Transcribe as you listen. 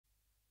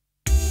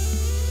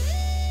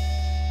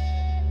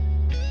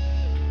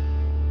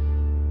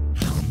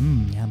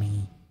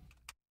Yummy.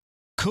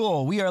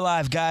 Cool. We are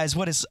live, guys.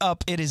 What is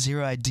up? It is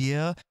Your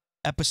Idea.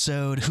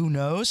 Episode, who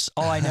knows?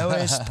 All I know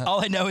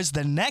is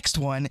the next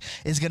one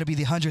is going to be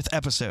the 100th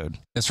episode.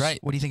 That's right.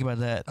 What do you think about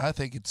that? I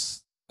think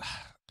it's.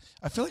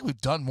 I feel like we've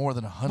done more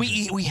than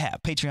 100. We have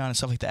Patreon and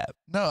stuff like that.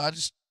 No,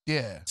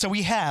 yeah. So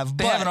we have,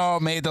 They but haven't all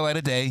made the light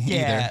of day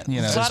either.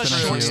 You know, a lot of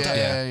there's been short few.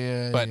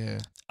 stuff. But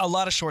a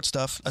lot of short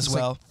stuff as It's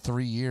well. like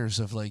 3 years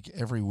of like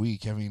every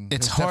week. I mean,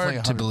 it's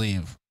hard to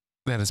believe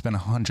that it's been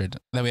 100.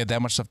 That we had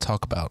that much stuff to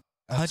talk about.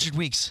 100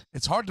 weeks.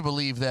 It's hard to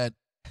believe that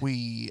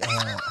we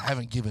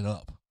haven't given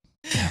up.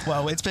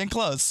 Well, it's been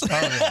close. Oh,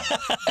 yeah.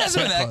 It's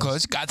been that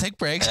close. You gotta take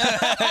breaks.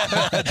 That's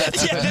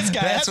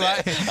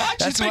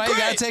why you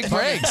gotta take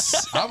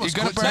breaks. You're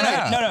gonna burn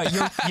out. No,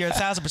 you're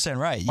 1,000%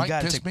 right. You Mike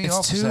gotta pissed take. me It's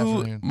off this too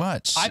afternoon.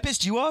 much. I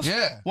pissed you off?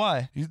 Yeah.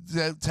 Why?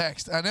 That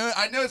text. I know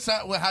it's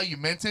not how you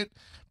meant it,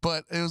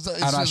 but it was.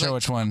 I'm not sure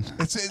which one.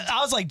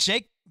 I was like,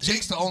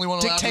 Jake's the only one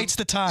allowed dictates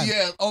the time.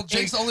 Yeah. Oh,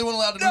 Jake's the only one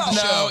allowed to do the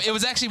show. No, it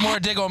was actually more a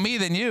dig on me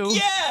than you.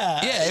 Yeah.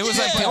 Yeah, it was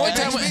like the only It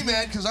time. makes me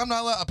mad because I'm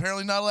not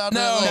apparently not allowed.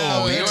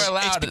 No, you were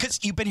allowed. It's because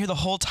you've been here the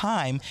whole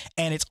time,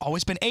 and it's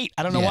always been 8.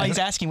 I don't know why he's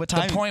asking what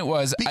time. The point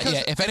was,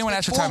 if anyone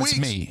asks for time, it's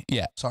me.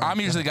 Yeah. Sorry,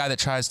 I'm usually the guy that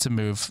tries to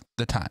move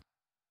the time.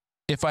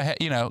 If I had,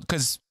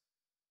 because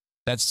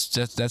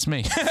that's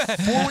me.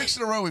 4 weeks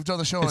in a row, we've done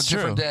the show on a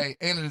different true. day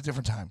and at a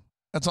different time.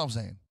 That's all I'm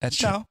saying. That's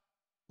true. No,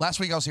 Last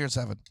week I was here at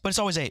 7. but it's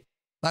always 8.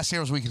 Last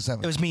year was week at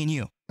 7. It was me and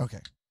you. Okay.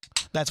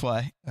 That's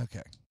why.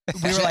 Okay.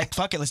 We were like,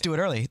 fuck it, let's do it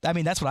early. I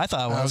mean, that's what I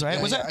thought it was,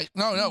 right? Was it?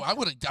 No, I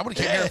would have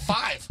came here at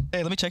 5.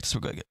 Hey, let me check this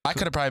real quick. I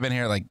could have probably been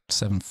here at like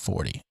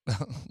 7:40.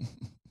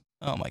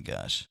 Oh my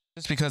gosh.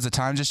 Just because the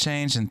time just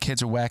changed and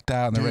kids are whacked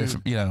out and they're ready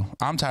for,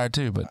 I'm tired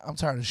too, but I'm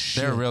tired of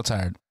shit. they're real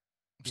tired.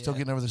 I'm still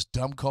getting over this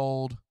dumb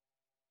cold.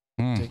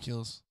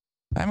 Ridiculous.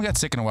 I haven't got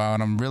sick in a while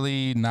and I'm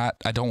really not,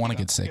 I don't want to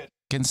get sick.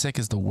 Getting sick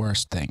is the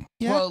worst thing.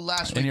 Yeah. Well,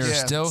 last week, And you're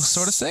still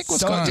sort of sick?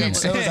 What's So, going on? dude,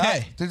 so was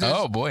I. Dude,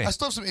 Oh boy. I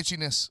still have some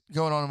itchiness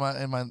going on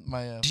in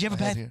my Did you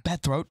have a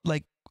bad throat?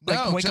 Like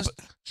No, wake up?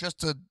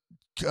 just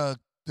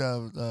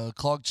a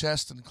clogged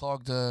chest and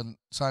clogged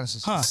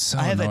sinuses. Huh. So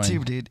I have that annoying.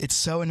 too, dude. It's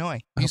so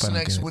annoying. I hope I don't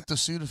get Mucinex it. with the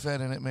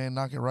Sudafed in it, man,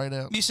 knock it right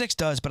out. Mucinex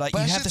does, but But you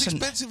it's have just this.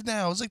 expensive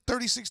now. It's like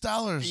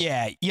 $36.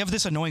 Yeah, you have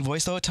this annoying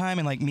voice all the time,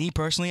 and like me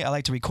personally, I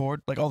like to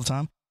record like all the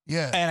time,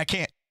 Yeah. and I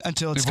can't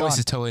until it's Your voice gone.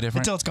 is totally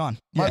different. Until it's gone.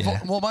 My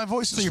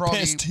voice So is you're froggy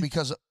pissed.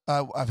 because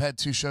I've had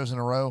 2 shows in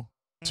a row,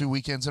 2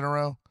 weekends in a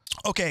row.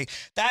 Okay,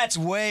 that's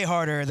way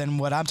harder than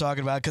what I'm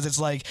talking about because it's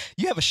like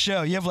you have a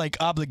show, you have like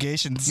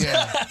obligations.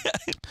 Yeah.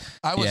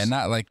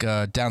 Not like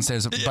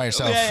downstairs by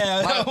yourself.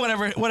 Yeah.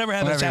 Whatever happens.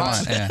 Whatever you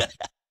want. Yeah.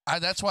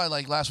 That's why,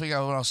 like, last week when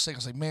I was sick, I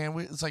was like, man,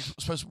 it's like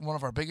supposed to be one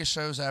of our biggest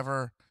shows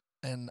ever,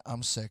 and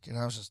I'm sick. And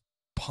I was just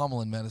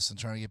pummeling medicine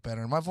trying to get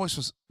better. And my voice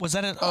was... Was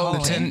that it?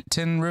 The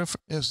tin roof?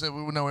 It was, we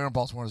were in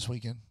Baltimore this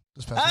weekend.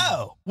 This past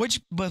weekend.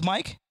 Which with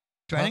Mike?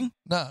 Training?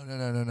 No.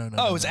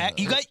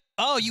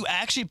 Oh, you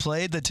actually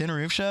played the Tin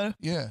Roof show?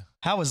 Yeah.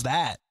 How was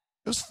that?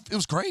 It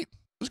was great.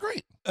 It was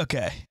great.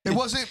 Okay. It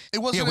wasn't...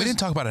 Yeah, we didn't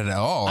talk about it at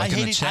all. Like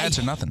in the chats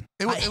or nothing.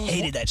 I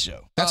hated that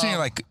show. That's when you're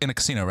like in a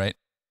casino, right?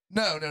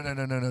 No.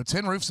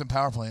 Tin Roof's in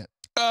Power Plant.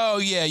 Oh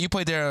yeah, you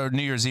played there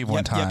New Year's Eve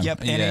one time.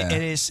 Yep. Yeah.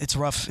 And it's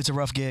rough. It's a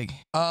rough gig.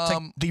 It's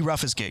like the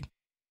roughest gig.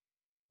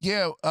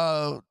 Yeah.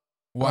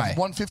 Why?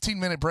 1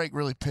 15-minute break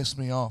really pissed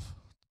me off.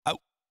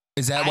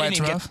 Is that why it's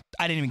rough?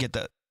 I didn't even get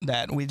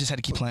that. We just had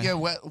to keep playing. Yeah,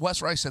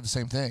 Wes Rice said the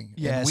same thing.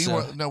 Yeah,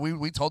 and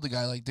we told the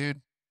guy, like,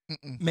 dude.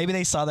 Maybe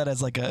they saw that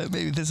as like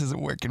maybe this isn't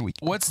working.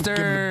 What's give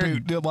their them a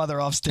boot while they're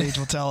off stage?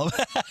 We'll tell them.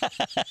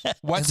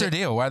 What's their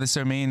deal? Why are they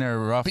so mean or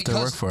rough to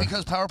work for?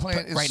 Because Power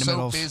Plant is Right in the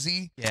middle so of-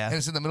 busy. Yeah. And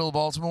it's in the middle of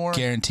Baltimore.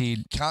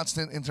 Guaranteed.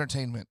 Constant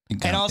entertainment.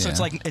 And also, it's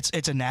like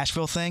it's a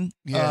Nashville thing.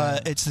 Yeah.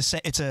 It's the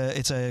same. It's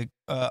a.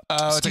 Oh,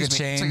 it's like a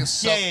chain.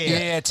 It's like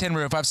Yeah. Tin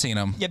Roof. I've seen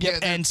them. Yep. Yeah,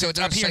 And so it's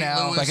they're up here St.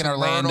 now. Louis Like in and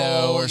Orlando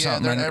Myrtle. or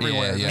something. Yeah, they're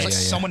everywhere. Yeah, It's like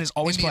someone is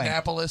always playing.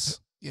 Indianapolis.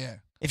 Yeah.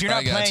 If you're not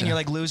I gotcha. playing, you're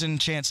like losing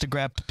chance to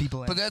grab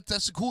people in. But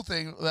that's the cool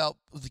thing about,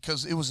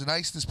 because it was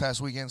nice this past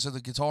weekend. So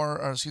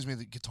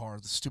the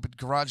stupid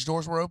garage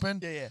doors were open.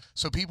 Yeah.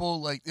 So people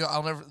like,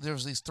 there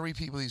was these 3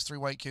 people, these 3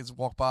 white kids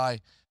walked by,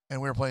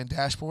 and we were playing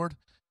dashboard,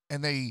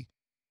 and it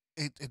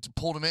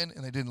pulled them in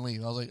and they didn't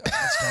leave. I was like,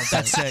 that's kind of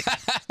That's sick.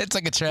 It's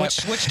like a trap.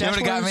 Which It would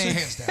have got me.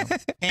 hands down.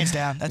 Hands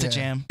down. That's a Yeah.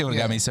 jam. It would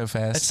have got me so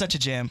fast. That's such a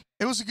jam.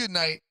 It was a good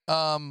night.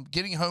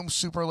 Getting home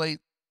super late,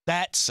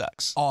 That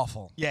sucks.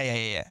 awful. Yeah.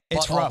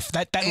 It's But rough.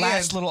 That and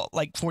last little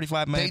like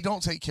 45 minutes. They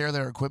don't take care of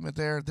their equipment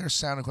there. Their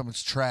sound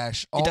equipment's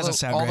trash. doesn't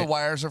sound all great. the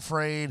wires are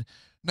frayed.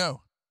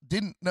 No.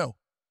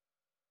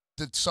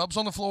 The subs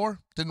on the floor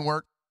didn't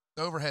work.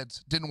 The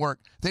overheads didn't work.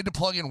 They had to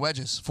plug in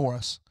wedges for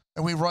us.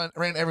 And we ran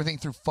everything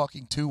through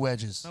fucking 2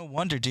 wedges. No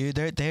wonder, dude.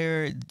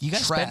 You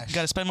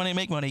gotta spend money to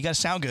make money. You gotta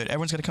sound good.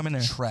 Everyone's gotta come in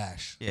there.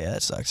 Trash. Yeah,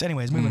 that sucks.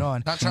 Anyways, moving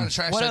on. Not trying to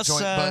trash What that else,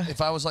 joint, but if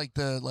I was like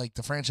the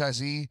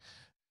franchisee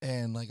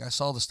and like I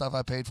saw the stuff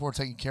I paid for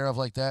taken care of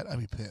like that, I'd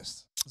be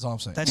pissed. That's all I'm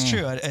saying. That's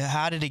true.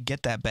 How did it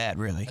get that bad,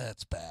 really?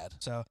 That's bad.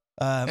 So,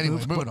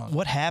 Anyways, moving on.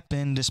 What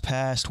happened this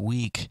past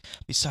week?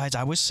 Besides,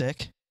 I was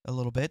sick. a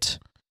little bit.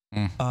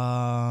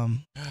 Mm.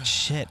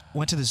 Shit.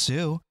 Went to the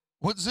zoo.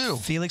 What zoo?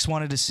 Felix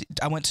wanted to see.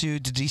 I went to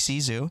the DC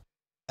Zoo.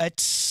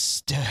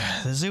 It's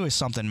the zoo is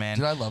something, man.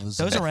 Dude, I love the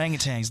zoo. Those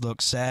orangutans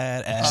look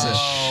sad as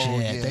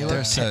shit. Yeah.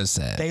 They're so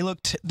sad. They look,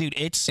 dude.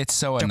 It's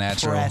so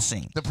unnatural.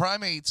 Depressing. The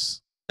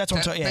primates. That's what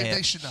I'm talking.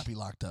 They should not be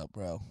locked up,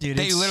 bro. Dude,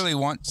 they literally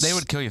they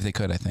would kill you if they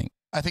could. I think.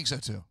 I think so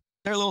too.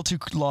 They're a little too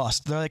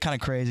lost. They're like kind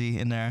of crazy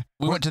in there.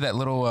 We went to that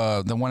little,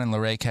 the one in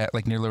Luray,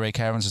 like near Luray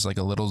Caverns, just like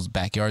a little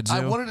backyard zoo.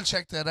 I wanted to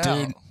check that out.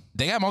 Dude,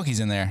 they got monkeys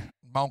in there.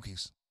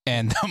 Monkeys.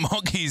 And the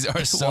monkeys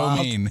are so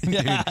Wild. mean. Dude,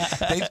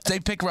 they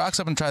pick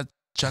rocks up and try to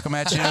chuck them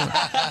at you.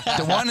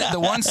 the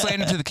one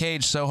slammed into the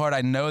cage so hard,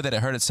 I know that it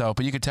hurt itself,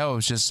 but you could tell it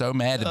was just so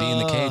mad to be in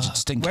the cage. It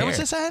just didn't Where care. was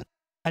this at?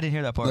 I didn't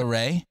hear that part.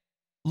 Luray,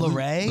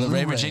 Luray,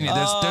 Virginia.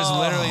 There's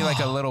literally like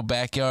a little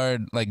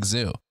backyard like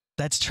zoo.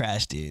 That's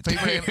trash, dude. I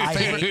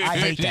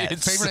hate that.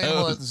 Favorite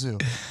animal at the zoo?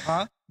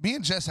 Huh? Me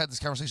and Jess had this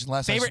conversation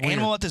last night. Favorite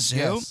animal at the zoo?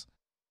 Yes.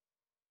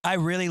 I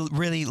really,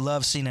 really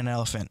love seeing an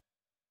elephant.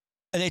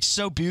 It's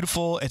so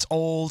beautiful. It's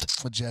old.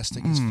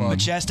 Majestic as fuck.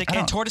 Majestic.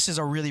 And tortoises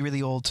are really,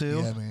 really old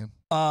too. Yeah,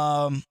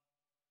 man.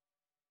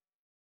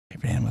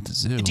 Favorite animal at the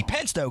zoo. It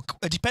depends though.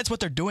 It depends what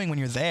they're doing when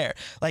you're there.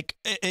 Like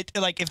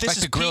if this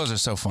is the gorillas are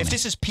so funny. If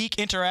this is peak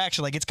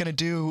interaction, like it's gonna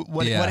do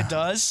what it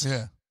does.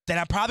 Yeah. Then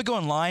I'd probably go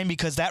in line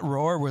because that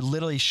roar would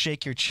literally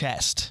shake your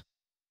chest.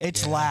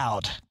 It's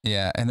loud.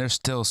 Yeah, and they're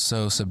still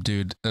so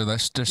subdued. They're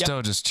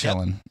still just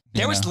chilling.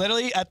 There was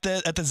literally at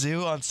the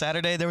zoo on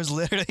Saturday. There was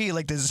literally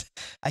like this.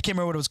 I can't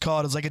remember what it was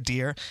called. It was like a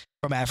deer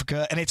from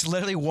Africa, and it's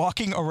literally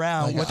walking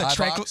around like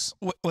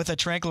with a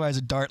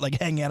tranquilizer dart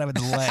like hanging out of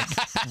its leg.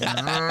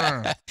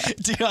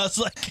 Dude, I was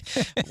like,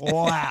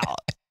 wow.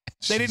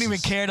 They didn't even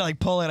care to like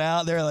pull it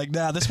out. They were like,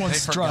 nah, this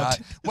one's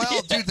drugged.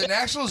 Well, dude, the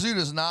National Zoo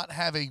does not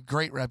have a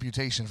great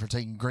reputation for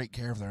taking great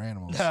care of their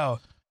animals. No.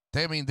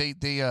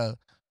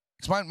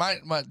 It's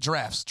my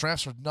giraffes.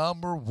 Giraffes are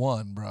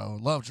 #1, bro.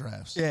 Love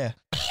giraffes. Yeah.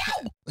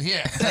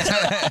 Yeah.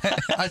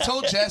 I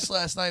told Jess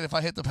last night if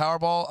I hit the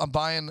Powerball, I'm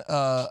buying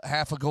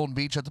half a Golden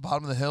Beach at the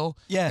bottom of the hill.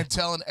 Yeah. And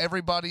telling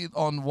everybody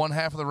on one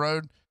half of the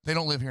road they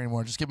don't live here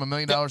anymore. Just give them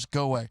 $1 million.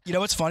 Go away. You know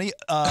what's funny?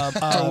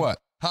 For what?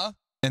 Huh?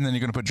 And then you're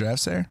gonna put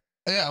giraffes there?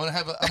 Yeah, I'm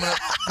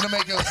gonna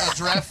make a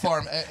giraffe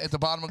farm at the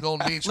bottom of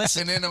Golden Beach,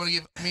 and then I'm gonna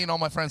give me and all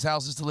my friends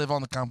houses to live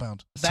on the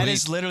compound. That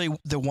is literally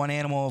the one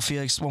animal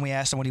Felix. When we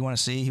asked him what do you want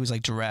to see, he was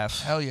like giraffe.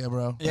 Hell yeah,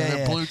 bro! Yeah, and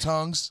their blue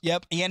tongues.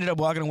 Yep. He ended up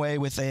walking away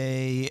with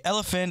a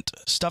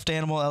stuffed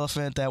animal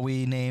elephant that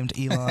we named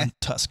Elon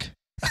Tusk.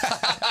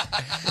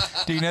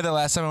 Do you know the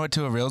last time I went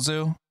to a real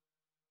zoo?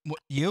 What,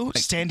 you?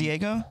 San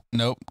Diego?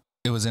 Nope.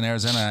 It was in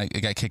Arizona. I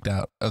got kicked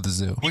out of the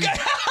zoo. Were you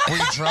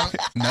drunk?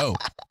 No.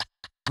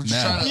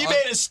 No. You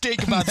made a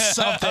stink about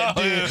something,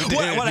 dude.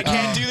 What? I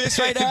can't do this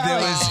right now?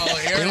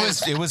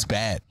 It was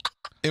bad.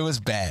 It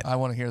was bad. I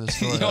want to hear the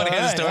story. You want to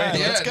hear the story? Right,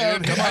 yeah, let's go.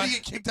 Dude. How do you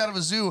get kicked out of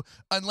a zoo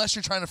unless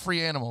you're trying to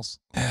free animals?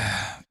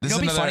 This is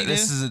kind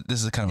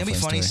of It'll be funny.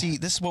 story. See,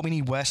 this is what we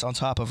need Wes on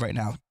top of right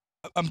now.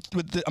 I'm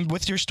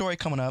with your story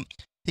coming up.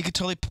 He could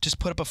totally just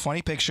put up a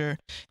funny picture,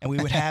 and we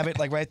would have it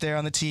like right there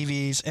on the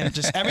TVs. And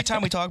just every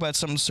time we talk about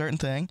some certain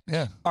thing,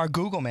 our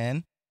Google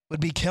man would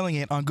be killing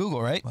it on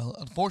Google, right? Well,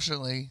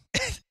 unfortunately,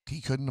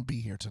 he couldn't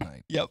be here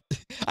tonight. Yep.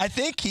 I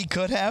think he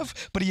could have,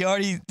 but he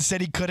already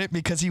said he couldn't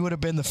because he would have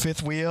been the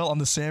fifth wheel on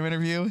the Sam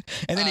interview.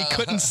 And then he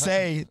couldn't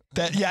say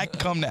that, I can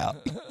come now.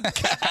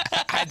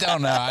 I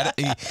don't know.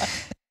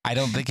 I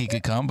don't think he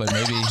could come, but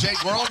maybe.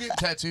 Jake, we're all getting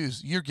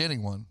tattoos. You're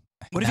getting one.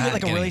 What if you get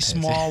like a really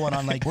small one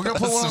on like we're gonna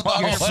put one on the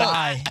bottom of your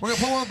thigh? We're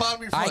gonna put one on the bottom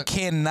of your foot. I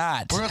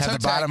cannot have the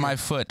bottom of my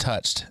foot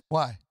touched.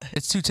 Why?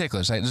 It's too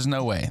ticklish. There's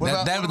no way.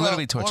 That would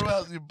literally torture.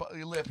 What about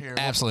your lip here?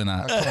 Absolutely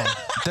not.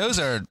 Those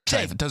are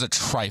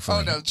trifling.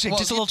 Oh no, Jake,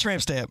 just a little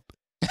tramp stamp.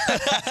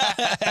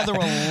 Heather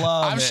will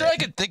love I'm it. sure I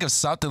could think of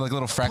something like a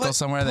little freckle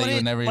somewhere that you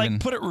would never even.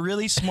 Put it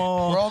really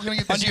small. We're all gonna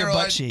get the under your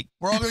butt cheek.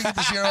 We're all gonna get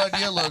the Zero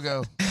Idea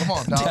logo. Come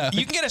on, dog.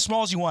 You can get as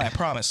small as you want. I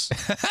promise.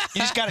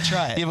 You just gotta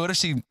try it. Yeah, but what if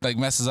she like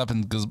messes up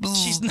and goes?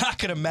 She's not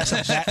gonna mess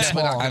up that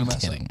small. I'm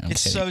kidding.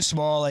 It's so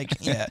small. Like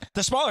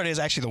the smaller it is,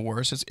 actually the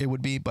worse it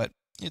would be. But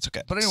it's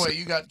okay. But anyway,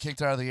 you got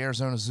kicked out of the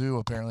Arizona Zoo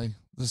apparently.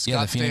 The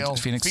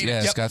Phoenix.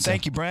 Yeah, yep. Scottsdale.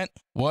 Thank you, Brent.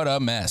 What a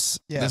mess.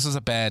 Yeah. This was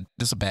a bad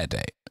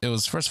day. It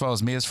was, first of all, it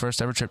was Mia's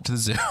first ever trip to the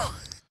zoo.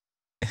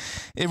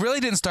 It really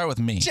didn't start with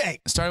me.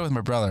 Jake. It started with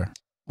my brother.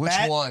 Which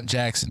one?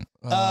 Jackson.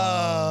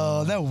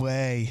 Oh, no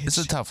way. It's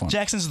a tough one.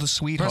 Jackson's the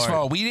sweetheart. First of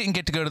all, we didn't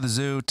get to go to the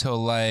zoo till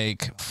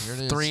like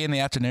 3 in the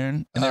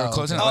afternoon, and they were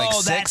closing at like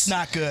 6. That's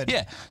not good.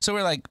 Yeah. So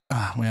we're like,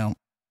 well,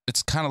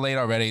 it's kind of late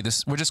already.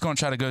 We're just going to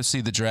try to go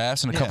see the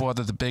giraffes and a couple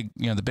other the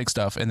big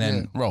stuff, and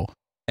then roll.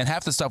 And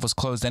half the stuff was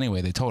closed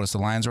anyway. They told us the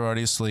lions were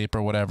already asleep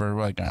or whatever.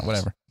 We're like,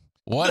 whatever.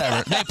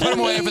 They put them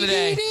away for the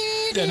day.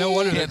 Yeah, no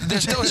wonder. Yeah, they're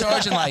still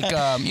charging like,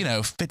 $50,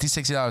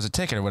 $60 a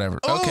ticket or whatever.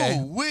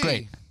 Okay,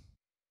 great.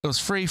 It was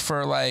free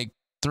for like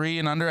 3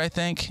 and under, I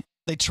think.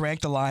 They trank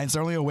the lions.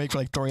 They're only awake for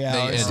like 3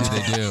 hours.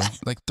 They do.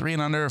 Like 3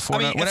 and under or 4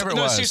 and under, whatever it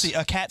was. Seriously,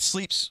 a cat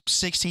sleeps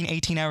 16,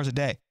 18 hours a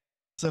day.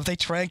 So if they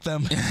trank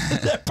them,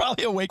 they're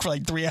probably awake for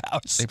like 3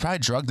 hours. They probably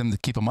drugged them to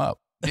keep them up.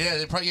 Yeah,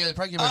 they probably give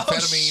them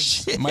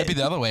amphetamines. It might be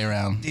the other way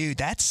around. Dude,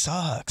 that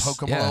sucks. Poke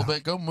them a little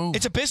bit. Go move.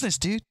 It's a business,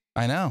 dude.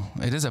 I know.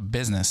 It is a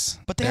business.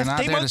 But they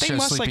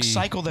must like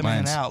cycle them in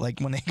and out, like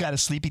when they got a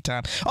sleepy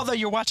time. Although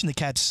you're watching the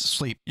cats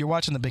sleep. You're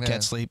watching the big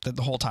cats sleep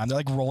the whole time. They're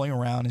like rolling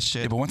around and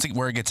shit. Yeah, but once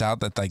word gets out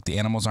that like the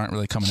animals aren't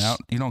really coming out,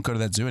 you don't go to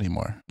that zoo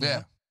anymore.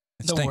 Yeah.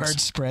 The word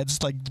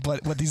spreads, like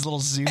what these little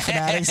zoo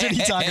fanatics are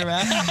you talking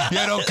about?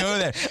 Yeah, don't go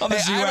there. On the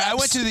zoo I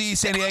went to the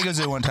San Diego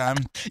Zoo one time.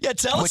 Yeah,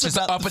 tell us which is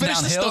about up and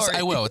down hills. story.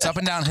 I will. It's up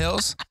and down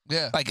hills.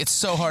 Yeah. Like, it's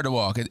so hard to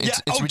walk.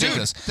 It's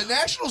ridiculous. Dude, the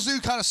National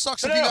Zoo kind of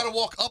sucks if you got to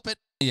walk up it.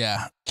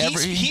 Yeah.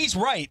 He's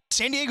right.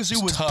 San Diego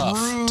Zoo was tough,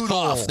 brutal.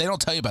 Tough. They don't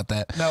tell you about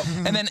that. No.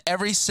 And then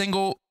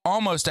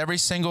almost every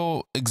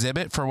single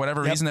exhibit, for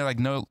whatever reason, they're like,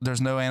 no, there's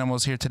no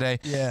animals here today.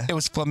 Yeah. It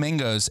was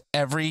flamingos.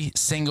 Every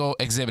single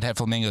exhibit had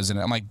flamingos in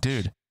it. I'm like,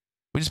 dude,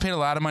 we just paid a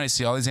lot of money to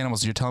see all these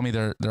animals. You're telling me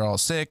they're all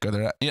sick or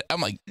they're. I'm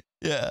like,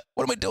 yeah.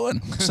 What am I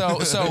doing? So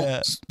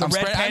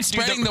I'm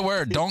spreading the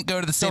word. Don't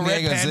go to the San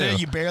Diego Zoo.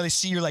 You barely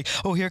see. You're like,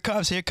 oh, here it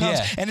comes,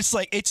 Yeah. and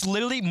it's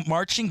literally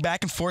marching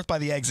back and forth by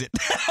the exit,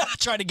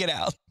 trying to get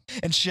out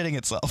and shitting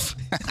itself.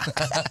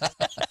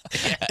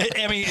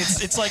 I mean,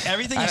 it's like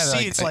everything you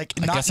see. It's like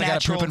not I guess natural. I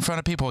gotta poop in front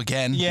of people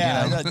again.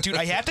 Yeah, you know? dude,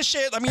 I have to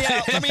shit. Let me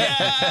out. Let me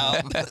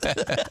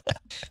out.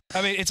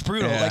 I mean, it's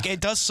brutal. Yeah. Like, it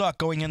does suck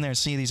going in there and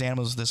seeing these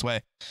animals this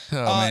way.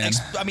 Oh, man.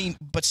 I mean,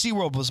 but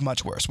SeaWorld was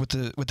much worse with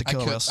the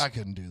killer whales. I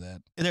couldn't do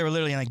that. They were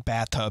literally in like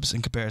bathtubs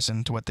in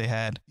comparison to what they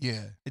had.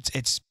 Yeah.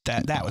 It's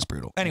that was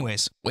brutal.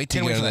 Anyways, wait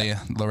till you go to the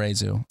Luray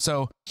Zoo.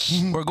 So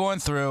we're going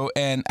through,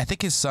 and I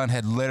think his son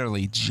had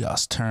literally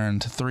just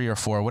turned 3 or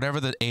 4, whatever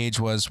the age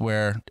was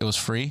where it was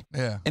free.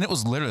 Yeah. And it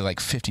was literally like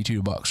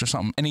 $52 or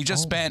something. And he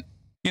just spent,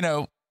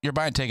 you're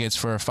buying tickets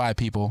for 5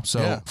 people.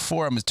 So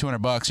 4 of them is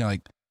 $200. You're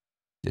like,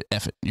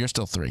 F it, you're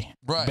still 3.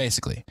 Right.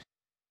 Basically.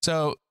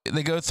 So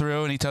they go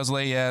through and he tells the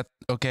lady, yeah,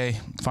 okay,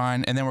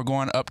 fine. And then we're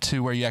going up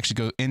to where you actually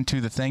go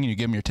into the thing and you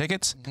give him your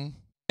tickets. Mm-hmm.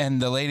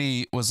 And the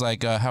lady was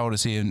like, how old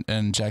is he?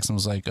 And Jackson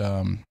was like,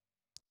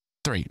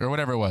 3 or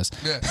whatever it was.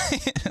 Yeah.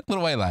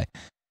 Little white lie.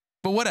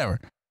 But whatever.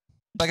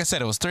 Like I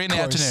said, it was 3 in the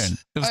afternoon.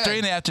 It was 3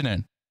 in the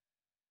afternoon.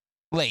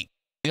 Late.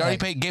 You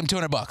already gave him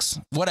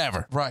 $200.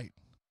 Whatever. Right.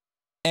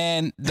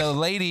 And the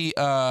lady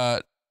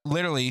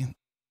literally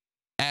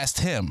asked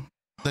him,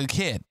 the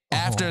kid,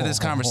 after this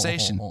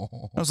conversation.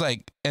 I was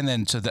like, and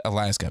then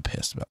Elias got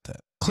pissed about that.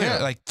 Clearly,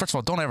 like, first of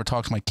all, don't ever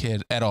talk to my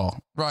kid at all.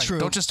 Right. True.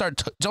 Don't just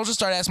start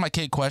asking my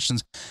kid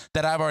questions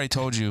that I've already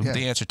told you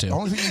the answer to. The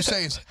only thing you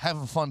say is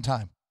have a fun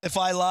time. If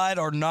I lied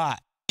or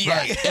not. Yeah.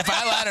 Right. If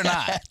I lied or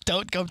not.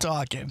 Don't come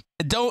talking.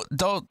 Don't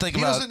think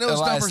he about doesn't know his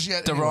numbers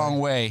yet the wrong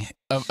way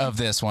of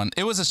this one.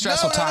 It was a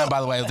stressful time,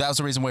 by the way. That was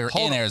the reason we were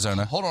in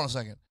Arizona. Hold on a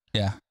second.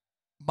 Yeah.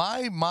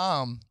 My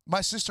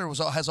sister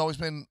has always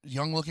been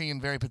young looking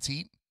and very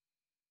petite.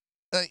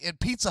 At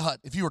Pizza Hut,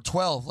 if you were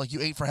 12, like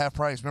you ate for half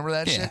price. Remember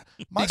that shit?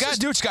 You gotta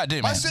do what you gotta do,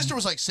 man. My sister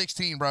was like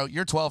 16, bro.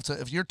 You're 12.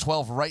 If you're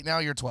 12 right now,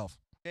 you're 12.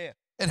 Yeah.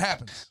 It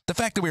happens. The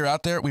fact that we were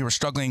out there, we were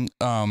struggling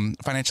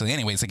financially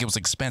anyways. Like, it was an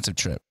expensive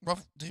trip.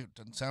 Rough, dude,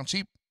 doesn't sound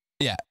cheap.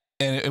 Yeah.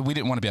 And we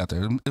didn't want to be out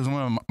there. It was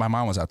when my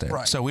mom was out there.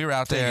 Right. So we were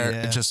out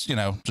there just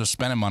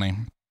spending money,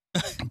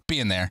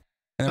 being there.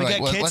 And they were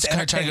like, well, let's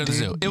try to go to the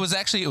zoo. It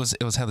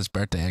was Heather's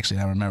birthday,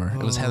 actually. I remember.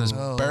 It was Heather's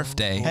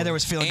birthday. Heather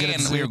was feeling good at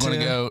the zoo, we were going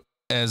to go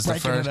as the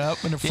first. It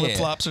up in her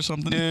flip-flops or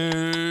something.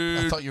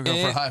 Dude. I thought you were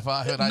going for a high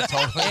five, and I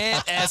told her.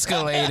 It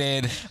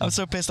escalated. I'm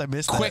so pissed I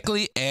missed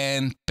quickly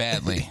and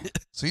badly.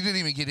 So you didn't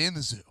even get in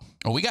the zoo?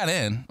 Well, we got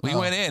in. We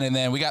went in, and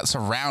then we got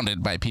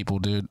surrounded by people,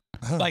 dude.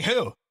 Like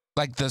who?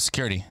 Like the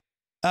security.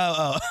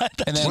 Oh.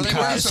 And then were they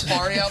wearing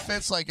safari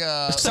outfits?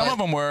 Some of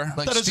them were.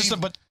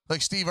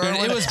 Like Steve Irwin?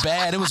 It was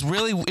bad. It was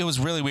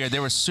really weird. They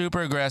were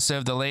super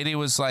aggressive. The lady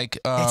was like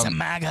it's a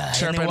MAGA.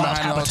 chirping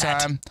behind the whole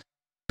time.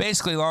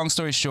 Basically, long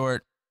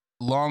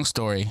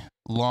story,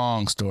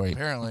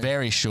 apparently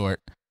very short.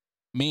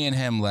 Me and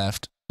him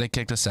left. They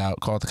kicked us out,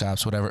 called the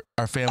cops, whatever.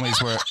 Our families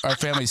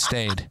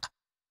stayed.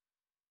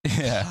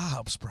 Yeah.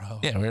 Cops, bro.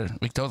 Yeah,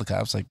 we told the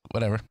cops, like,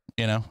 whatever.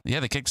 Yeah,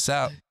 they kicked us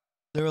out.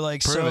 They were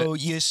like, Prove so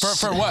it. you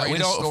for what? We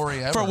don't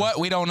story ever. For what?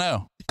 We don't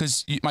know,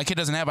 because my kid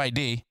doesn't have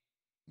ID.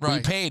 Right.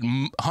 We paid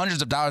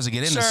hundreds of dollars to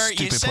get in this stupid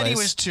place. Sir, you said he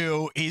was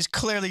 2. He's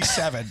clearly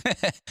 7.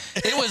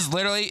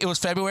 It was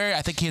February.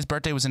 I think his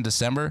birthday was in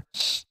December.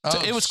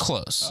 So it was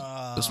close.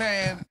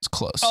 Man. It's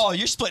close. Oh,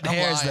 you're splitting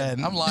hairs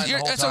then. I'm lying the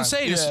whole That's time. what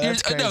I'm saying.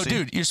 Yeah, no,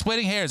 dude, you're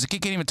splitting hairs. The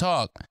kid can't even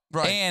talk.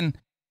 Right.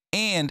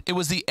 And it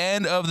was the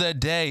end of the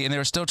day, and they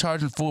were still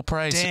charging full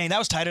price. Dang, that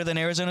was tighter than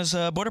Arizona's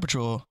Border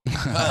Patrol.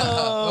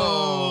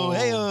 Hey-oh.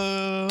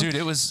 Dude,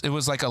 it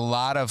was like a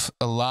lot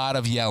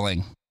of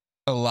yelling.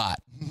 A lot.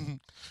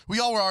 We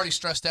all were already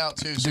stressed out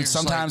too. So dude,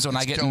 sometimes when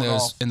I get in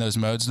those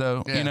modes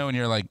though, and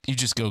you're like, you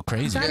just go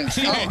crazy.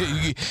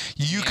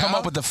 You come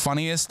up with the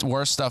funniest,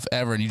 worst stuff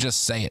ever, and you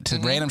just say it to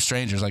random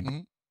strangers. Like,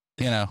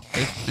 You know,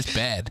 it's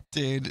bad.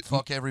 Dude.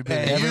 Fuck every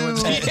bit. Hey,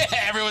 everyone's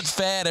everyone's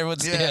fat.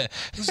 Everyone's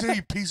Listen,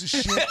 you piece of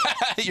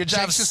shit. Your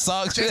job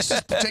sucks.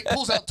 Jake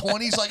pulls out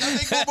 20s like, I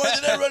think more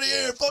than everybody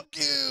here. Fuck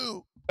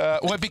you.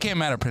 Well, it became a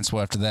matter of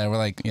principle after that. We're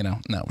like, no,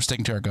 we're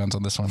sticking to our guns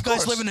on this one. You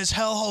guys live in this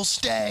hellhole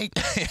state.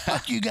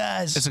 Fuck you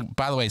guys.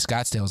 By the way,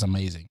 Scottsdale is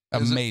amazing.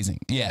 Amazing.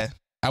 Yeah.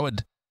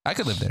 I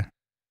could live there.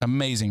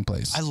 Amazing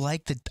place. I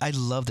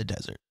love the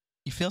desert.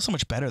 You feel so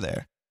much better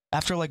there.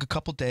 After like a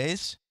couple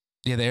days.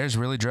 Yeah, the air's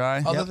really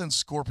dry. Other than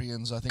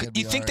scorpions, I think it'd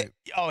be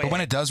all right. But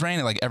when it does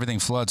rain, everything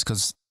floods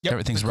because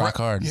everything's rock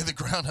hard. Yeah, the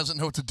ground doesn't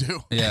know what to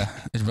do. Yeah,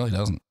 it really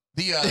doesn't.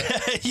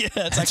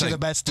 It's actually the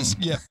best.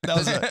 Yeah, that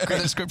was a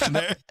great description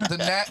there.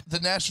 The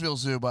Nashville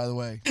Zoo, by the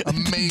way,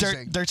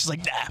 amazing. Dirt's just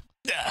like,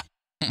 nah.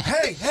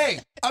 Hey,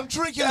 I'm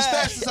drinking as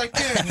fast as I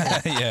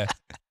can. Yeah.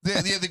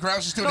 The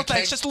ground's just doing a keg.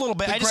 Thanks, just a little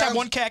bit. I just have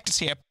one cactus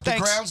here.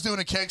 Thanks. The ground's doing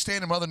a keg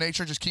stand, and Mother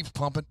Nature just keeps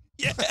pumping.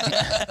 Yeah.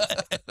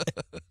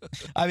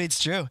 I mean, it's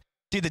true.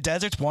 Dude, the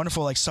desert's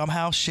wonderful. Like,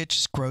 somehow shit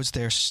just grows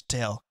there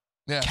still.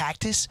 Yeah.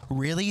 Cactus?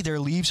 Really? Their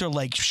leaves are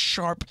like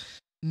sharp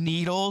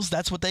needles?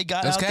 That's what they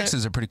got Those out there? Those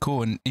cactus are pretty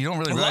cool, and you don't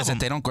really realize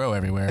that they don't grow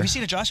everywhere. Have you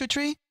seen a Joshua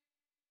tree?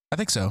 I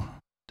think so.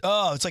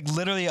 Oh, it's like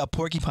literally a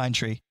porcupine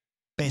tree,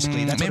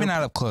 basically. That's maybe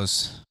not up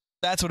close.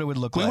 That's what it would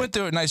look like. We went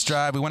through a nice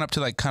drive. We went up to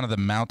like kind of the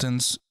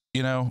mountains,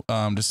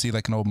 to see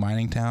like an old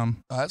mining town.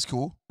 Oh, that's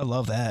cool. I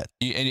love that.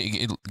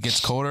 It gets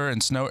colder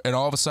and snow, and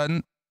all of a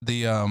sudden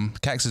the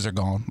cactuses are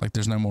gone. Like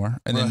there's no more.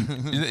 And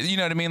then you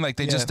know what I mean? Like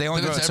they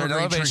only grow at certain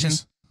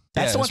elevations.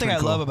 That's the one thing I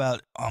love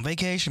about on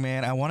vacation,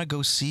 man. I want to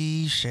go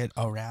see shit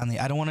around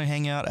I don't want to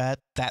hang out at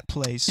that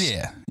place.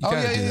 Yeah. You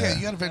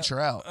got to venture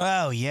out.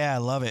 Oh yeah, I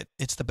love it.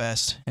 It's the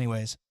best.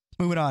 Anyways,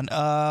 moving on.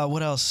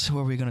 What else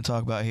were we going to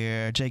talk about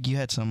here? Jake, you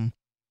had some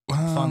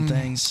fun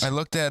things. I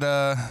looked at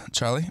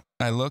Charlie.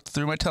 I looked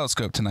through my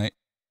telescope tonight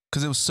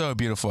because it was so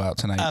beautiful out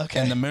tonight,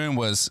 and the moon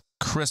was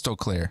crystal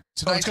clear.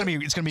 It's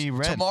gonna be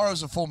red.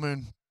 Tomorrow's a full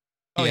moon.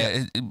 Oh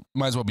yeah, it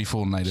might as well be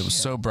full night. It was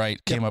so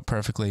bright, came up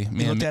perfectly.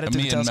 Me and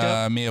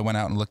Mia went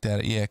out and looked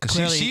at it. Yeah,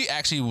 because she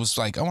actually was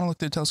like, "I want to look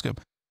through the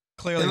telescope."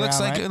 Clearly, it looks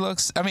round, like right? it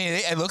looks. I mean,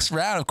 it looks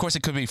round. Of course,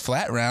 it could be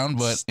flat round,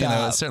 but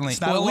it's certainly.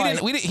 Well,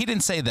 he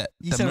didn't say that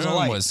the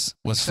moon was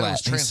flat. It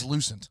was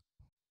translucent.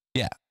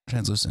 Yeah,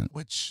 translucent.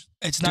 Which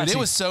it's not. Dude, it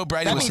was so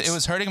bright. It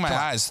was hurting my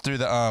eyes through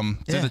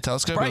the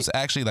telescope. It was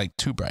actually like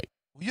too bright.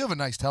 Well, you have a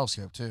nice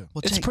telescope too.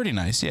 Well, it's pretty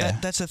nice. Yeah,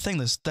 that's the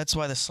thing. That's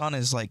why the sun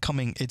is like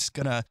coming. It's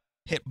gonna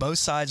hit both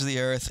sides of the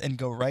earth and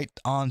go right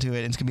onto it.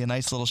 And it's gonna be a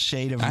nice little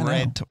shade of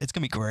red. It's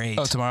gonna be great.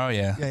 Oh, tomorrow,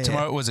 yeah.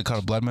 Tomorrow, was it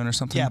called a blood moon or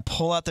something? Yeah,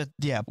 pull out the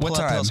what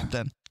time? Telescope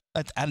then.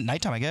 At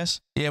nighttime, I guess.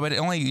 Yeah, but it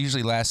only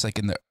usually lasts like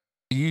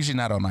usually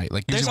not all night.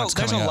 Like usually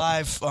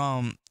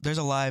there's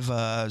a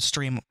live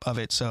stream of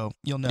it, so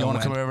you'll know. You want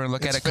to come over and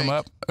look at it come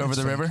up over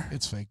the river?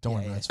 It's fake. Don't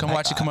worry about it. Come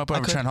watch it come up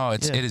over Trent Hall.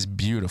 It is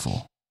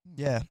beautiful.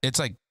 Yeah. It's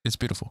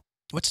beautiful.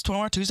 What's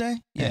tomorrow? Tuesday?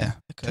 Yeah.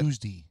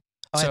 Tuesday.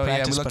 So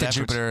yeah, we looked at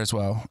Jupiter as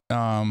well.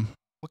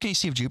 What can you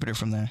see of Jupiter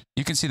from there?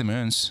 You can see the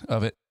moons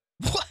of it.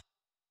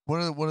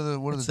 What are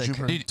the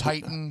Jupiter?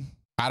 Titan?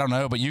 I don't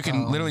know, but you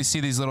can literally see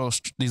these little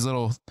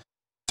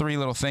three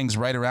little things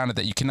right around it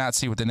that you cannot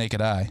see with the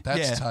naked eye.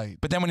 That's tight.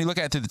 But then when you look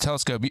at it through the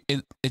telescope,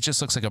 it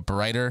just looks like a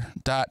brighter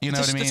dot. You know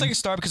what I mean? It's like a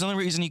star because the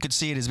only reason you could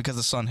see it is because of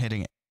the sun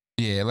hitting it.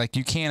 Yeah, like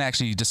you can't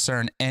actually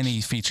discern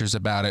any features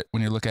about it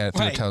when you look at it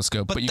through the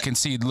telescope, but you can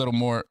see a little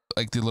more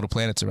like the little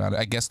planets around it.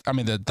 I guess. I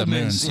mean the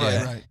moons.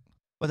 Yeah. Right.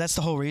 Well, that's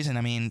the whole reason.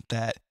 I mean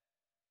that.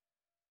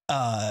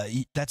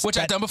 Which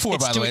I've done before,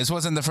 by the way. This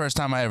wasn't the first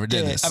time I ever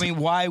did this. I mean,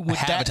 why would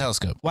have a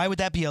telescope? Why would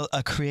that be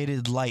a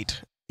created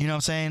light? You know what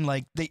I'm saying?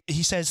 Like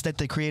he says that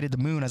they created the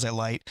moon as a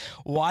light.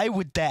 Why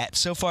would that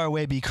so far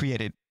away be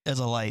created as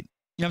a light?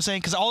 You know what I'm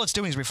saying? Because all it's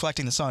doing is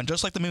reflecting the sun,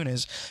 just like the moon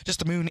is. Just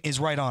the moon is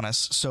right on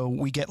us, so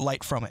we get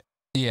light from it.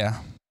 Yeah.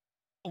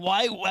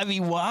 Why? I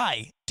mean,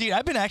 why, dude?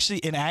 I've been actually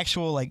in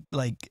actual like.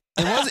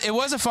 It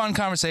was a fun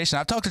conversation.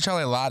 I've talked to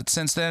Charlie a lot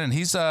since then, and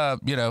he's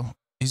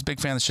he's a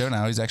big fan of the show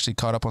now. He's actually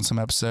caught up on some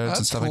episodes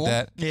and stuff like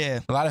that. Yeah.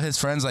 A lot of his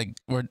friends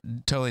were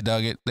totally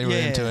dug it. They were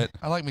into it.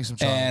 I like me some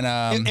Charlie.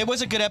 And it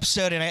was a good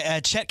episode.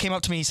 And Chet came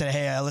up to me. He said,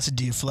 "Hey, I listened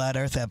to your Flat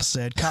Earth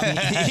episode."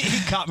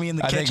 He caught me in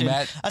the kitchen.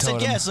 I said,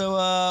 "Yeah."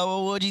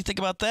 So, what do you think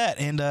about that?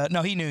 And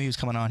no, he knew he was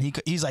coming on.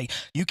 He's like,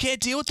 "You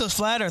can't deal with those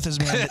flat earthers,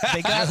 man.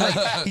 They got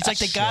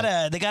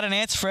they got an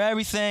answer for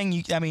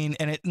everything. And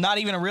it's not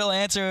even a real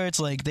answer. It's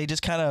like they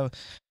just kind of."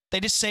 They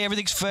just say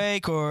everything's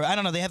fake, or I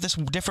don't know. They have this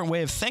different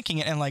way of thinking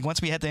it, and like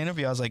once we had the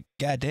interview, I was like,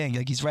 "God dang,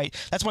 like he's right."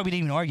 That's why we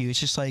didn't even argue. It's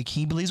just like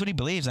he believes what he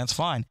believes. And that's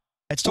fine.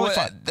 It's totally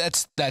fine.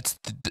 That's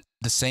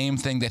the same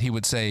thing that he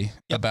would say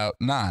about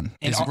non.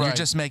 You're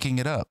just making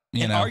it up.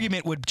 An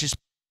argument would just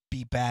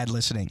be bad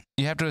listening.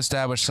 You have to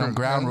establish some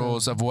ground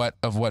rules of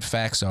what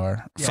facts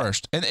are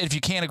first, and if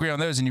you can't agree on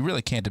those, then you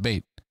really can't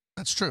debate.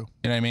 That's true.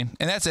 You know what I mean?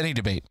 And that's any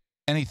debate,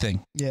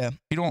 anything. Yeah.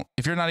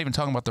 If you're not even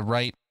talking about the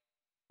right.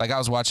 Like I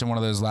was watching one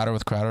of those Louder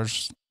with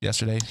Crowders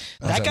yesterday.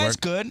 That guy's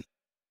good,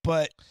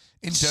 but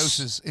In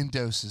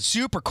doses.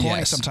 Super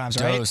corny sometimes,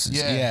 right? Doses,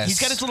 yes. He's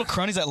got his little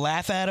cronies that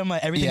laugh at him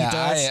at everything he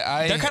does.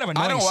 They're kind of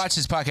annoying. I don't watch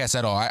his podcast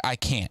at all. I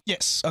can't.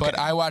 Yes. Okay. But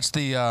I watch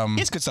the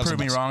good stuff Prove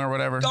Me Wrong or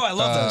whatever. Oh, I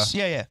love those.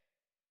 Yeah.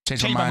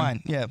 Change My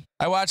Mind. Yeah.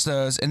 I watch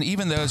those, and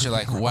even those you're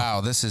like,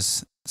 wow,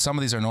 some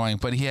of these are annoying.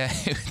 But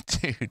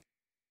dude,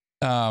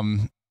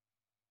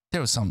 there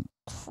was some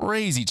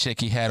crazy chick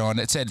he had on.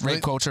 It said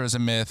rape culture is a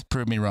myth.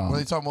 Prove me wrong. Were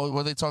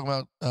they talking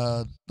about?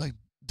 Like,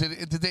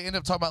 did they end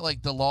up talking about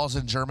like the laws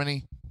in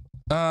Germany?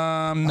 No.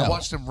 I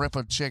watched him rip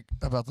a chick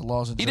about the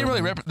laws in Germany. He didn't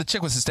really rip. The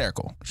chick was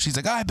hysterical. She's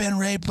like, I've been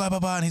raped, blah blah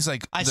blah, and he's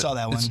like, I saw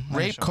that one.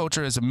 Rape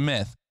culture is a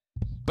myth.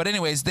 But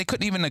anyways, they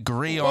couldn't even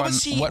agree on what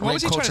rape culture is. What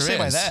was he trying to say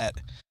by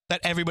that? That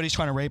everybody's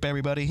trying to rape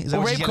everybody? Is that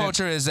rape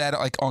culture is that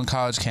like on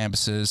college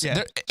campuses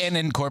and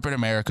in corporate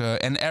America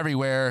and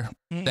everywhere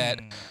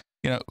that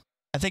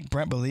I think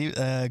Brent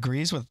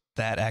agrees with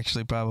that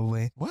actually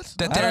probably. What?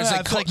 That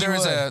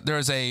there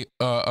is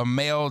a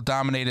male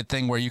dominated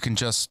thing where you can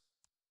just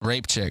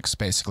rape chicks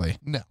basically.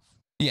 No.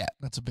 Yeah.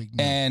 That's a big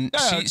no. And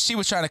she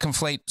was trying to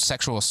conflate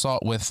sexual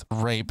assault with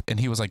rape, and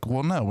he was like,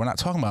 well, no, we're not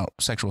talking about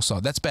sexual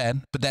assault. That's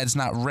bad, but that's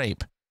not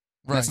rape.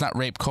 Right. That's not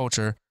rape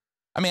culture.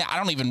 I mean, I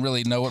don't even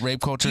really know what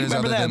rape culture is.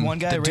 Remember other that than one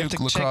guy the raped Duke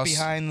a chick lacrosse.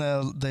 behind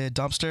the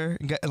dumpster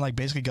and like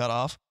basically got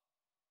off?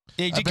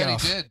 Yeah, he did get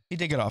off. He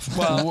did get off.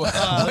 Well, what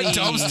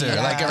dumpster?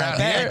 Like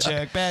around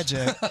here? Bad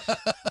joke.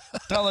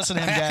 Don't listen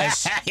to him,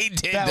 guys. He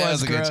did. That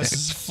was a gross good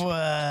as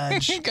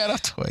fudge. He got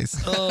off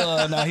twice.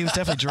 Oh, no, he was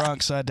definitely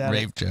drunk, so I doubt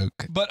rape joke.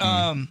 But,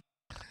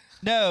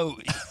 no,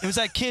 it was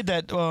that kid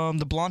that,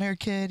 the blonde-haired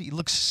kid. He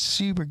looks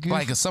super good.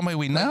 Like somebody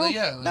we know?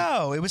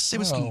 No, it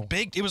was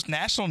big. It was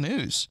national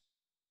news.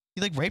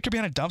 He like raped her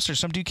behind a dumpster.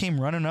 Some dude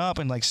came running up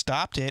and like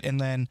stopped it, and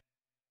then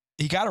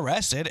he got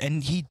arrested,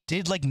 and he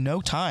did like no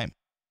time.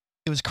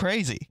 It was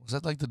crazy. Was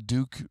that like the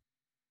Duke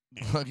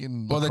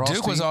fucking Well, the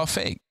Duke team? was all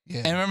fake. Yeah.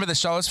 And remember the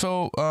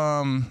Charlottesville,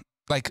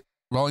 like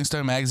Rolling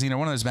Stone magazine or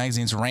one of those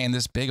magazines ran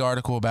this big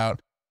article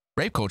about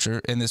rape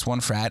culture in this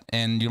one frat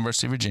in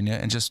University of Virginia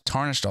and just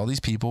tarnished all these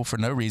people for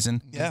no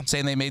reason. Yeah.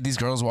 Saying they made these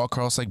girls walk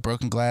across like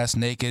broken glass,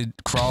 naked,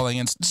 crawling,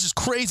 and this is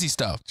crazy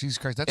stuff. Jesus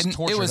Christ, that's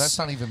torture. That's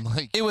not even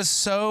like... It was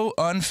so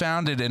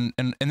unfounded, and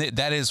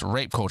that is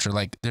rape culture.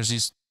 Like, there's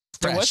these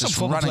frats there was some just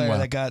football running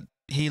player that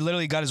he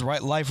literally got his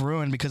life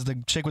ruined because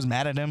the chick was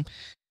mad at him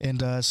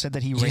and said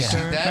that he raped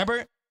her.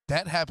 Remember?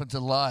 That happens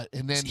a lot,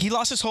 and then he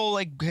lost his whole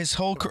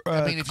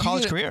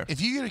college career. If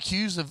you get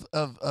accused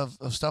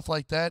of stuff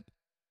like that,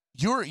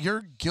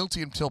 you're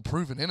guilty until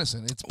proven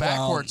innocent. It's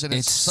backwards, and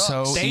it's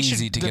sucks. so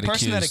easy to get accused. The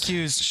person that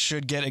accused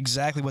should get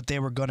exactly what they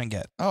were gonna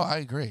get. Oh, I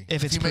agree.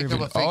 If it's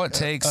proven, all it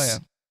takes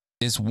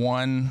is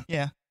one.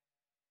 Yeah.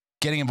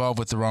 Getting involved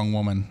with the wrong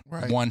woman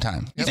one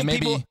time. You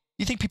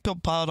think people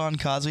piled on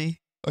Cosby,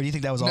 or do you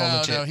think that was all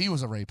legit? No, he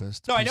was a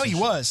rapist. No, I know he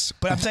was,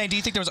 but I'm saying, do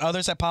you think there was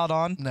others that piled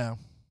on? No.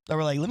 That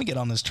were like, let me get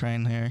on this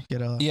train here.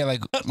 Yeah,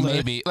 like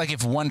maybe. Like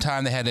if one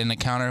time they had an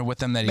encounter with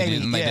them that they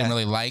didn't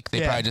really like,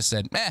 they probably just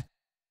said,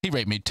 he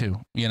raped me too,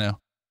 you know?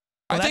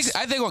 Well, I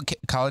think on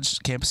college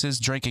campuses,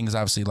 drinking is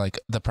obviously like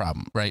the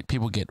problem, right?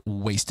 People get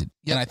wasted.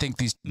 Yep. And I think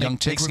these young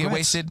chicks get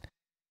wasted,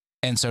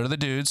 and so do the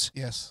dudes.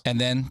 Yes. And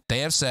then they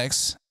have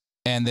sex,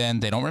 and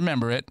then they don't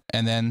remember it,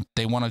 and then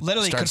they want to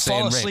literally start could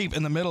fall asleep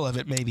in the middle of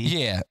it, maybe.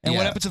 Yeah. And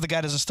what happens if the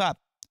guy doesn't stop?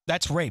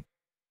 That's rape.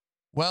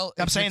 Well,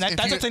 I'm saying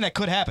that's a thing that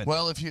could happen.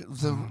 Well, if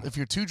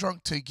you're too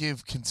drunk to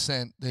give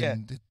consent,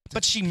 then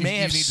but she may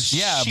have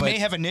may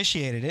have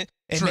initiated it.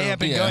 It may have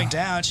been going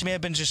down. She may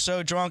have been just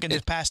so drunk and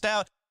just passed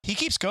out. He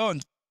keeps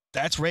going.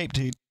 That's rape,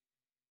 dude.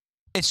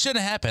 It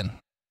shouldn't happen.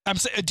 I'm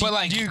saying, do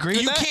you agree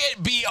with that? You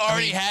can't be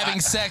already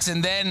having sex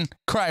and then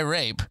cry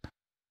rape.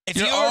 If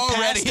you're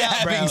already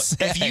having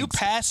sex. If you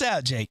pass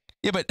out, Jake.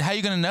 Yeah, but how are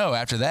you going to know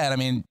after that? I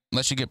mean,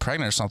 unless you get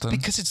pregnant or something.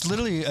 Because it's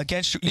literally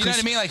against you. You know what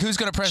I mean? Like, who's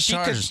going to press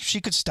charges?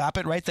 She could stop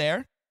it right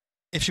there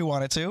if she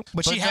wanted to,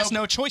 but she has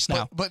no choice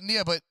now. But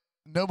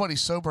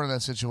nobody's sober in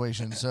that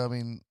situation. So, I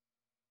mean.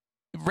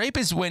 Rape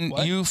is when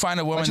you find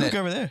a woman that... Why'd you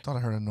look over there? I thought I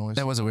heard a noise.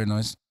 That was a weird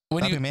noise.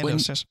 I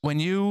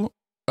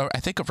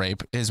think of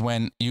rape is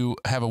when you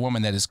have a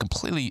woman that is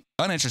completely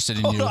uninterested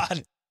in you. Hold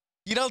on.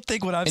 You don't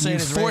think what I'm saying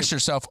is rape? And you force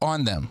yourself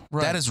on them.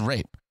 Right. That is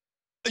rape.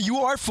 You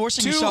are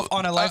forcing yourself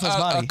on a lifeless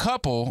body. A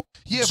couple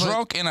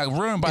drunk in a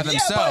room by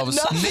themselves,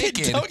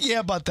 naked.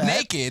 About that.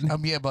 Naked.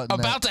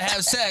 About to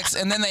have sex,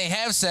 and then they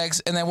have sex,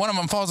 and then one of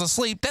them falls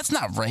asleep. That's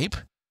not rape.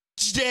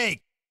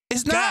 Jake.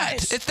 It's not.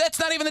 That's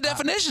not even the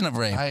definition of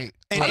rape.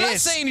 I'm not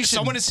saying you should.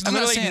 Someone is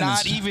literally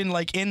not even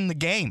like in the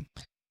game.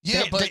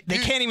 Yeah, they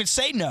can't even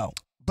say no.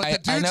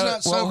 But the dude's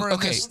not sober.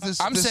 Okay,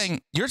 I'm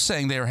saying you're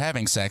saying they were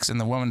having sex and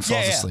the woman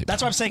falls asleep.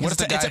 That's what I'm saying. What if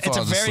the guy falls asleep? It's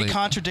a very asleep?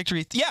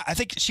 contradictory. Yeah, I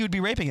think she would be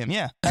raping him.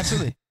 Yeah,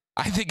 absolutely.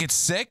 I think it's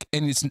sick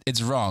and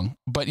it's wrong,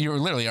 but you're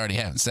literally already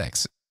having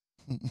sex.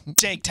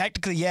 Jake,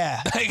 technically,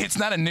 yeah. Like, it's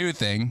not a new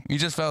thing. You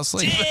just fell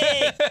asleep.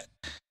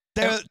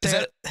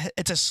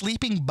 It's a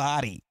sleeping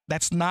body.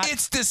 That's not.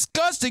 It's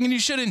disgusting, and you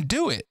shouldn't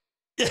do it.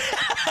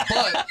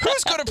 But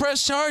who's going to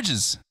press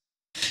charges?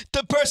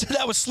 The person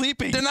that was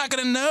sleeping. They're not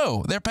going to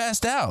know. They're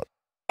passed out.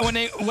 when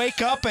they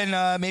wake up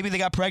and maybe they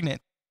got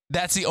pregnant.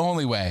 That's the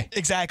only way.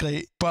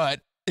 Exactly. But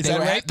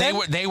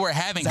they were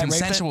having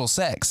consensual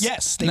sex.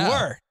 Yes, they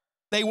were.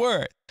 They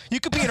were. You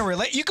could be in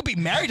a you could be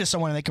married to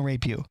someone and they can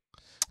rape you.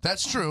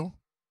 That's true.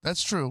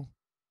 That's true.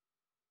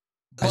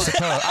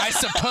 I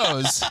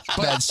suppose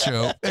that's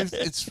true.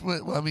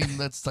 I mean,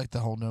 that's like the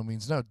whole no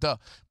means no. Duh.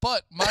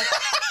 But my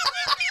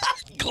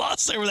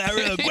gloss over that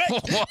real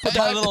quick.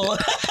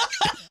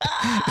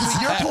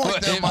 To your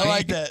point, though, I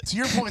like that. To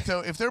your point,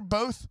 though, if they're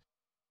both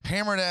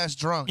hammered ass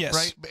drunk, yes.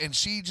 right, and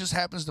she just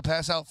happens to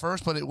pass out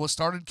first, but it was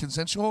started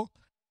consensual,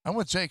 I'm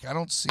with Jake. I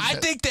don't see. I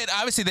think that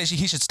obviously that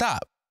he should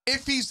stop.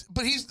 If he's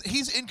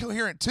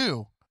incoherent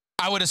too.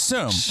 I would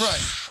assume.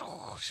 Right.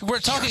 We're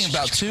talking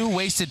about two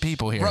wasted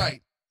people here.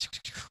 Right.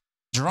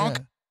 Drunk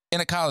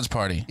in a college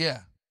party.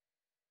 Yeah.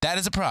 That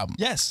is a problem.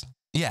 Yes.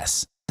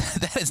 Yes.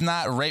 That is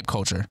not rape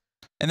culture.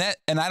 And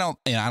I don't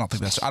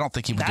think that's. I don't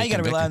think he would. Now you got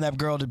to rely on that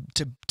girl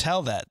to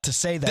tell that, to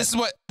say that.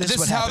 This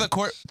is how the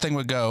court thing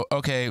would go.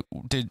 Okay,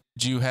 did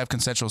you have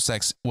consensual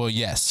sex? Well,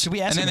 yes. Should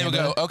we ask? And then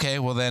Amanda? they would go, okay,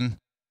 well then.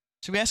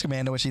 Should we ask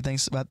Amanda what she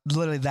thinks about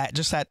literally that?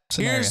 Just that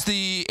scenario. Here's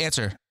the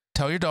answer.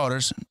 Tell your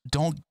daughters,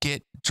 don't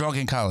get drunk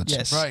in college.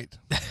 Yes. Right.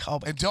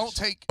 And don't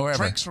take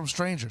drinks from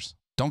strangers.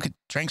 Don't get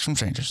drinks from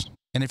strangers.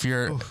 And if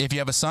you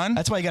have a son,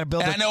 that's why you got to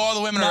build. And I know all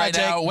the women right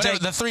now. Whatever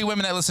the 3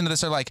 women that listen to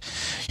this are like,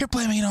 you're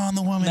blaming it on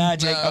the woman. Nah,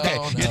 Jake.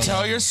 You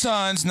tell your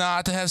sons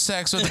not to have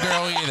sex with the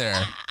girl either,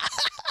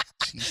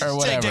 or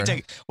whatever.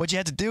 Jake. What you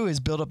have to do is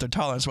build up their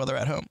tolerance while they're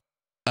at home.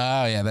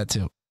 Oh yeah, that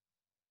too.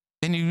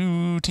 And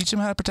you teach them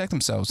how to protect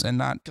themselves and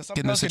not get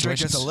in those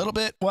situations. Just a little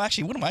bit. Well,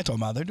 actually, what am I talking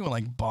about? They're doing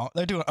like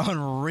they're doing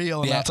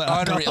unreal. Yeah,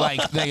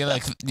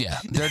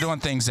 they're doing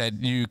things that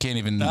you can't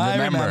even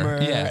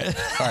remember. Yeah,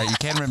 all right, you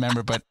can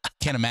remember, but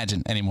can't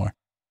imagine anymore.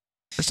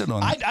 They're still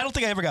doing that. I don't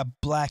think I ever got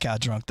blackout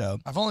drunk though.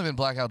 I've only been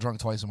blackout drunk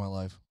twice in my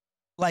life.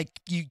 Like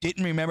you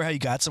didn't remember how you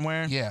got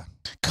somewhere? Yeah.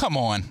 Come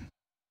on.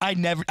 I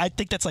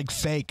think that's like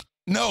fake.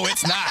 No,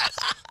 it's not.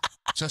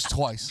 Just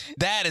twice.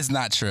 That is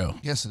not true.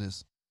 Yes, it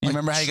is. You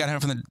remember how you got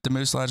home from the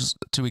Moose Lodge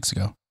 2 weeks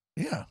ago?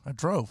 Yeah, I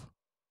drove.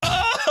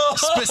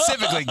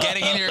 Specifically,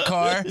 getting in your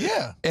car?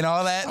 Yeah. And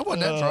all that? I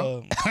wasn't that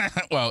drunk.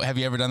 Well, have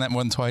you ever done that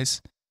more than twice?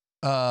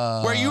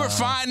 Where you were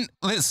fine.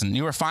 Listen,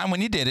 you were fine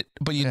when you did it,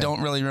 but you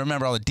don't really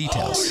remember all the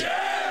details.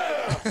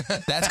 Oh,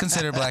 yeah. That's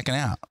considered blacking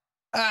out.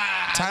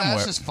 Time warp.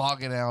 That's just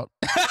fogging out.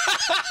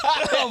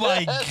 Oh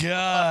my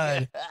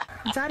God.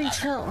 Daddy,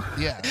 chill.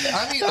 Yeah.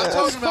 I mean,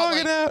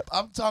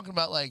 I'm talking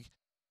about like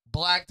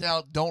blacked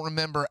out, don't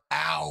remember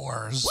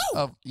hours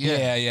of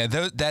yeah.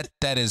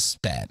 That is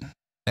bad.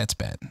 That's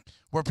bad.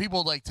 Where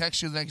people like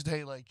text you the next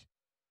day like,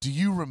 do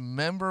you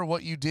remember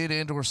what you did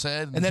and or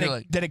said? And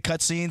then it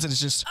cuts scenes and it's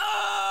just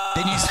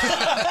then you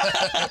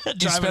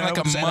spend like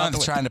a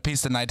month trying to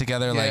piece the night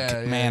together.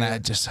 I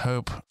just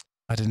hope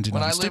I didn't do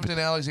when nothing I lived in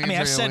Alexandria. I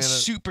mean, I've said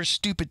super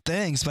stupid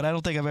things, but I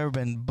don't think I've ever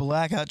been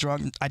blackout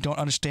drunk. I don't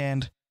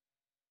understand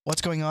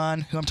what's going on,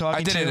 who I'm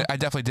talking to. I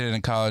definitely did it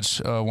in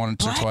college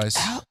once or twice.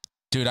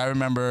 Dude, I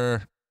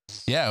remember,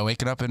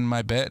 waking up in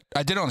my bed.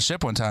 I did it on a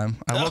ship one time.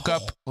 I woke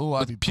up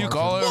with puke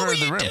all over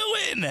the room. What were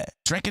you doing?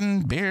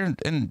 Drinking beer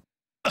in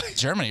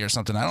Germany or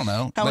something. I don't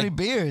know. How many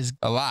beers?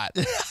 A lot.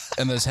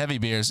 And those heavy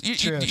beers.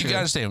 You got to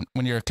understand,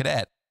 when you're a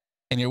cadet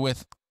and you're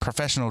with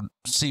professional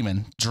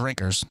seamen,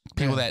 drinkers,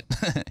 people that,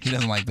 he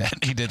doesn't like that.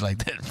 He did like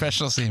that.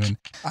 Professional seamen.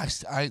 I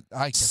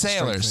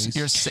sailors.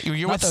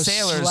 You're with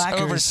sailors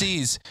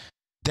overseas.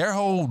 Their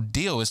whole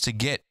deal is to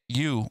get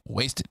you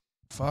wasted.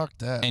 Fuck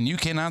that. And you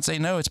cannot say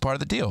no. It's part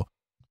of the deal.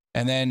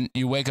 And then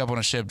you wake up on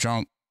a ship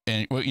drunk,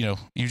 and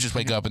you just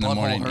wake up in the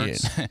morning.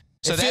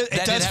 So that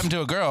did happen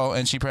to a girl,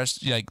 and she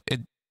pressed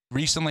it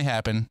recently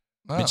happened.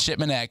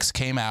 Midshipman X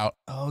came out.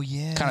 Oh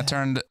yeah. Kind of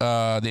turned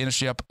the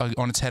industry up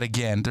on its head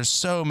again. There's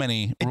so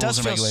many rules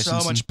and regulations. It does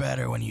feel so much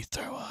better when you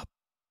throw up.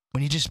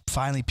 When you just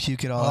finally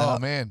puke it all out. Oh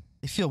man,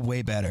 they feel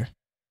way better.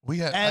 We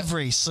have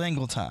every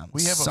single time.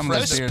 We have some of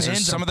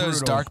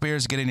those dark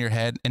beers get in your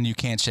head and you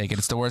can't shake it.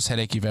 It's the worst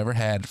headache you've ever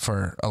had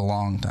for a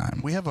long time.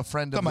 We have a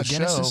friend of the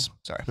show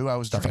who I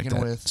was drinking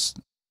with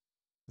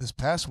this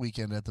past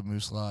weekend at the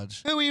Moose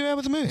Lodge. Who were you at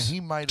with the Moose? And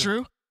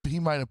he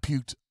might have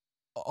puked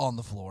on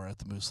the floor at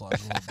the Moose Lodge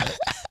a little bit,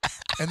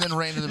 and then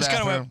ran to the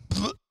bathroom.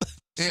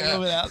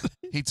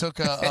 He took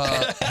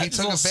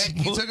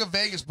a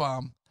Vegas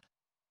bomb.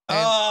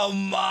 Oh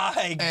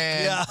my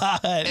God!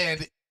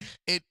 And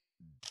it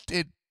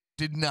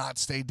did not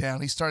stay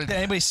down. He started. Did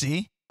anybody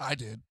see? I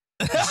did.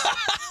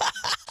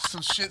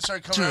 Some shit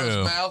started coming out of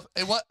his mouth.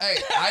 Hey, what? Hey,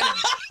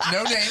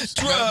 no names.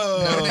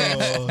 No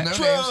names. No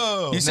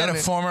names. You said a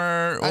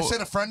former. I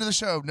said a friend of the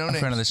show. No names. A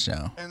friend of the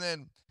show. And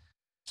then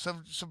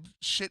some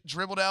shit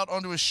dribbled out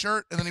onto his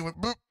shirt, and then he went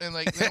boop, and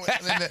then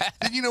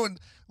when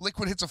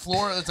liquid hits the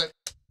floor, it's like.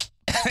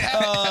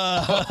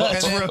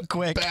 That's real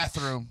quick.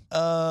 Bathroom.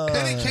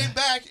 Then he came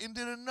back and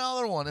did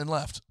another one and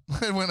left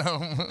and went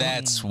home.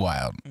 That's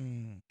wild.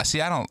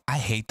 See, I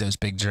hate those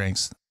big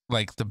drinks.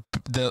 Like the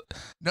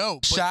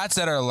shots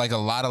that are like a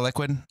lot of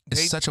liquid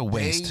is such a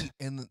waste.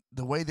 And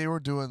the way they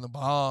were doing the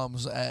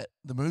bombs at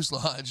the Moose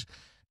Lodge,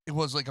 it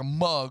was like a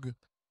mug,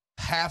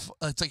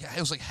 it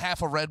was like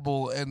half a Red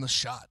Bull and the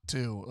shot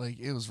too. Like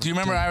it was. Do you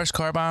remember Irish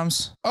car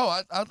bombs?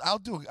 Oh,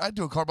 I'd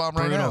do a car bomb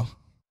right now.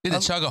 Did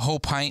it chug a whole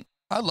pint?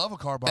 I love a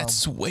car bomb.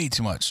 That's way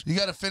too much. You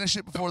got to finish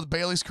it before the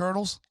Bailey's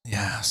kernels.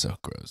 Yeah, so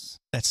gross.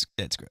 That's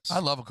gross. I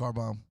love a car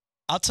bomb.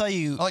 I'll tell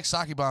you. I like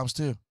sake bombs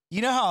too.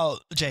 You know how,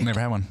 Jake?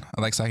 Never had one.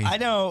 I like sake. I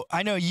know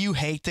you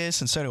hate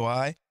this, and so do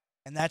I.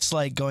 And that's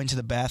like going to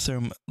the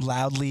bathroom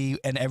loudly,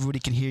 and everybody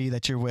can hear you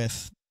that you're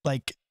with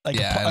like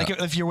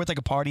if you're with like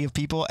a party of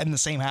people in the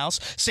same house,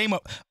 same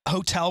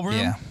hotel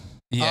room.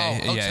 Yeah,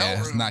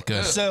 it's not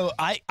good. So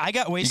I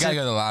got wasted. You gotta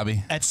go to the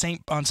lobby at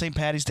on St.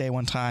 Patty's Day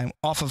one time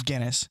off of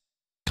Guinness.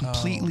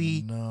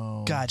 Completely. Oh,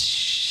 no. God,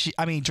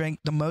 I mean, drank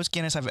the most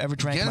Guinness I've ever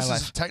drank in my life.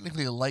 Guinness is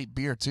technically a light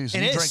beer too. So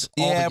it you is.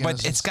 Drink all the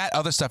but it's got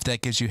other stuff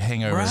that gives you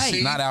hangovers,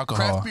 right. not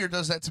alcohol. Craft beer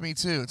does that to me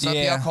too. It's not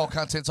the alcohol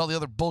content; it's all the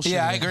other bullshit.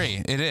 Yeah, I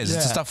agree. It is.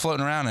 It's the stuff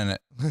floating around in it.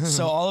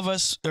 So all of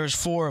us, there's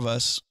 4 of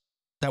us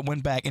that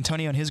went back.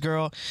 Antonio and his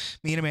girl,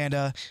 me and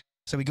Amanda.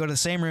 So we go to the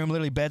same room,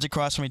 literally beds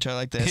across from each other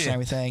like this and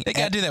everything. They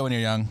gotta do that when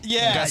you're young.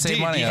 Yeah, you gotta save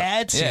money. You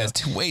had to. Yeah,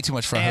 it's way too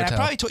much for a and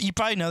hotel. You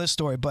probably know this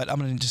story, but I'm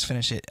gonna just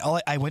finish it.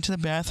 I went to the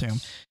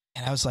bathroom,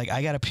 and I was like,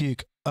 I gotta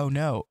puke. Oh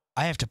no,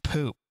 I have to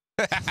poop.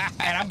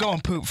 And I'm going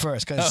poop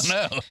first because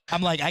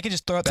I'm like, I can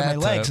just throw it through my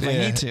legs if I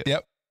need to.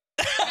 Yep.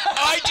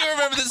 I do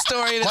remember this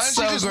story. And Why it's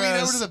don't so you just gross.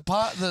 lean over to the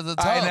pot, the tub?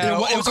 I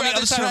know. It was on the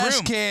other side of the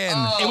room.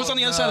 Can. It was on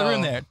the other side of the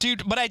room there,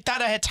 dude. But I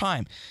thought I had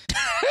time.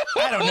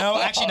 I don't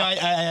know. Actually, no.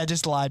 I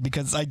just lied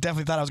because I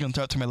definitely thought I was going to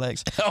throw it through my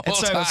legs. And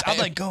so I'm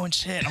like going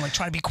shit. I'm like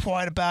trying to be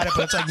quiet about it,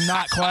 but it's like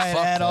not quiet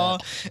at all.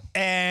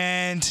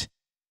 And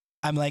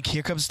I'm like,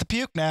 here comes the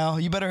puke now.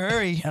 You better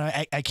hurry.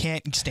 And I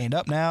can't stand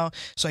up now.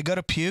 So I go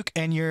to puke,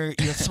 and your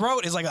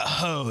throat is like a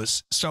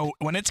hose. So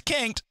when it's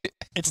kinked,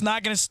 it's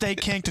not going to stay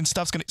kinked, and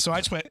stuff's going to. So I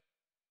just went.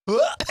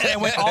 And it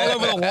went all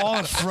over the wall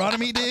in front of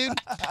me, dude.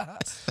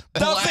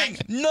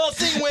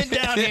 Nothing went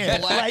down here.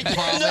 Black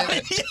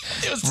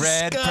it was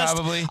red, disgusting.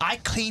 probably. I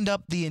cleaned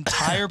up the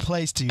entire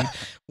place, dude.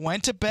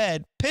 Went to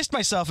bed, pissed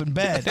myself in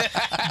bed,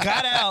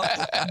 got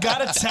out,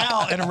 got a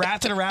towel, and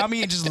wrapped it around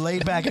me, and just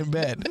laid back in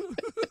bed.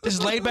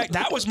 Just laid back.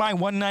 That was my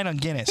one night on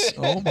Guinness.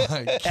 Oh my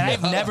god! And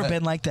I've never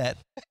been like that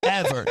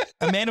ever.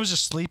 Amanda was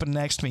just sleeping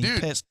next to me,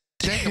 dude, pissed.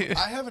 Jacob,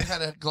 I haven't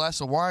had a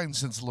glass of wine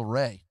since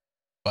Luray.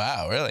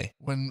 Wow, really?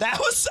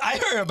 I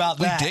heard about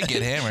that. We did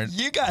get hammered.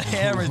 You got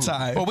hammered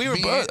time. Well, we were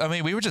both. I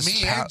mean, we were just.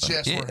 Me and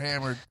Jess were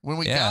hammered when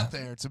we got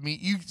there to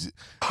meet you.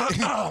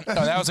 No,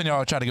 that was when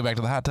y'all tried to go back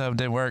to the hot tub.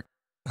 Didn't work.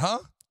 Huh?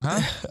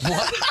 What?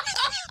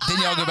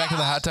 Didn't y'all go back to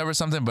the hot tub or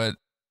something? But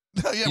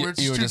yeah, we're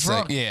you were just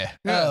drunk. like,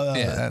 that's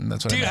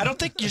what. Dude, I don't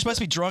think you're supposed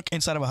to be drunk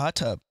inside of a hot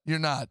tub. You're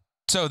not.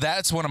 So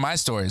that's one of my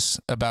stories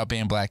about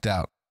being blacked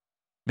out.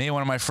 Me and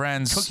one of my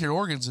friends Cook your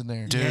organs in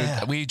there, dude.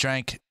 Yeah. We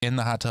drank in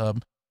the hot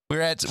tub. We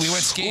went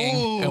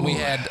skiing and we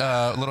had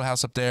a little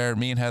house up there.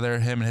 Me and Heather,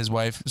 him and his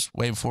wife, just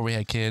way before we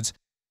had kids.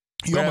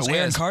 You almost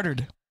Aaron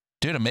Cartered.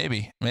 Dude,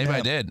 maybe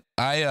I did.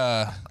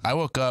 I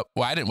woke up.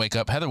 Well, I didn't wake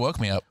up. Heather woke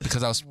me up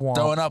because I was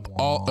throwing up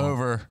all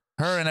over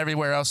her and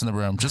everywhere else in the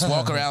room. Just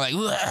walking around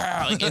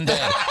like in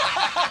bed.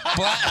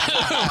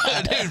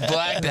 Dude,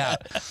 blacked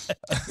out.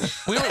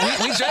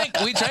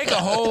 We drank a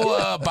whole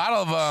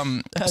bottle of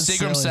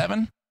Seagram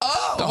 7.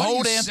 Oh, the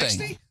whole damn 60?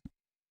 thing.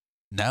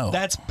 No,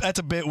 that's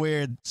a bit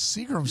weird.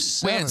 Seagram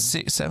 7. We had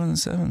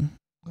 7.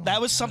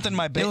 That was something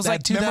my It was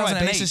like remember my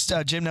 2008.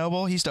 bassist Jim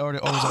Noble. He used to always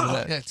order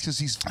that. Yeah, it's because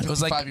he's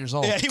 55 years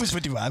old. Yeah, he was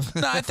 55.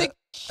 No, I think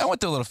I went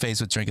through a little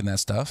phase with drinking that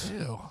stuff.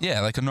 Ew.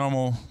 Yeah, like a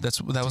normal.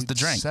 That was the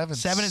drink. 7 and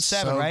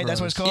 7, right? Gross.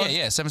 That's what it's called.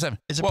 Yeah, 7.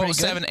 Is it well, pretty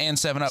good? 7 and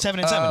 7 up. 7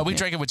 and 7. We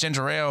drank it with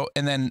ginger ale,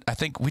 and then I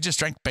think we just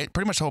drank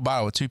pretty much the whole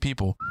bottle with 2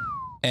 people.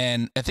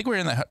 And I think we were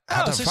in the hot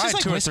tub so it's just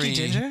like 2 or whiskey 3.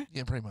 ginger?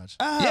 Yeah, pretty much.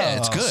 Oh. Yeah,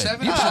 it's good.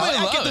 7 You is probably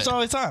I love get this it. all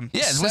the time.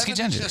 Yeah, it's whiskey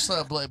 7 is ginger.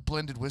 just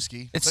blended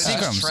whiskey. It's But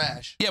Seagram's.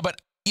 trash. Yeah,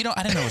 but I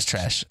didn't know it was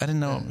trash. I didn't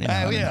know.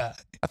 I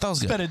thought it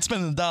was good.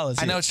 Spending the dollars.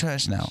 I know it's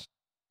trash now,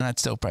 and I'd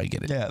still probably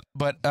get it. Yeah.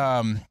 But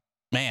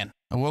man,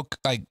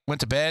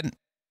 went to bed,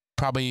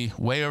 probably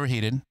way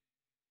overheated,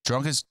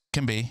 drunk as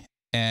can be,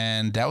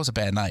 and that was a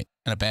bad night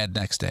and a bad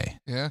next day.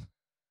 Yeah.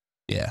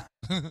 Yeah.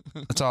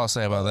 That's all I'll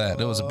say about that.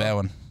 It was a bad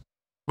one.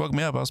 Woke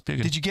me up. I was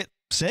puking. Did you get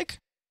sick?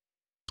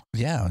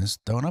 Yeah, I was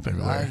throwing up I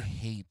everywhere.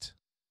 hate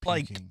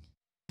Like, puking.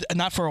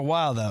 not for a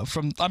while though.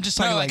 I'm just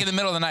talking No, like in the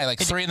middle of the night, like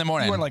 3 in the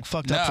morning. You weren't like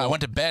fucked no, up. I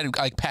went to bed,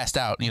 like passed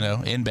out,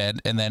 in bed,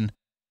 and then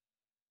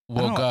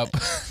woke up.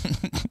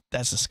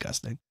 That's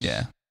disgusting.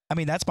 Yeah. I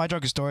mean, that's my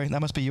drunkest story. That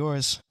must be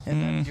yours.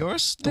 And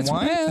yours? The It's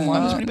wine? bad. The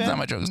wine was pretty It's bad? not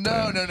my drunkest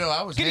story. No.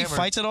 I was Get any hammered.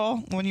 fights at all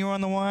when you were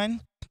on the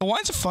wine? The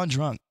wine's a fun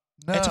drunk.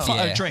 No. It's a fun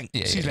Yeah. drink.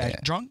 Yeah, Excuse me. yeah.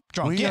 Drunk?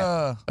 We,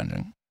 Yeah.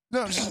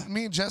 no, just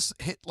me and Jess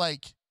hit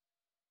like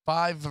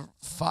five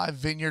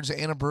vineyards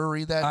and a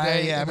brewery that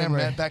day. Yeah, I and then remember.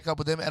 met back up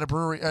with them at a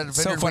brewery, at a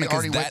So vineyard funny we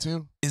already 'cause went that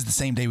to. is the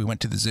same day we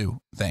went to the zoo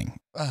thing.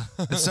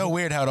 It's so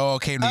weird how it all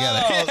came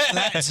together. Oh,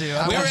 that too.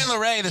 We were in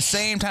Luray the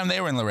same time they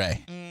were in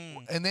Luray.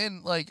 And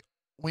then like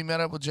we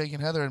met up with Jake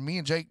and Heather, and me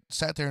and Jake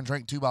sat there and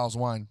drank 2 bottles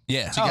of wine.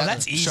 Yeah. Oh,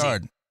 that's easy.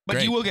 Shard. But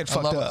Great. you will get I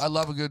fucked love up. I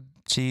love a good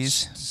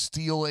cheese,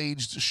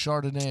 steel-aged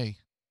Chardonnay.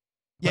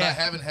 But I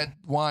haven't had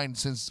wine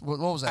since, what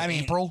was that,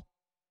 April?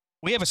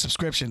 We have a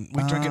subscription.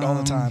 We drink it all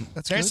the time.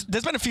 There's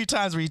been a few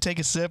times where you take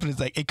a sip and it's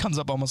like, it comes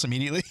up almost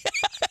immediately.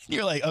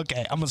 You're like,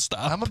 okay, I'm going to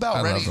stop. I'm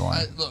about ready.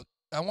 Look,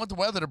 I want the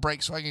weather to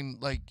break so I can,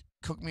 like,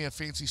 cook me a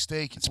fancy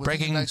steak. It's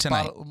breaking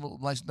tonight.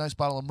 Nice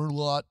bottle of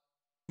Merlot.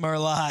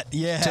 Merlot,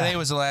 yeah. Today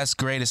was the last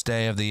greatest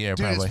day of the year,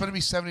 Dude, probably. It's going to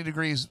be 70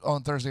 degrees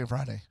on Thursday and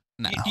Friday.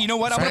 No. You know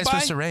what I'm going to buy?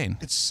 It's supposed to rain.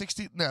 It's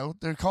 60. No,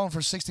 they're calling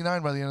for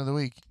 69 by the end of the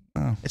week.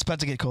 Oh. It's about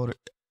to get colder.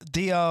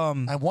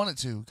 I want it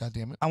to,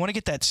 goddammit. I want to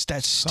get that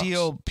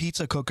steel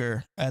pizza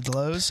cooker at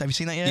Lowe's. Have you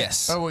seen that yet?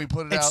 Yes. Oh, well, you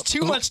put it out. It's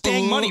too much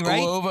dang money,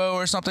 right? Lobo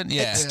or something.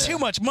 Yeah. It's too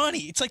much money.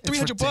 It's like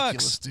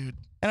 $300, dude.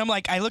 And I'm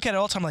like, I look at it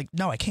all the time. I'm like,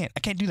 no, I can't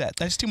do that.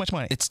 That's too much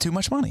money. It's too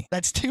much money.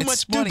 That's too much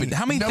stupid. money.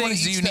 How many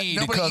things do you need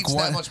to cook Nobody eats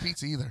one? that much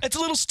pizza either. It's a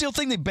little steel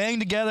thing they bang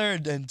together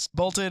and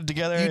bolted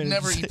together. You'd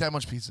never eat that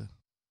much pizza.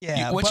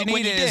 Yeah. What you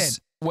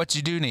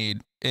do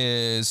need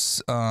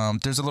is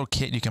there's a little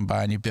kit you can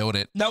buy and you build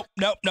it. Nope.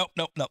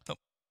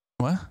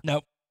 What?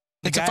 Nope.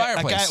 It's a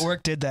fireplace. A guy at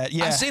work did that.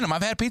 Yeah. I've seen them.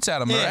 I've had pizza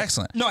out of them. They're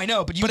excellent. No, I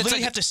know, but you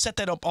literally have to set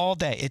that up all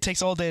day. It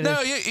takes all day.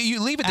 No,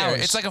 you leave it there.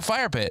 Hours. It's like a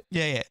fire pit.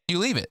 Yeah. You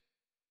leave it.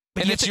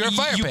 But and it's your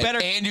fire pit.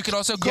 And you can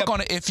also cook on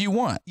it if you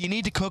want. You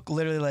need to cook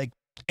literally like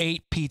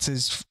 8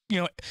 pizzas. You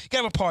know, you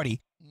gotta have a party.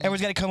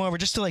 Everyone's got to come over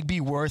just to like be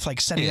worth like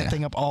setting that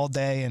thing up all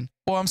day. And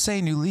well, I'm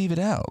saying you leave it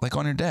out like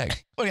on your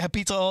deck. What, you have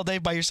pizza all day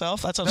by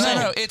yourself? That's what I'm saying.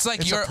 No, it's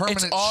like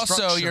it's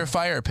also your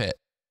fire pit.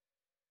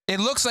 It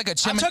looks like a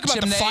chimney. I'm talking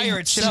about the fire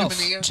itself.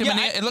 Chimney.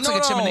 It looks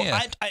like a chimney.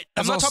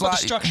 I'm not talking about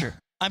the structure.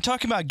 I'm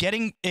talking about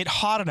getting it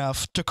hot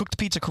enough to cook the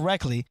pizza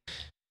correctly.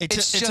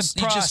 It's a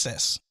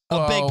process.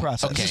 A big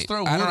process. Okay. Just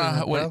throw wood in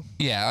it,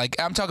 yeah, like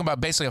I'm talking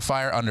about basically a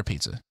fire under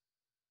pizza.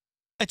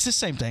 It's the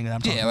same thing that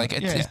I'm talking about.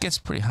 It gets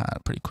pretty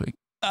hot pretty quick.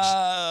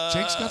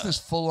 Jake's got this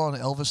full-on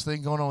Elvis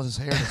thing going on with his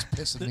hair that's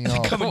pissing me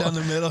off. Coming down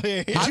the middle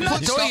here. I'm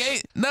not doing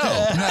it. No.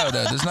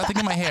 There's nothing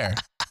in my hair.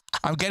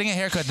 I'm getting a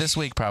haircut this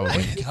week,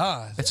 probably.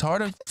 God, it's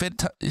hard to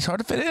fit. It's hard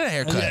to fit in a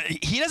haircut.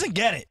 He doesn't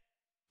get it.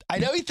 I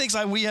know he thinks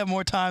we have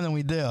more time than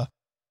we do.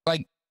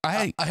 Like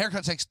a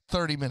haircut takes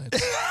 30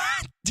 minutes.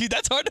 Dude,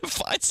 that's hard to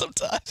find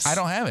sometimes. I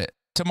don't have it.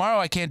 Tomorrow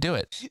I can't do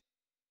it.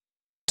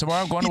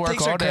 Tomorrow I'm going to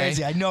work all day.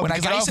 Crazy. I know. When I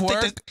get off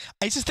work,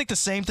 I used to think the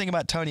same thing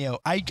about Tonio.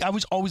 I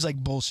was always like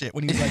bullshit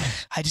when he was like,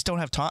 I just don't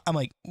have time. I'm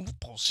like,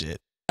 bullshit.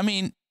 I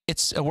mean,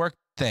 it's a work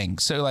thing.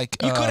 So like,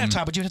 you could have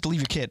time, but you'd have to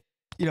leave your kid,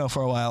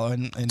 for a while.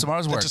 And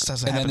tomorrow's work.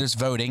 And then there's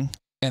voting.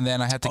 And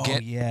then I have to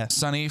get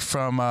Sonny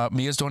from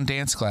Mia's doing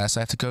dance class.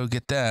 I have to go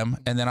get them.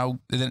 And then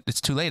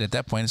it's too late. At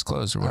that point, it's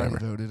closed or whatever.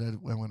 I voted.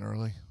 I went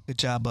early. Good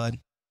job, bud.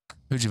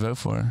 Who'd you vote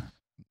for?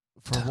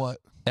 For what?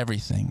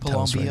 Everything.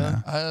 Tell us right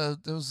now.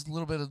 There was a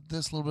little bit of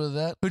this, a little bit of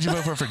that. Who'd you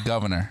vote for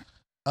governor?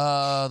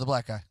 The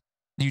black guy.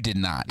 You did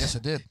not. Yes, I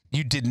did.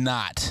 You did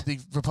not. The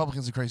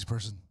Republican's a crazy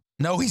person.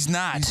 No, he's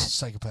not. He's a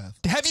psychopath.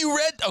 Have you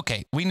read?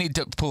 Okay, we need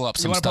to pull up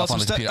some stuff on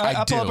the computer.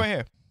 I'll pull up right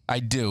here. I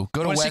do.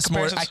 Go to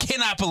Westmore. I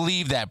cannot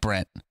believe that,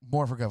 Brent.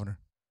 More for governor.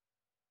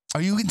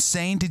 Are you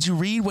insane? Did you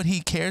read what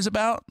he cares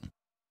about?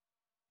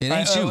 It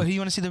ain't you. Who you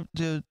want to see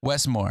the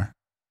Westmore.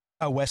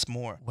 Oh,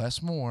 Westmore.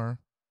 Westmore.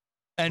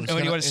 And what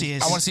do you want to see? I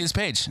want to see his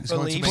page.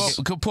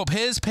 Pull up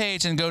his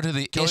page and go to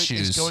the issues.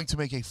 He's going to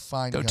make a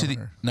fine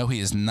governor. No, he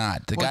is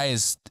not. The guy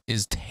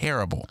is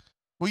terrible.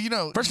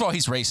 Well, first of all,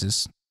 he's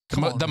racist.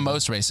 The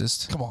most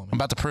racist. Come on, man. I'm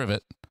about to prove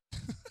it.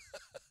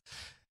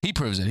 He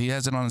proves it. He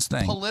has it on his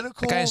thing.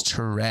 The guy is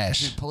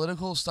trash. Dude,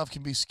 political stuff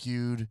can be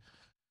skewed.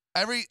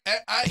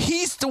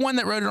 He's the one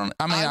that wrote it on.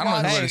 I mean, I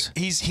don't know who it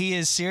is. He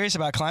is serious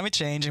about climate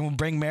change and will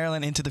bring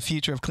Maryland into the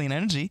future of clean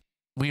energy.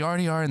 We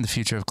already are in the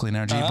future of clean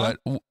energy, but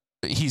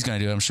he's going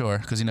to do it, I'm sure,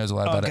 because he knows a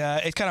lot about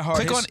it. It's kind of hard.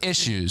 Click on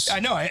issues.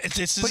 I know. It's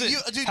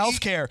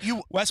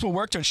healthcare. West will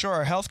work to ensure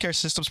our healthcare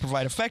systems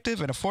provide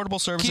effective and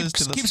affordable services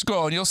to the... Keep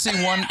scrolling. You'll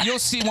see one. You'll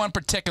see one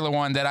particular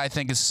one that I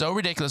think is so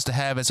ridiculous to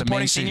have as a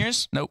mainstream. Supporting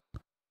seniors? Nope.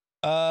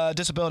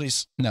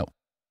 Disabilities? No.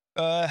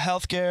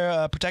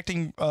 Healthcare,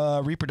 protecting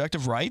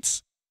reproductive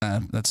rights?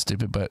 That's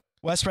stupid, but...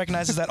 West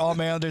recognizes that all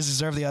Marylanders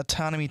deserve the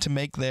autonomy to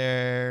make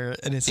their...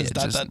 And it says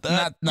not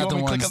the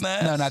ones. Click on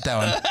that? No, not that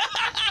one.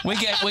 We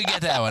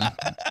get that one.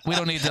 We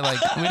don't need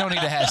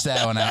to hash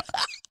that one out.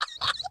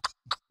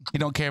 You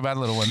don't care about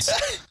little ones.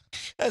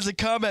 As a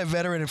combat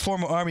veteran and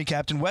former Army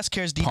captain, West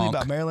cares deeply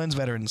about Maryland's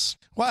veterans.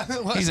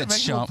 He's a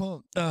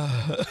chump.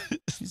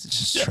 He's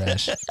just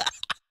trash.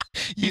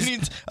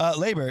 Unions,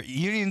 labor.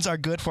 Unions are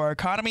good for our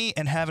economy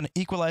and have an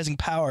equalizing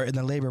power in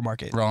the labor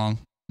market. Wrong.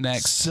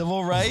 Next.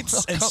 Civil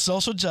rights and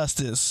social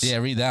justice. Yeah,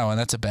 read that one.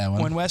 That's a bad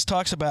one. When West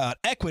talks about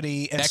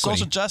equity and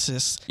social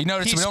justice, you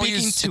notice he's we don't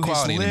speaking use to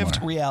his lived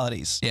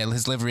realities. Yeah,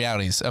 his lived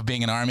realities of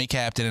being an Army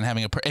captain and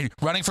having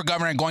running for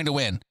governor and going to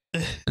win.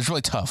 It's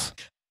really tough.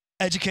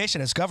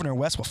 education. As governor,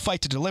 West will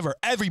fight to deliver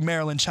every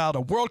Maryland child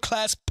a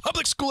world-class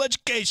public school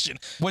education.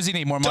 What does he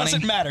need, more money?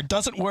 Doesn't matter.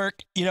 Doesn't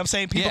work. You know what I'm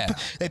saying? People,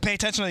 they pay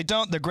attention or they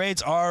don't. Their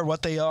grades are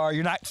what they are.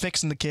 You're not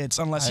fixing the kids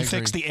unless you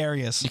fix the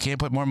areas. You can't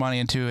put more money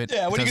into it.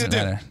 Yeah, what are you going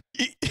to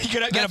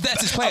do?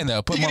 That's his plan,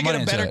 though. Put more money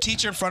into it. Get a better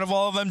teacher in front of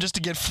all of them just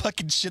to get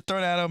fucking shit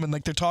thrown at them, and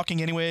like they're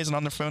talking anyways and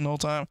on their phone the whole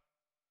time.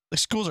 The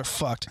schools are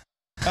fucked.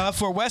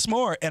 For Wes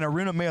Moore and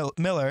Aruna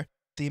Miller,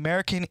 the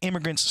American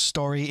immigrant's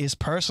story is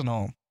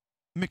personal.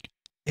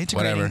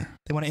 Whatever.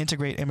 They want to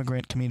integrate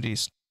immigrant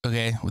communities.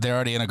 Okay, they're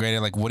already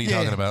integrated. Like, what are you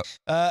talking about?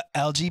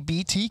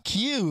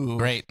 LGBTQ.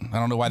 Great. I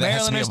don't know why that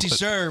Marylanders has to be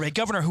deserve a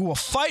governor who will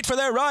fight for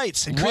their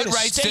rights. And what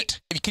rights?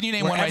 Can you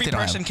name one right every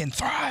person can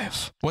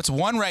thrive? What's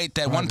one right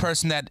that one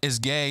person that is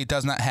gay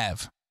does not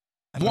have?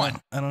 I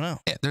don't know.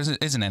 Yeah, there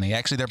isn't any.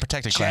 Actually, they're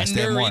protected class.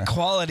 Gender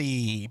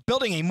equality.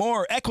 Building a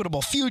more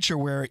equitable future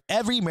where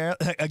every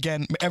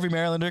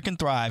Marylander can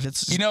thrive.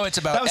 It's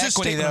about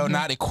equity, though,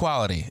 not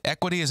equality.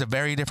 Equity is a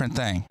very different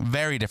thing.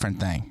 Very different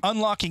thing.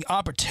 Unlocking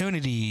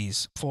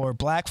opportunities for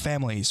black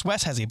families.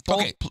 Wes has a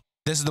bold... Okay,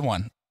 this is the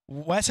one.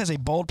 Wes has a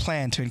bold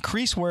plan to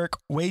increase work,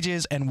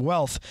 wages, and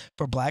wealth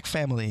for black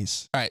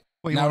families. All right.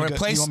 Now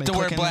replace the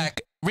word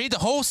black. Read the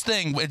whole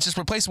thing. Just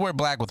replace the word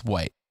black with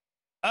white.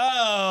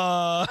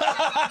 Oh.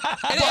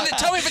 and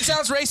tell me if it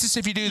sounds racist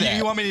if you do that.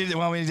 You want me to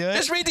do it?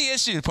 Just read the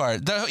issue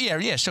part.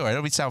 Yeah, sure.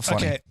 It'll sound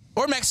funny. Okay.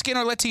 Or Mexican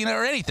or Latino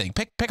or anything.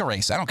 Pick a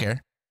race. I don't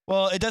care.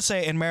 Well, it does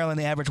say in Maryland,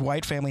 the average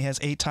white family has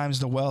 8 times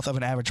the wealth of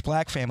an average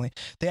black family.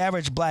 The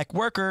average black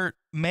worker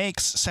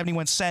makes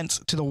 71 cents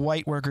to the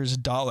white worker's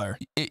dollar.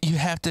 You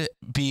have to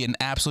be an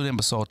absolute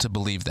imbecile to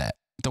believe that.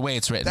 The way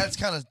it's written. That's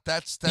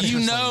you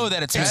know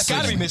that it's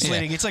got to be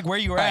misleading. Yeah. It's like where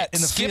you were at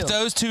in the field. Skip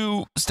those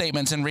 2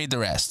 statements and read the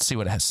rest. See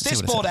what it has.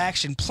 This bold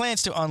action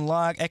plans to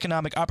unlock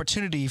economic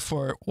opportunity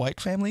for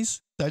white families.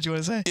 Is that what you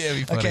want to say? Yeah, it'd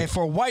be funny. Okay,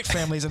 for white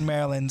families in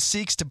Maryland,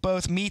 seeks to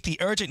both meet the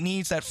urgent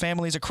needs that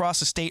families across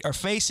the state are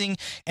facing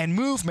and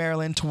move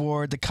Maryland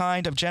toward the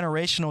kind of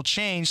generational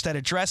change that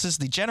addresses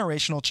the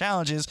generational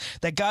challenges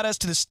that got us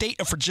to the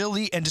state of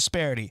fragility and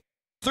disparity.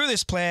 Through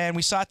this plan,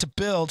 we sought to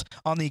build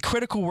on the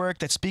critical work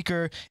that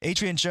Speaker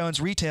Adrienne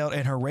Jones retailed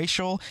in her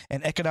racial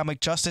and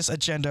economic justice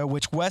agenda,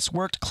 which Wes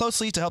worked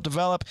closely to help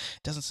develop.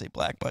 It doesn't say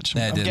black much.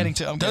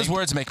 Those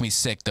words make me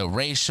sick, though.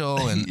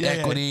 Racial and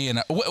equity.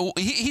 And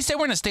he said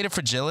we're in a state of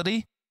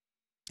fragility?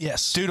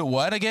 Yes. Due to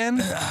what again?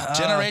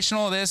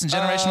 Generational this and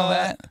generational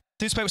that?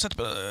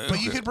 But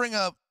you could bring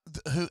up,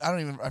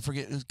 I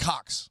forget,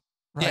 Cox,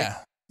 right? Yeah.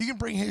 You can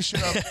bring his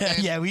shit up. And,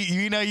 yeah,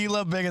 you know you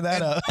love bringing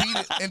that up.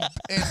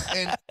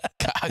 And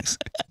Cox.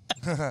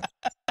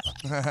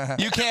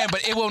 You can,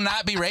 but it will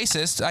not be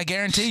racist. I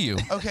guarantee you.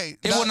 Okay.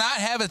 It will not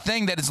have a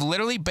thing that is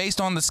literally based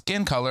on the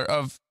skin color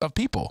of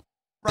people.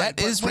 Right,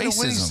 that is racism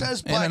when he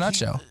says black, in a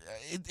nutshell.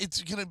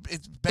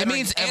 It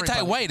means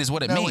anti-white is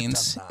what it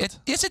means.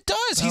 Yes, it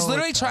does. He's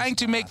literally trying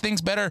to make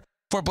things better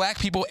for black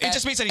people. It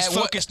just means that he's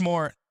focused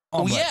more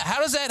on black. Yeah, how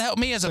does that help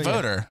me as a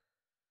voter?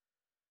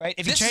 Right?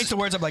 If you change the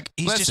words, I'm like,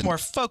 he's just more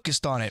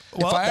focused on it.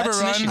 Well, if I ever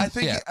run, I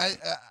think,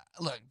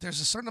 look, there's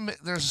a certain amount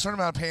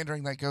of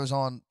pandering that goes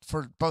on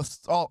for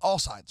all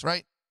sides,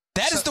 right?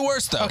 That is the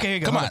worst, though. Okay, here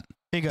you go. Come on.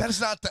 Here you go. That is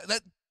not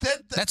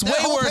that's way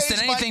worse than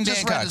anything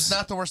Dan Cox. Is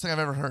not the worst thing I've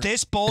ever heard.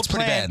 This bold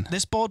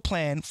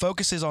plan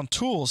focuses on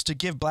tools to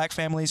give black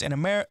families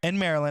in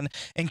Maryland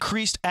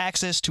increased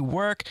access to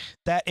work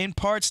that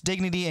imparts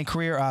dignity and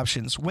career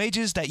options,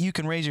 wages that you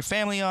can raise your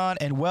family on,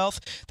 and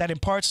wealth that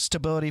imparts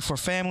stability for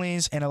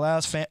families and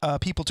allows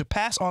people to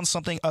pass on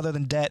something other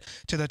than debt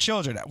to their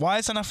children. Why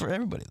is that not for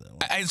everybody, though?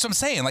 That's what I'm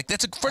saying. Like,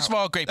 that's first of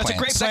all a great plan. That's a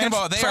great plan. Second of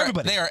all, for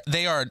everybody.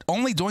 They are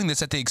only doing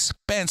this at the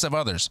expense of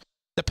others.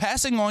 The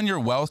passing on your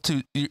wealth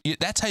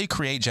that's how you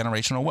create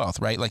generational wealth,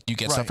 right? Like you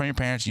get stuff from your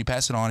parents, you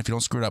pass it on if you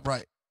don't screw it up.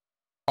 Right.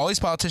 All these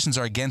politicians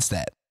are against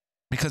that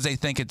because they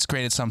think it's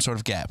created some sort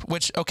of gap,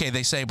 which, okay,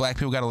 they say black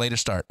people got a later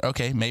start.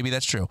 Okay, maybe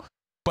that's true.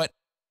 But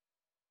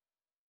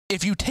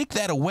if you take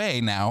that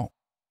away now,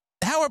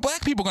 how are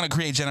black people going to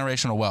create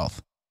generational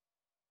wealth?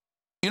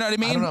 You know what I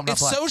mean? I don't know,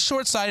 it's so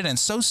short-sighted and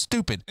so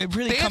stupid. It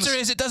really the answer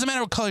is it doesn't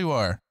matter what color you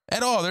are.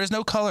 At all, there is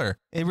no color.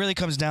 It really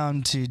comes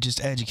down to just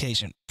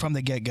education from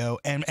the get-go,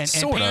 and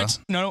parents,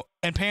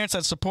 and parents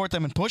that support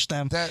them and push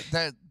them.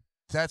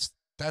 That's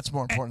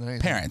more important than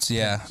anything. Parents,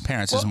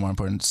 parents is more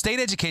important. State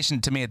education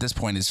to me at this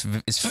point is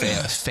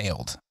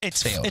failed.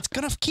 It's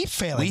gonna keep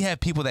failing. We have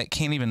people that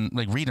can't even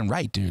read and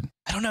write, dude.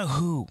 I don't know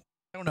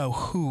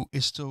who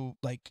is still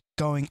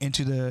going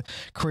into a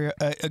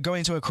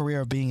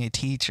career of being a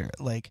teacher.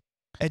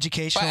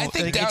 Educational. But I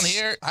think down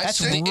here,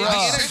 the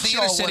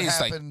inner cities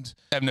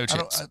have no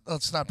chance.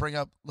 Let's not bring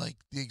up the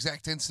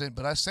exact incident,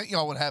 but I sent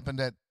y'all what happened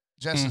at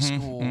Jess's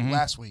school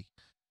last week.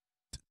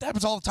 That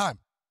happens all the time.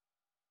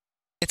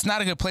 It's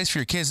not a good place for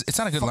your kids. It's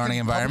not a good learning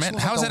environment.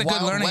 How is that a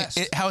good learning?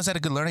 How is that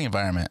a good learning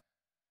environment?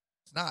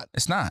 It's not.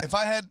 It's not. If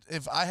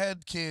I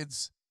had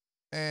kids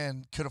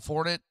and could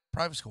afford it,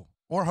 private school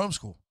or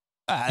homeschool.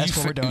 That's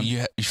what we're doing.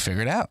 You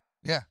figure it out.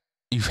 Yeah.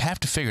 You have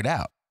to figure it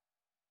out.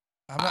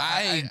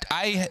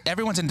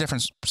 Everyone's in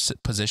different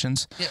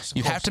positions. Yes,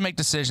 you have to make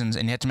decisions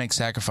and you have to make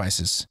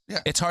sacrifices.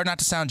 Yeah. It's hard not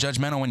to sound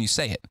judgmental when you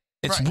say it.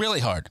 It's really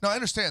hard. No, I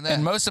understand that.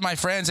 And most of my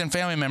friends and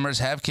family members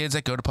have kids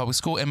that go to public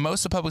school, and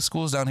most of the public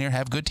schools down here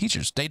have good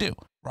teachers. They do.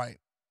 Right.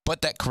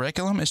 But that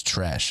curriculum is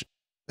trash.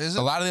 Is it?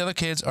 A lot of the other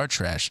kids are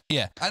trash.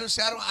 Yeah. I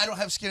don't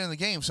have skin in the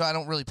game, so I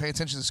don't really pay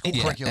attention to the school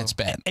curriculum. It's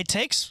bad.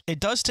 It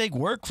does take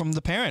work from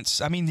the parents.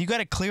 I mean, you got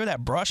to clear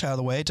that brush out of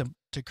the way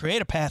to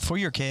create a path for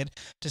your kid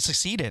to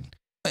succeed in.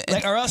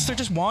 Like, or else they're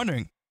just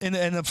wandering in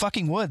the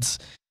fucking woods.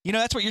 You know,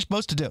 that's what you're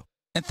supposed to do.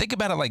 And think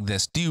about it like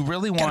this. Do you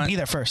really want to be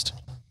there first?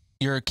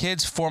 Your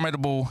kids'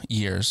 formidable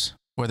years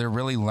where they're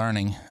really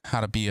learning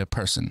how to be a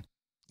person.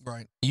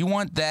 Right. You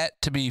want that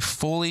to be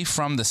fully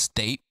from the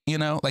state, you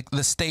know, like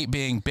the state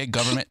being big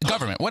government,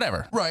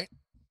 whatever. Right.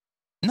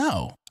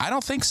 No, I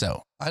don't think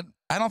so. I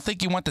don't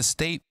think you want the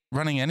state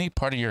running any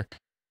part of your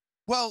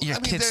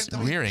kids'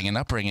 rearing and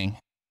upbringing.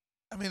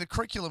 I mean, the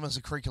curriculum is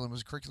a curriculum,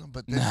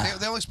 but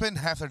they only spend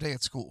half their day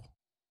at school.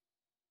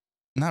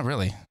 Not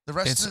really. The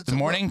rest it's of the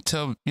morning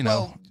till, you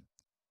know.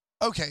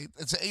 Okay,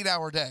 it's an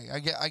 8-hour day.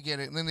 I get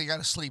it, and then they got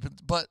to sleep.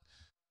 But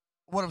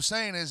what I'm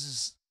saying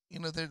is you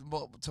know, to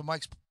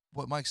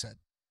what Mike said,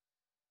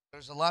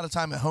 there's a lot of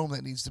time at home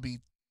that needs to be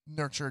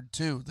nurtured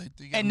too.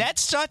 And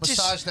that's not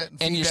just.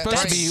 And you're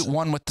supposed to be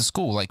one with the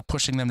school, like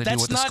pushing them to do what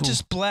the school. That's not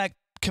just black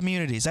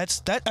communities. I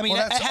mean,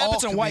 that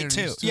happens in white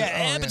too. Yeah,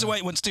 it happens in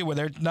white ones too, where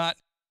they're not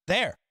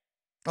there.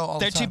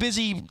 They're too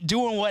busy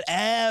doing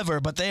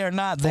whatever, but they are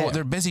not there. Well,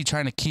 they're busy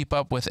trying to keep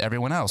up with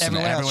everyone else.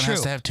 Everyone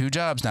has to have 2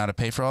 jobs now to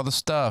pay for all the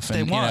stuff.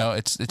 And, you know,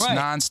 it's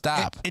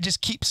nonstop. It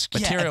just keeps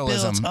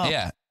materialism.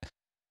 Yeah.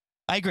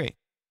 I agree.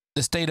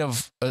 The state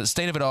of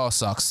it all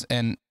sucks.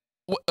 And,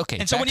 okay.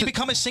 And so when you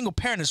become a single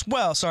parent as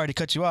well, sorry to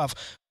cut you off,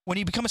 when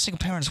you become a single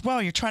parent as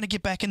well, you're trying to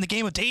get back in the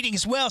game of dating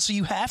as well. So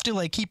you have to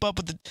like keep up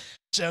with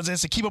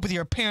keep up with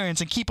your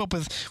parents and keep up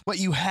with what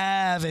you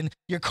have and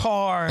your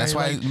car. That's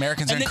why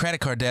Americans are in credit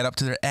card debt up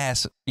to their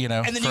ass, you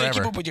know, and then you gotta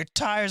keep up with your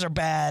tires are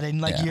bad and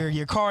like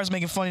your car's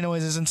making funny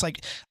noises. And it's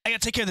like, I gotta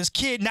take care of this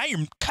kid. Now you're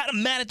kind of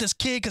mad at this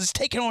kid because it's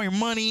taking all your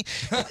money.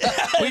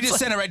 We just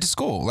sent it right to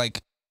school.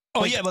 Like,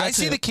 I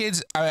see the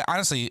kids.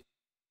 Honestly,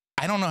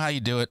 I don't know how you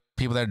do it.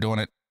 People that are doing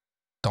it,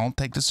 don't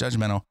take this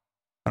judgmental.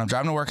 When I'm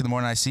driving to work in the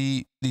morning, I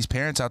see these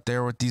parents out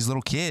there with these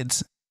little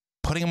kids,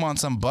 putting them on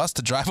some bus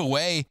to drive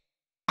away.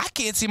 I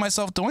can't see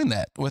myself doing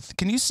that.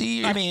 Can you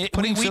see? I mean,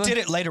 we did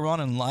it later on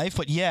in life,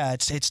 but yeah,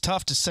 it's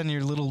tough to send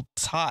your little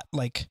tot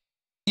like.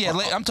 Yeah,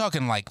 I'm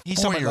talking like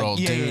 4-year-old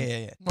dude.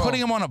 Yeah.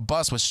 Putting him on a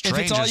bus with strangers.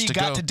 If it's all you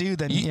got to do,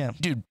 then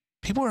dude,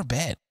 people are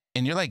bad,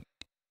 and you're like,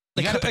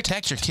 you gotta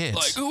protect your kids.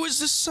 Like, who is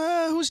this?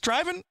 Who's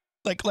driving?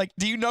 Like,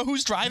 do you know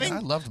who's driving? Yeah,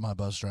 I loved my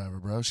bus driver,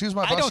 bro. She was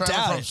my bus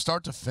driver from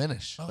start to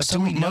finish. But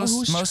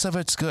most of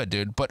it's good,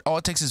 dude. But all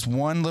it takes is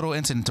one little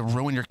incident to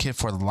ruin your kid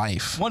for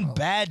life. One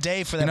bad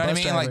day for that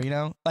bus driver, like, you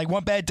know? Like,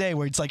 one bad day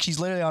where it's like she's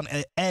literally on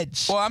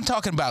edge. Well, I'm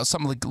talking about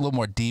something like a little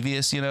more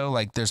devious, you know?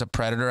 Like, there's a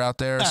predator out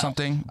there or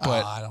something.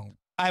 But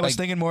I was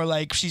thinking more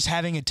like she's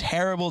having a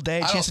terrible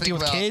day. She has to deal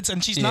with kids,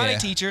 and she's not a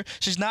teacher.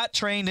 She's not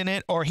trained in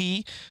it, or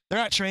they're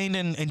not trained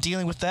in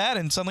dealing with that,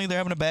 and suddenly they're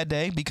having a bad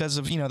day because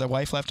of, you know, their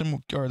wife left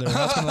them or their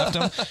husband left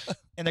them,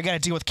 and they got to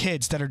deal with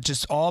kids that are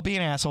just all being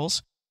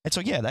assholes. And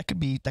so, yeah, that could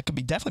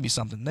definitely be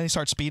something. Then they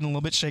start speeding a little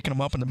bit, shaking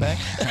them up in the back.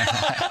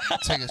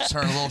 Take a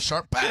turn a little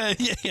sharp back.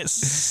 Yeah,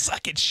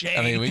 suck it, Shane.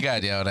 I mean, we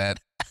got yelled at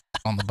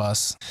on the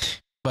bus.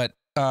 But,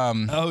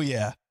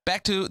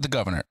 back to the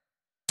governor.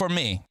 For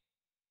me,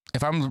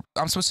 if I'm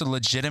supposed to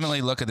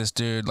legitimately look at this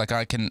dude, like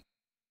I can,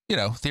 you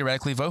know,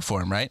 theoretically vote for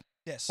him, right?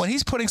 Yes. When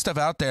he's putting stuff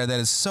out there that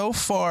is so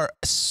far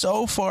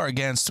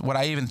against what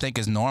I even think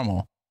is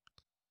normal,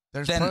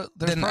 there's pros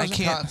and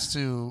cons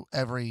to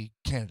every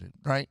candidate,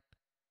 right?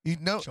 You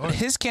know,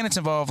 his candidates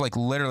involve like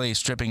literally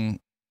stripping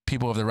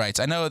people of their rights.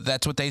 I know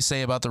that's what they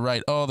say about the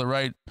right. Oh, the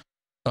right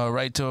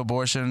to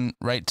abortion,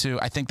 right to,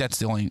 I think that's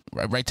the only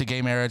right to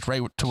gay marriage,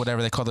 right to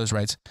whatever they call those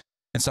rights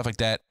and stuff like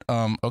that.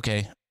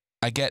 Okay.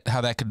 I get how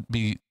that could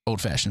be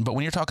old-fashioned, but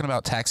when you're talking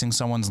about taxing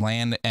someone's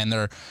land and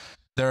their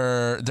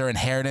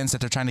inheritance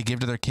that they're trying to give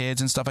to their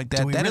kids and stuff like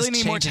that, do we really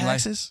need more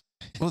taxes?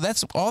 Well,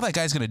 that's all that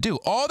guy's gonna do.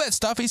 All that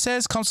stuff he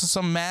says comes to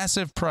some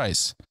massive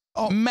price.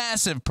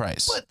 Massive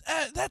price.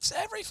 But that's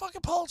every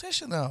fucking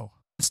politician, though.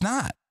 It's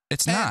not.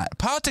 It's not.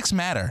 Politics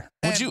matter.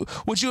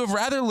 Would you have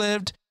rather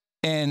lived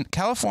in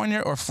California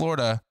or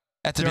Florida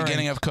at the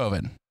beginning of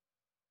COVID?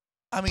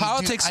 I mean,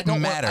 politics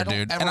matter,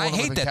 dude, and I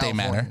hate that they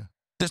matter.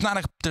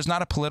 There's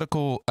not a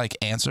political like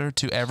answer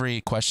to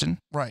every question.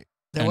 Right.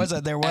 There was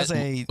a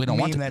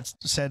meme that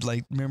said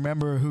like,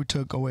 remember who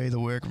took away the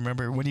work,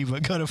 remember when you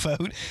go to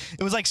vote.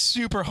 It was like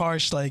super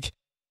harsh, like,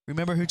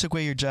 remember who took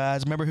away your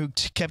jobs, remember who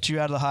kept you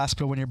out of the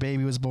hospital when your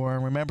baby was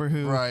born, remember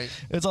who. Right.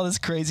 It was all this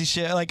crazy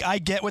shit. Like, I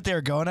get what they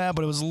were going at,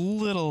 but it was a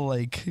little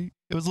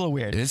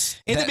weird.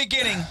 In the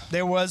beginning,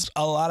 there was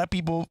a lot of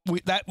people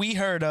that we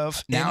heard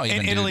of in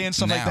Italy and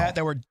stuff like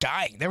that were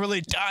dying. They were really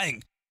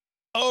dying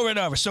over and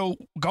over. So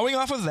going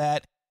off of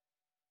that,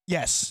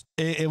 Yes,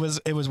 it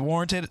was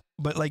warranted,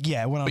 but like,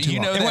 yeah, it went on But too you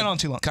long. know It that went on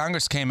too long.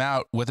 Congress came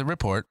out with a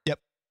report. Yep.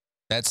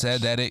 That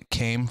said that it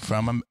came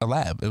from a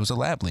lab. It was a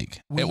lab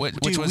leak.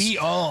 We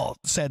all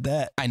said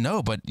that. I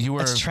know, but you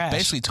were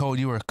basically told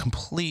you were a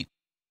complete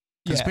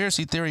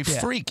conspiracy theory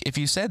freak if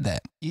you said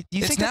that.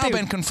 It's now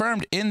been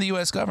confirmed in the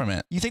U.S.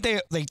 government. You think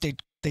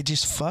they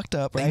just fucked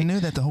up, right? They knew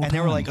that the whole time. And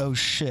they were like, oh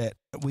shit,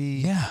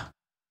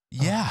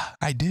 Yeah,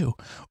 I do.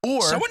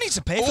 Or someone needs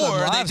to pay for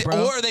their lives,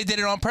 bro. Or they did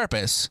it on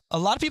purpose. A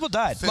lot of people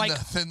died.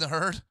 Thin the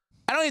herd.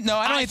 I don't even know.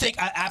 I think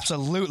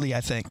absolutely.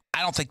 I think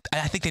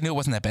they knew it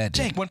wasn't that bad.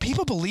 Jake, when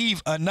people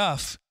believe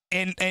enough,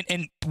 and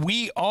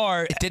we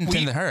are, it didn't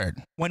thin the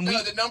herd.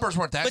 The numbers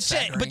weren't that.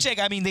 But Jake,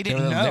 I mean, they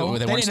didn't know.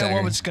 They didn't know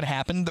what was going to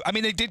happen. I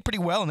mean, they did pretty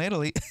well in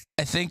Italy.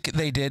 I think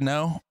they did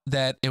know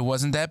that it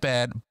wasn't that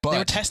bad, but they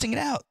were testing it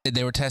out.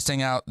 They were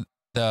testing out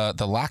the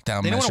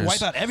lockdown. They don't measures. want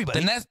to wipe out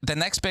everybody. The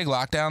next big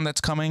lockdown that's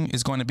coming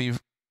is going to be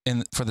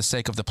for the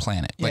sake of the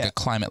planet, like a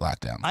climate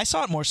lockdown. I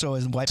saw it more so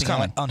as wiping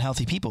out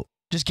unhealthy people.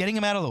 Just getting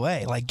them out of the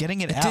way, like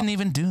getting it out. It didn't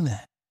even do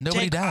that.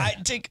 Nobody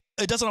died. Jake,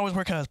 it doesn't always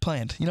work out as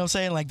planned. You know what I'm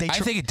saying? Like I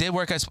think it did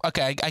work as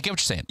okay. I get what you're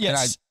saying. Yes, and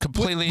I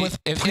completely.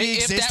 With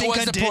pre-existing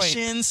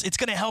conditions, it's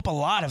going to help a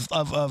lot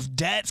of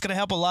debt. It's going to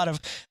help a lot of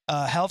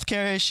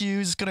healthcare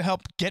issues. It's going to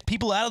help get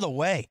people out of the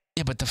way.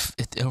 Yeah, but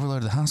it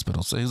overloaded the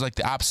hospital, so it was like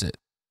the opposite.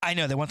 I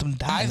know they want them to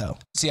die though.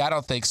 See, I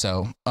don't think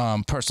so.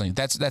 Personally,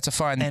 that's a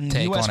fine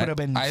take US on would have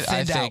been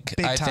thinned out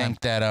big time. I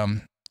think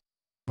that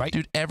right,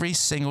 dude. Every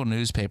single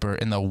newspaper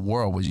in the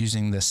world was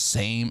using the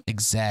same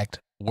exact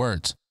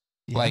words,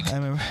 like I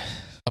remember.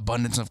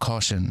 Abundance of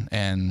caution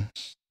and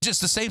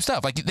just the same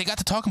stuff. Like they got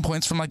the talking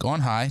points from like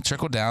on high,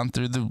 trickled down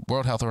through the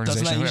World Health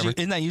Organization.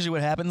 Isn't that usually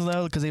what happens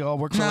though? Because they all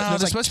work for. No,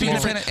 they're supposed to be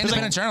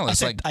independent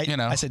journalists.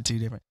 I said two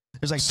different.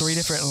 There's like 3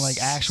 different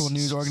like actual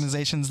news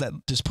organizations that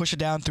just push it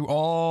down through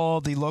all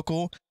the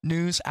local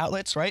news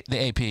outlets, right?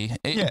 The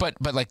AP.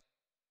 But like,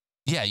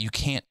 yeah, you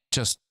can't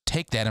just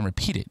take that and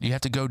repeat it. You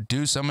have to go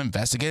do some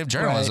investigative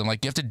journalism.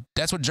 Like you have to.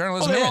 That's what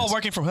journalism is. They're all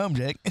working from home,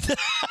 Jake.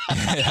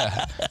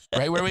 Yeah,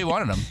 right where we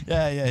wanted them.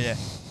 Yeah.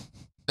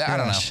 I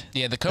don't know.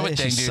 Yeah, the COVID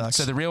thing, dude. Sucks.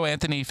 So the real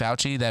Anthony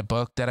Fauci, that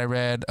book that I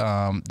read,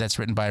 that's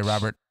written by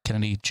Robert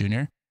Kennedy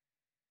Jr.,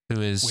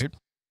 who is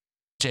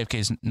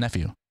JFK's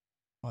nephew.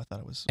 Oh, I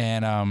thought it was.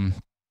 And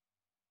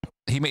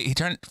he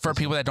turned, for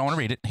people that don't want to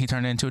read it, he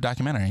turned it into a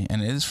documentary,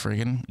 and it is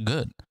friggin'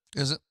 good.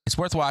 Is it? It's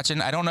worth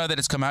watching. I don't know that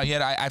it's come out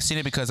yet. I've seen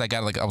it because I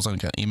was on an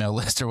email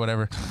list or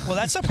whatever. Well,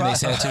 that's the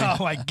problem.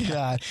 Oh my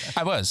god,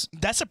 I was.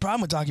 That's the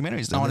problem with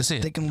documentaries. Though. I want to see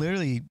it.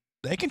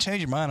 They can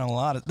change your mind on a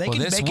lot of. They can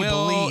make you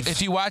believe.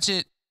 If you watch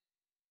it,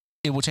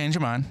 it will change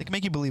your mind. They can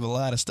make you believe a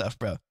lot of stuff,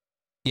 bro.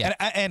 Yeah.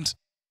 And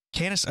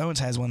Candace Owens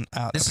has one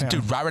out.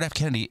 Dude, Robert F.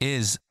 Kennedy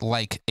is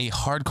like a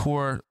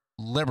hardcore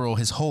liberal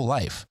his whole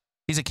life.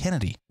 He's a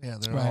Kennedy. Yeah,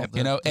 they're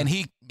all, and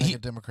he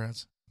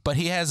Democrats. But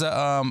he has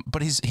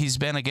he's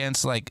been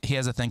against, like, he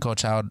has a thing called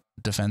Child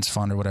Defense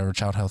Fund or whatever,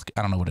 child health,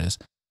 I don't know what it is.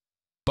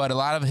 But a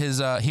lot of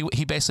his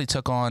he basically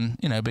took on,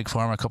 Big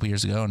Pharma a couple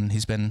years ago, and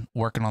he's been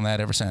working on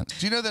that ever since.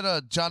 Do you know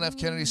that John F.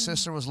 Kennedy's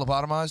sister was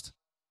lobotomized?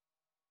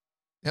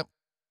 Yep.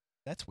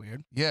 That's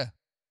weird. Yeah.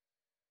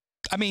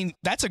 I mean,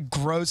 that's a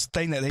gross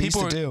thing that they used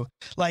to do.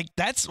 Like,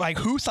 that's like,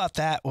 who thought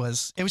that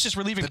was? It was just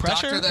relieving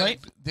pressure,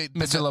 right?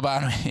 Mr.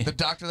 Lobotomy. The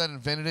doctor that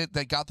invented it,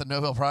 that got the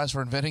Nobel Prize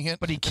for inventing it.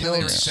 But he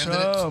killed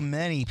so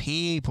many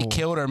people. He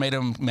killed or made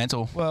them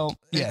mental. Well,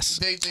 yes.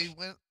 They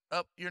went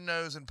up your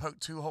nose and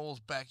poked 2 holes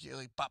back.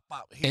 Like, pop,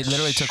 pop. It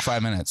literally took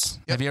 5 minutes.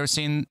 Yep. Have you ever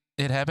seen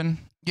it happen?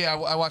 Yeah,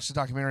 I watched the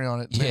documentary on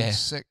it. Yeah. It's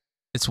sick.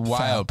 It's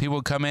wild. People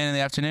would come in the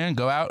afternoon,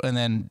 go out, and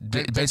then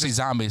basically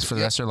zombies for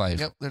the rest of their life.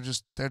 Yep,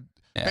 they're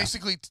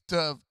basically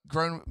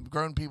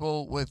grown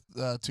people with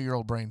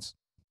 2-year-old brains.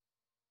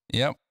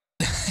 Yep.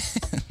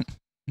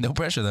 No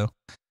pressure though.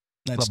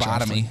 That's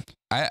lobotomy.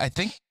 I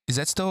think, is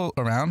that still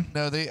around?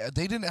 No, they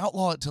didn't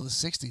outlaw it till the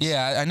 60s.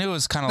 Yeah, I knew it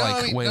was kind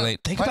of way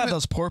late. Think about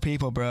those poor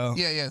people, bro.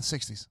 Yeah, the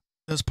 60s.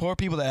 Those poor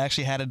people that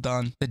actually had it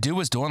done. The dude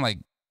was doing like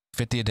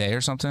 50 a day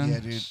or something. Yeah,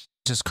 dude.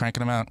 Just cranking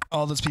them out.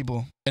 All those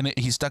people. And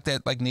he stuck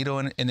that like needle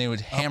in, and they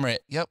would hammer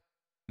it. Yep.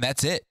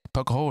 That's it.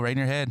 Poke a hole right in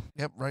your head.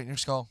 Yep, right in your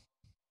skull.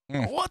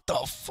 What the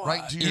fuck?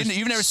 Right to your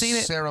You've never seen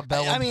it?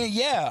 Cerebellum. I mean,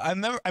 yeah. I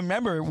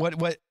remember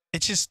what.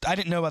 It's just I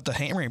didn't know about the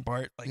hammering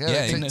part. Like,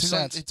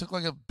 it took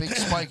like a big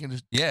spike and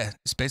just. Yeah,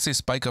 it's basically a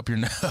spike up your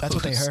nose. That's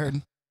what they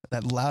heard.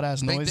 That loud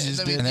ass noise you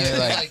just did. And they're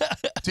like,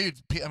 dude.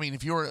 I mean,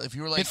 if you were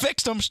like, it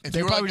fixed them.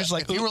 They probably just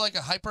like, if you were like a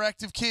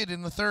hyperactive kid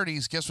in the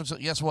 30s,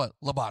 guess what?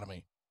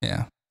 Lobotomy.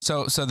 Yeah.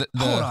 So the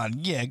hold on.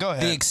 Yeah, go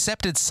ahead. The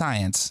accepted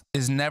science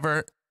is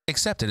never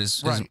accepted.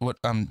 Is what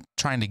I'm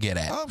trying to get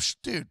at. Oh,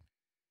 dude.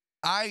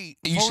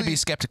 You should be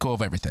skeptical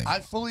of everything. I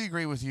fully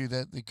agree with you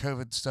that the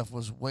COVID stuff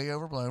was way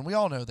overblown. We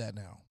all know that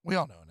now. We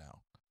all know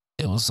now.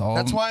 It was all.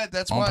 That's why.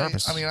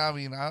 Purpose. I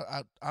mean,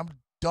 I'm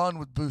done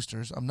with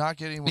boosters. I'm not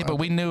getting. Yeah, but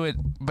we knew it.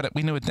 But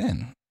we knew it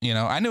then. You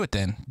know, I knew it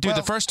then, dude.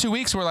 The first 2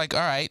 weeks were like,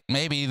 all right,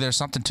 maybe there's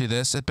something to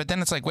this. But then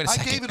it's like, wait a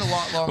second. I gave it a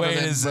lot longer. Wait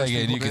than a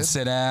second. You can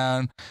sit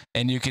down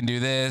and you can do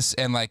this,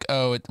 and like,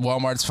 oh,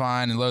 Walmart's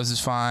fine and Lowe's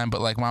is fine,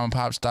 but like mom and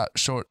pop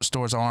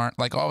stores aren't.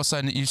 Like all of a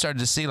sudden, you started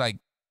to see like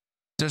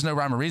there's no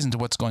rhyme or reason to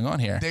what's going on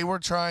here. They were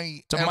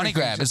trying. It's a money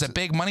grab. It's a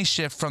big money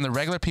shift from the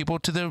regular people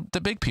to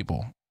the big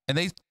people, and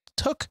they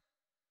took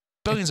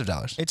billions of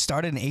dollars. It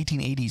started in the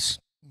 1880s,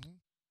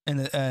 and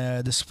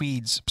the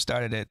Swedes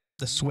started it.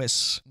 The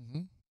Swiss.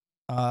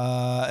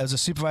 As a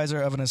supervisor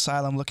of an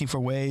asylum looking for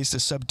ways to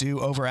subdue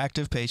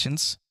overactive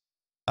patients,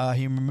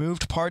 he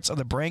removed parts of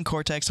the brain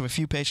cortex of a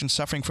few patients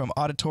suffering from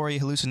auditory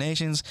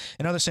hallucinations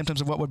and other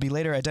symptoms of what would be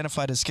later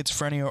identified as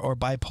schizophrenia or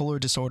bipolar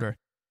disorder.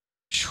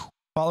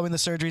 Following the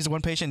surgeries,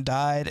 one patient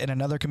died and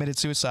another committed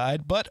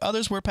suicide, but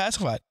others were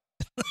pacified.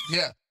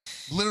 Yeah,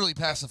 literally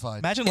pacified.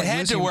 Imagine it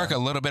had to work a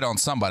little bit on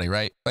somebody,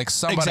 right? Like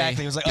somebody.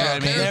 Exactly. It was like, oh,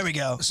 there we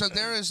go. So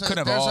there is could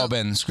have all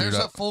been screwed up.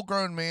 There's a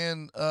full-grown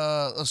man,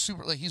 a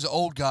super, like he's an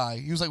old guy.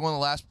 He was like one of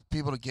the last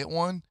people to get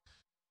one,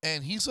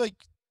 and he's like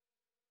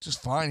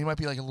just fine. He might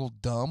be like a little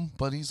dumb,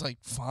 but he's like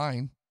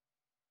fine.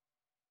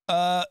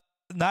 Not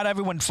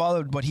everyone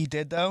followed what he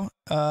did though.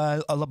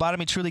 A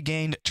lobotomy truly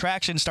gained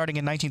traction starting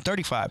in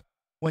 1935.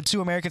 When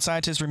 2 American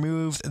scientists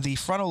removed the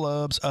frontal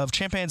lobes of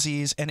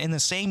chimpanzees, and in the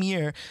same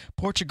year,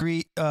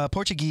 Portuguese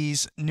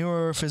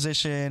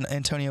neurophysician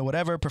Antonio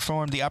whatever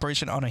performed the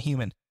operation on a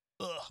human.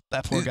 Ugh,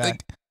 that poor guy.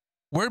 Like,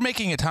 we're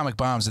making atomic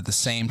bombs at the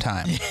same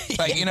time.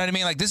 Like, you know what I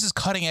mean? Like, this is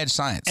cutting edge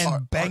science.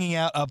 And banging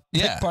out a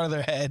big part of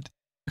their head.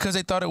 Because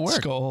they thought it worked.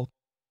 Skull.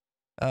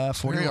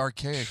 Very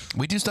archaic.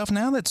 We do stuff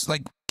now that's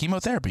like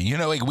chemotherapy. You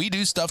know, like we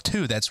do stuff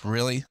too that's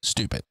really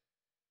stupid.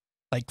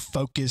 Like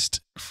focused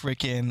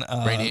freaking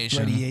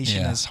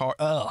radiation is hard.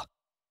 Ugh.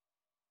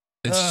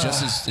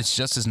 It's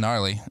just as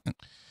gnarly.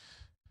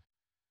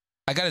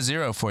 I got a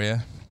 0 for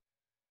you.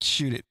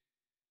 Shoot it.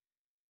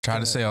 Try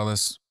to say all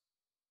this.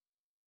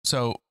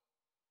 So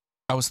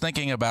I was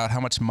thinking about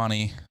how much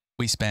money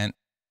we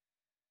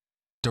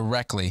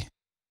directly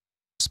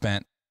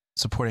spent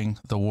supporting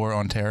the war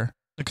on terror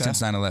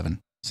since 9/11.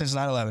 Since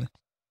 9/11.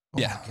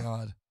 Yeah. Oh my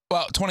God.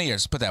 Well, 20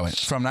 years, put that way.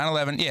 From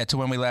 9/11, to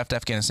when we left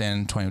Afghanistan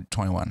in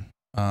 2021.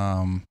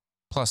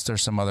 Plus,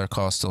 there's some other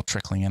costs still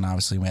trickling in.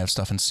 Obviously, we have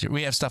stuff in Syria.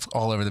 We have stuff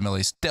all over the Middle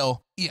East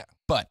still. Yeah.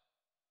 But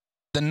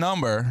the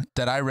number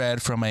that I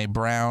read from a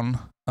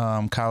Brown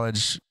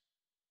college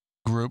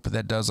group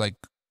that does like,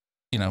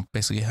 you know,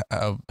 basically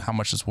how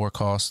much does war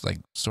cost, like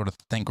sort of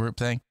think group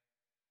thing.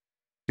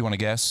 You want to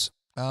guess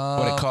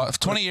what it costs?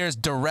 20 years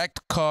direct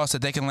cost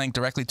that they can link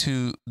directly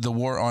to the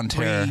war on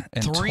terror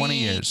in 20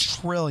 years.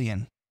 $3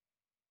 trillion.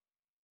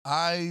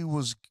 I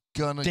was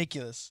gonna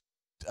ridiculous.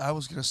 I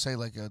was gonna say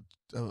like a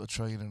 $1.5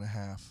 trillion.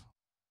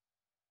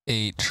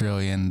 $8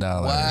 trillion.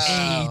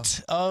 Wow.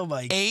 8. Oh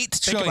my. 8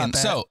 trillion.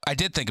 So I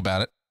did think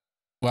about it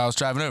while I was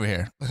driving over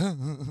here.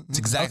 It's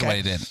exactly what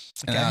I did.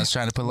 And I was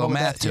trying to put a little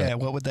math to it. Yeah,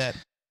 what would that?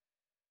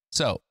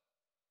 So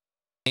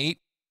 8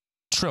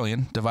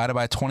 trillion divided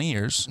by 20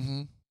 years,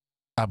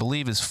 I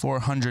believe is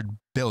 400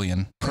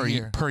 billion per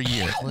year.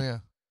 Oh, yeah.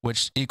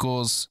 Which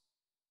equals,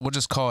 we'll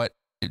just call it,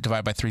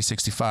 divided by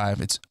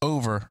 365. It's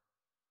over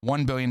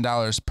 $1 billion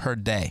per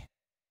day.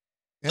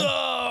 Yeah.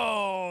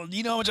 Oh,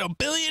 you know how much a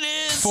billion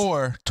is?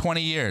 For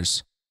 20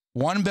 years.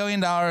 $1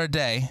 billion a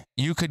day,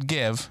 you could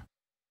give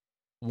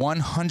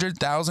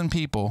 100,000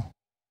 people,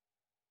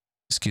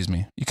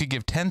 you could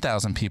give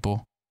 10,000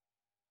 people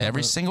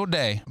every single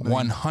day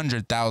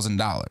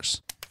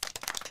 $100,000.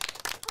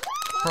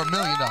 For $1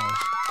 million.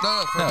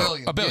 No, for $1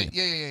 billion. $1 billion.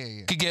 Yeah.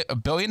 You could get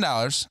 $1 billion.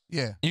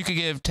 Yeah. You could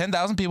give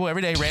 10,000 people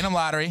every day, random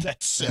lottery.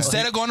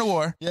 Instead of going to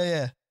war.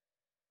 Yeah.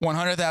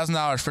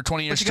 $100,000 for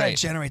 20 years but you straight.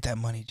 Gotta generate that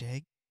money,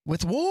 Jake.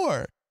 With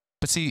war.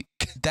 But see,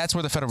 that's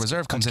where the Federal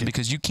Reserve comes in,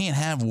 because you can't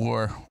have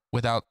war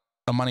without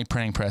a money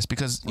printing press,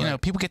 because you know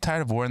people get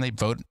tired of war and they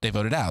vote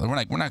it out. We're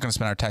not going to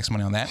spend our tax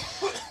money on that.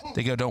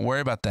 They go, don't worry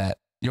about that.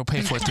 You'll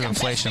pay for it through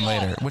inflation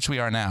later, which we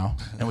are now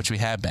and which we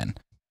have been.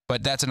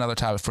 But that's another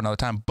topic for another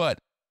time. But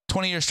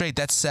 20 years straight,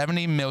 that's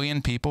 70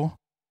 million people.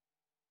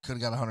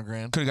 Could have got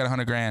 $100,000. Could have got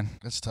 $100,000.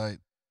 That's tight.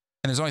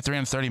 And there's only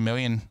 330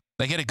 million.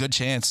 They get a good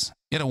chance.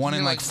 You get a 1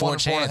 in like 4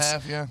 chance.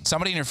 4.5, yeah.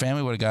 Somebody in your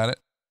family would have got it.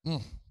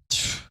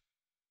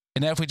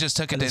 And now if we just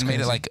took it and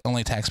made it like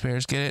only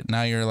taxpayers get it,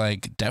 now you're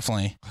like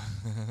definitely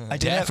in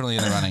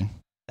the running.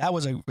 That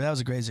was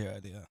a great zero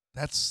idea.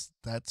 That's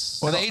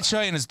well, the 8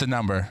 trillion is the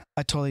number.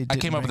 I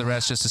came up with the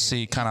rest just to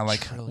see kind of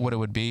like what it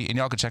would be, and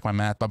y'all can check my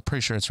math, but I'm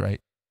pretty sure it's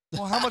right.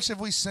 Well, how much have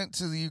we sent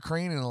to the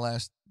Ukraine in the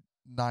last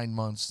 9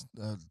 months?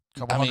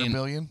 $200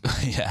 million?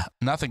 Yeah,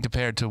 nothing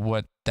compared to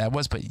what that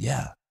was, but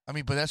yeah. I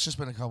mean, but that's just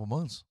been a couple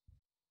months.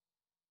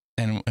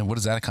 And what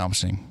is that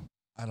accomplishing?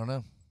 I don't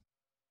know.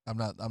 I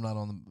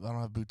don't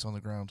have boots on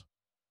the ground.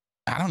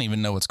 I don't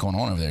even know what's going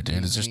on over there,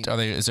 dude.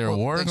 Is there a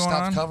war going on? They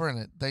stopped covering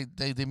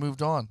it. They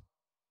moved on.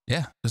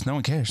 Yeah, because no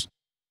one cares.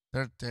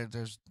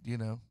 There's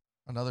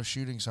another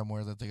shooting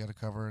somewhere that they got to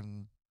cover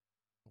in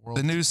the world.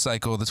 The news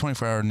cycle, the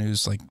 24-hour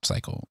news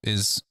cycle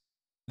is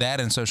that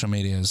and social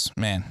media is,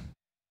 man,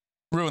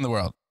 ruin the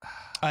world.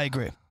 I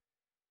agree.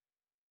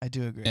 I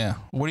do agree. Yeah.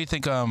 What do you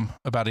think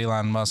about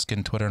Elon Musk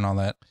and Twitter and all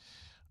that?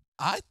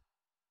 I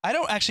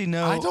don't actually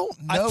know. I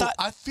don't know.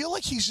 I feel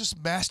like he's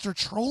just master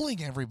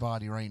trolling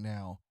everybody right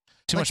now.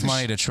 Too much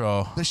money to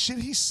troll. The shit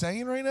he's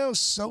saying right now is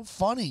so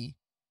funny.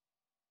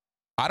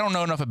 I don't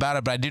know enough about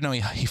it, but I do know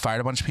he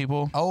fired a bunch of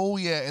people. Oh,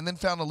 yeah, and then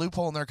found a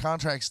loophole in their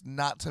contracts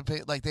not to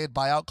pay. Like, they had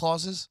buyout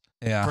clauses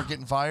for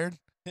getting fired.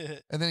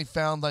 And then he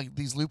found, like,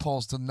 these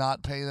loopholes to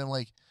not pay them.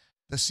 Like,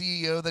 the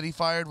CEO that he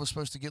fired was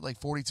supposed to get, like,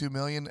 $42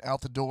 million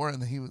out the door,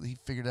 and then he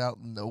figured out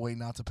a way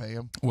not to pay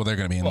him. Well, they're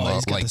going to be in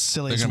the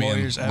silliest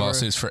lawyers ever.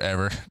 Lawsuits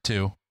forever,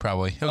 too,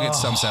 probably. He'll get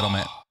some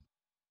settlement.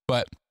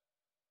 But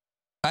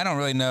I don't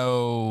really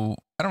know.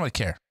 I don't really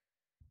care.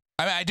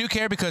 I mean, I do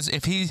care because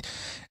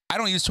I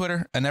don't use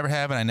Twitter. I never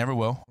have, and I never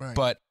will. Right.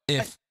 But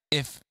if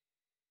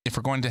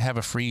we're going to have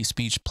a free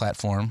speech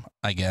platform,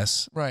 I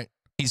guess, right,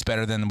 he's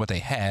better than what they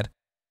had.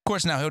 Of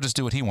course, now he'll just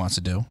do what he wants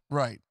to do.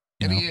 Right,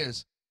 and he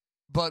is.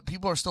 But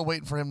people are still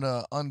waiting for him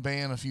to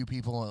unban a few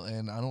people,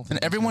 and I don't think.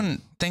 And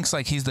everyone thinks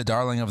like he's the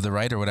darling of the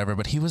right or whatever,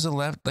 but he was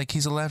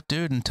he's a left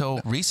dude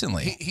until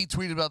recently. He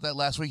tweeted about that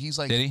last week. He's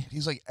like, did he?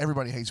 He's like,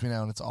 everybody hates me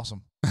now, and it's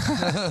awesome.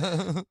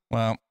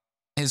 Well,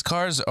 his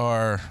cars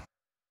are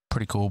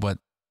pretty cool, but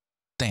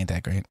they ain't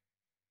that great.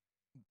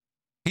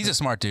 He's a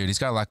smart dude. He's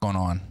got a lot going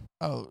on.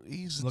 Oh,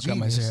 he's look at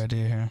my zero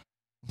idea here.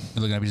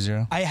 You're looking at your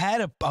zero? I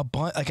had a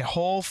bunch, like a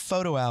whole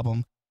photo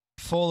album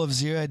full of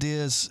zero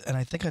ideas, and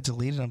I think I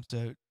deleted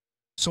them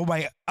so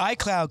my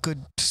iCloud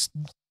could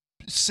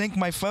sync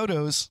my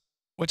photos,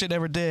 which it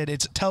never did.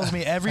 It tells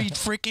me every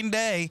freaking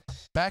day.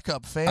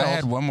 Backup failed. I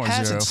had one more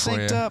Hasn't zero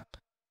for synced you. up.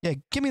 Yeah,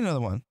 give me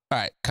another one. All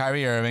right,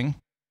 Kyrie Irving.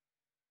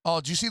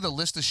 Oh, did you see the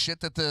list of shit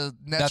that the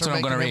Nets That's are what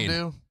I'm making gonna him read.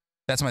 do?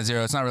 That's my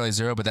zero. It's not really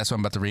zero, but that's what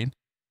I'm about to read.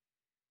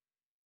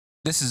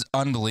 This is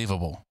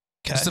unbelievable.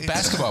 It's a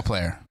basketball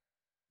player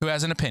who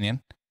has an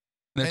opinion.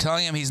 They're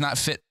telling him he's not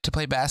fit to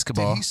play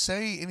basketball. Did he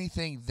say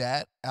anything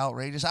that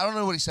outrageous? I don't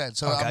know what he said,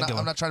 so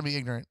I'm not trying to be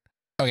ignorant.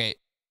 Okay.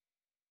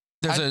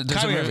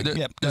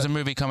 There's a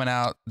movie coming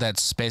out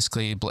that's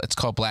basically, it's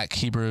called Black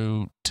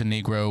Hebrew to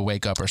Negro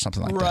Wake Up or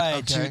something like that.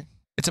 Right. Okay.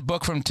 It's a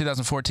book from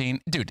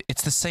 2014. Dude,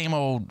 it's the same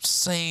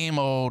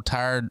old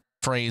tired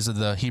phrase of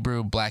the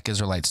Hebrew Black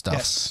Israelite stuff.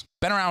 Yes.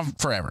 Been around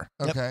forever.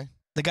 Okay. Yep.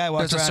 The guy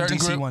walked around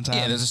DC one time.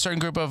 Yeah, there's a certain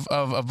group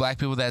of black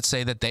people that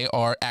say that they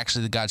are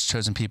actually the God's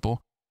chosen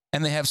people,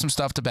 and they have some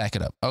stuff to back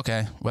it up.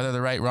 Okay, whether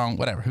they're right, wrong,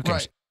 whatever, who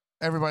cares?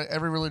 Right.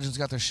 Every religion's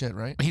got their shit,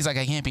 right? He's like,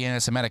 I can't be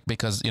anti-Semitic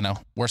because,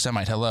 we're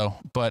Semite, hello.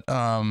 But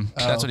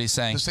that's what he's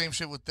saying. The same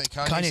shit with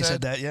Kanye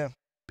said that, yeah.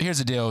 Here's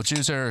the deal.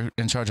 Jews are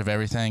in charge of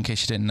everything, in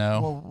case you didn't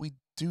know. Well, we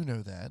do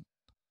know that.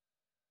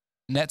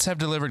 Nets have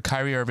delivered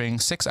Kyrie Irving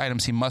 6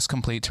 items he must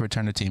complete to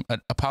return to team.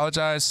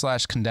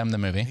 Apologize/condemn the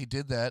movie. He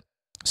did that.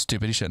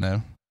 Stupid, he shouldn't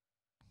have.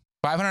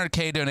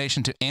 $500K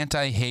donation to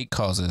anti-hate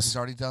causes. He's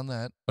already done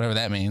that. Whatever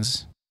that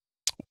means.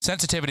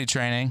 Sensitivity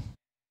training.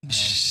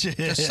 Shit.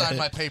 Just sign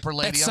my paper,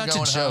 lady. That's I'm such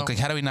going a joke. home. Like,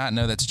 how do we not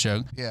know that's a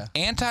joke? Yeah.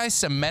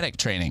 Anti-Semitic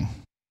training.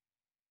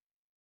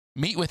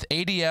 Meet with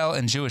ADL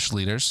and Jewish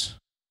leaders.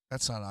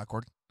 That's not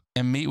awkward.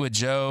 And meet with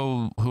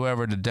Joe,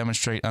 whoever, to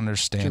demonstrate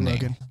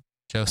understanding.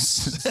 Joe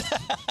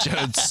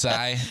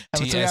Tsai.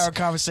 Have a 3-hour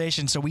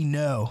conversation so we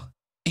know.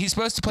 He's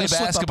supposed to play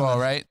basketball,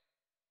 right?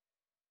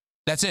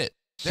 That's it.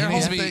 Their whole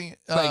thing,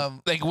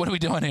 like, what are we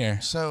doing here?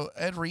 So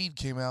Ed Reed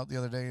came out the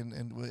other day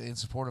in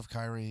support of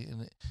Kyrie,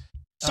 and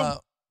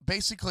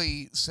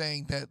basically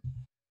saying that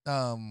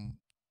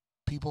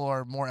people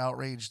are more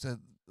outraged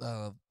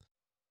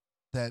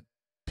that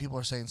people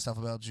are saying stuff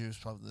about Jews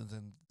probably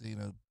than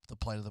the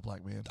plight of the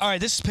black man. All right,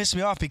 this pissed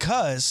me off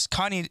because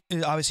Kanye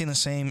is obviously in the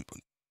same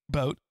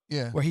boat.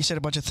 Yeah. Where he said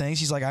a bunch of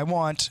things. He's like, I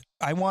want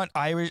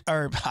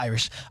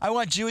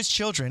Jewish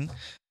children,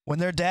 when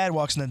their dad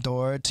walks in the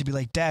door, to be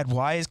like, Dad,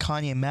 why is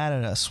Kanye mad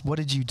at us? What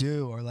did you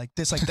do? Or like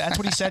this, like that's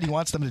what he said he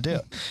wants them to do.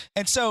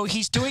 And so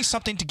he's doing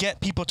something to get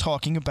people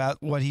talking about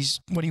what he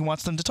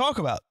wants them to talk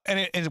about.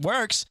 And it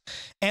works.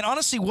 And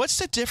honestly, what's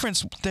the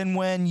difference than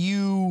when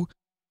you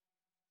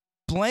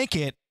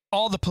blanket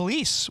all the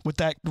police with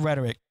that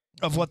rhetoric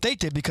of what they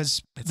did?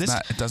 Because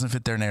it doesn't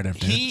fit their narrative,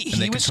 dude.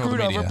 He was screwed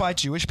over by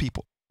Jewish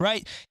people.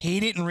 Right?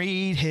 He didn't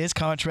read his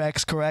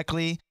contracts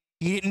correctly.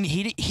 He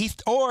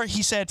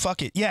said,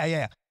 fuck it.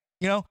 Yeah.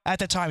 At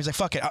that time, he's like,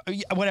 fuck it.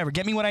 Whatever.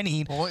 Get me what I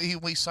need. Well,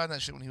 he signed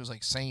that shit when he was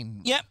like sane.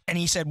 Yep. And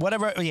he said,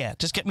 whatever. Yeah,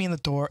 just get me in the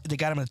door. They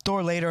got him in the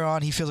door later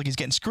on. He feels like he's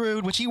getting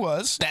screwed, which he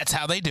was. That's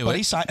how they do it. But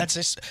he signed. That's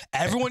just,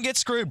 everyone gets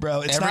screwed, bro.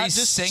 It's Every not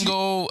just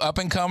single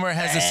up-and-comer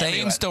has the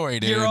same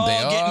story, dude. They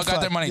all got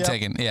their money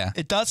taken. Yeah.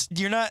 It does.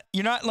 You're not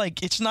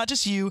like, it's not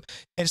just you.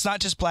 And it's not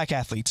just black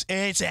athletes.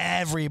 It's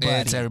everybody.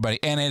 It's everybody.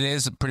 And it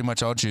is pretty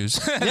much all Jews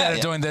that are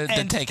doing the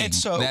taking. And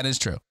so, that is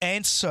true.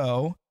 And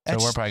so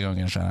we're probably going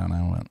to get a shout out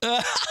now.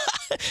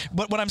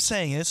 But what I'm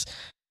saying is,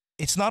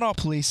 it's not all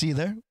police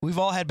either. We've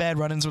all had bad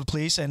run-ins with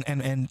police, and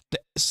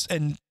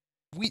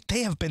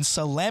they have been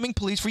slamming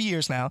police for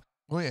years now.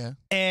 Oh yeah.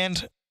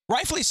 And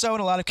Rightfully so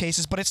in a lot of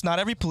cases, but it's not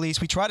every police.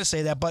 We try to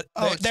say that, but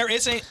there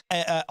is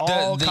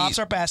all cops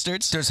are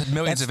bastards. There's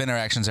millions of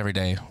interactions every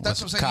day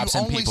with cops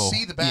and people. You only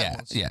see the bad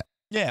ones.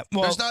 Yeah,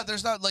 well,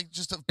 there's not like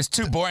just a. It's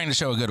too boring to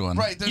show a good one.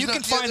 Right, you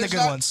can find the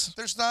good ones.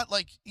 There's not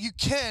like you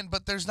can,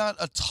 but there's not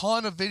a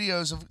ton of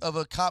videos of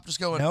a cop just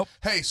going, nope.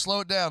 "Hey,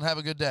 slow it down, have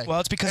a good day." Well,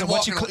 it's because of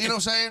what you click. You know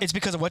what I'm saying? It's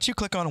because of what you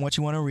click on and what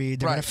you want to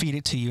read. They're gonna feed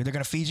it to you. They're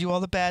gonna feed you all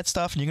the bad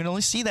stuff, and you're gonna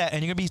only see that,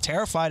 and you're gonna be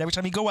terrified every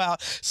time you go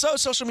out. So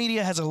social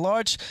media has a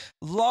large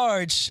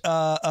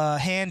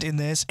hand in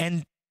this,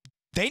 and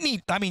they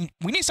need. I mean,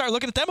 we need to start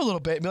looking at them a little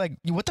bit and be like,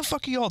 "What the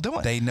fuck are you all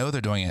doing?" They know they're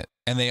doing it,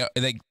 and they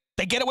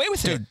get away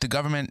with it. Dude, the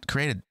government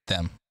created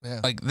them. Yeah.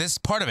 Like this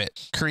part of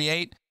it,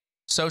 create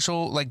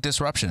social like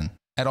disruption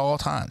at all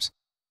times.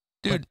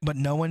 Dude, but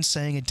no one's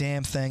saying a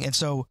damn thing. And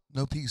so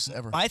no peace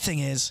ever. My thing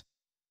is,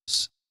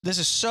 this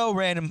is so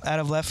random out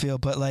of left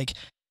field, but like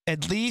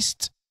at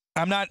least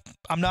I'm not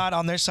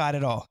on their side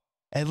at all.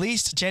 At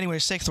least January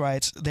 6th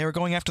riots, they were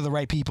going after the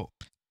right people.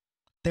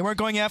 They weren't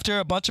going after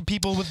a bunch of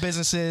people with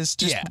businesses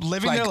just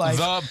living their life.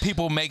 The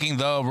people making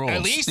the rules.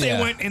 At least they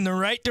went in the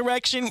right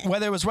direction,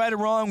 whether it was right or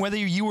wrong, whether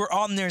you were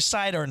on their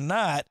side or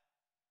not.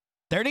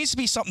 There needs to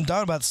be something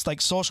done about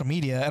like social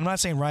media. I'm not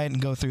saying riot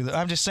and go through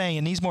I'm just saying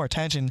it needs more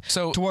attention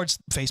towards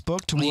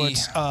Facebook,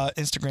 towards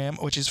Instagram,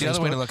 which is the Facebook.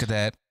 Other way to look at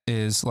that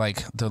is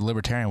like the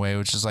libertarian way,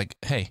 which is like,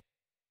 hey,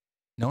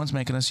 no one's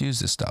making us use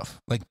this stuff.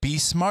 Like, be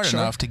smart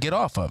enough to get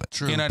off of it.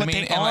 True. You know what I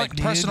mean? And like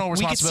personal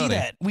responsibility. We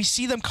can see that. We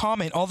see them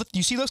comment.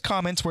 You see those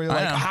comments where you're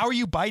like, how are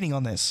you biting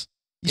on this?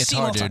 It's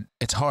hard, dude.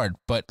 It's hard.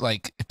 But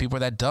like, if people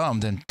are that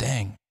dumb, then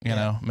dang, you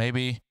know,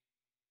 maybe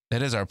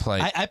that is our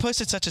plight. I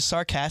posted such a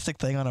sarcastic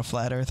thing on a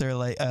flat earther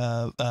like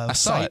I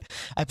saw it.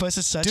 I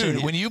posted such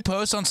dude, when you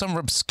post on some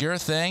obscure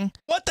thing,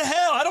 what the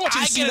hell? I don't want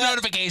you to see that. I get a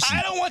notification.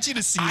 I don't want you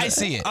to see that. I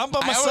see it. I'm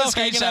by myself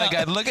hanging out.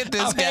 Guy. Look at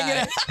this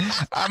guy.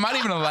 I might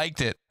even have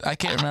liked it. I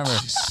can't remember.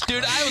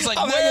 Dude, I was like,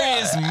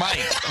 where is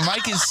Mike?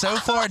 Mike is so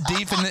far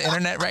deep in the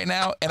internet right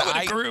now, and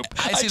I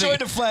joined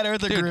the flat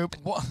earther group.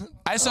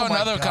 I saw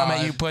another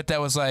comment you put that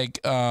was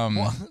like,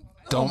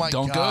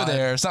 don't go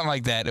there or something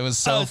like that. It was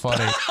so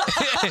funny.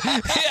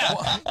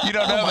 Yeah, you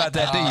don't know about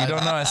that, do you? You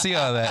don't know I see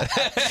all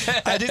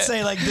that. I did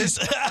say like this.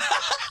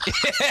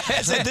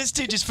 I said this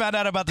dude just found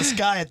out about the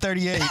sky at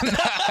 38.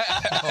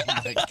 Oh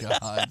my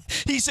God.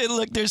 He said,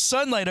 look, there's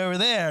sunlight over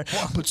there,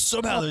 but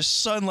somehow there's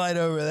sunlight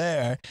over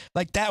there.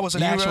 Like that was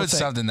an actual thing. You wrote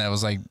something that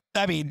was like,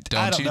 I mean,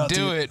 don't you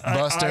do it,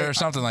 Buster, or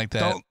something like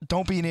that.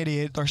 Don't be an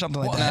idiot or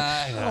something like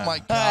that. Oh my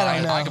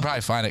God. I can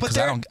probably find it because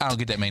I don't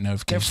get that many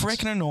notifications. They're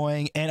freaking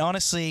annoying, and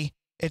honestly,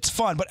 it's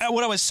fun. But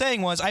what I was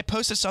saying was, I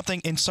posted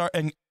something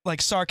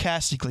like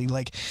sarcastically,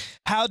 like,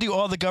 how do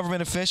all the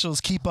government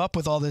officials keep up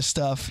with all this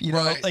stuff? You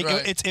know,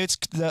 it's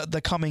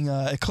the coming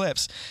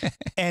eclipse,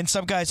 and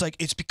some guy's like,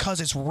 it's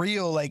because it's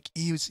real. Like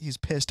he's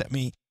pissed at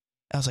me.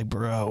 I was like,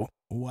 bro,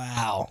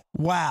 wow.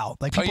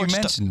 Like people you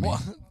mentioned me.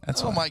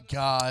 That's my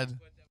God.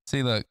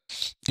 See, look,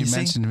 you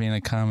mentioned me in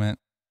a comment.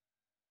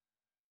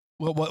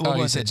 What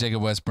you was said it?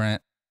 Jacob West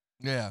Brent.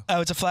 Yeah. Oh,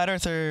 it's a flat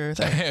earther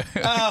thing.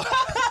 Oh,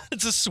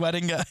 it's a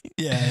sweating guy.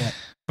 Yeah.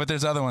 But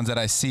there's other ones that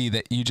I see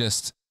that you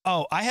just.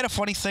 Oh, I had a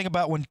funny thing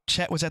about when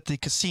Chet was at the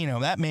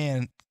casino. That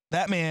man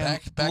back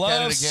at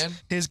loves it again?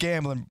 His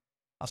gambling.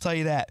 I'll tell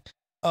you that.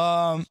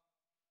 I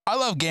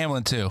love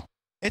gambling too.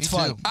 It's Me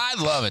fun. too. I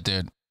love it,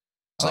 dude.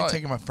 It's like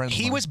taking my friends.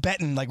 He was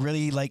betting like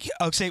really like,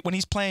 I'll say when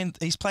he's playing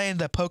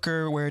the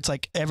poker where it's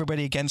like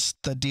everybody against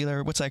the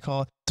dealer. What's that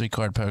called?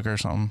 3-card poker or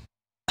something.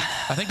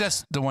 I think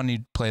that's the one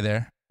you play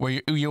there,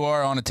 where you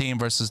are on a team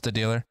versus the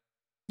dealer.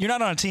 You're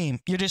not on a team.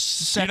 You're just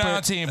separate. You're not on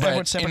a team,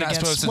 but you're not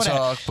supposed to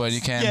talk, but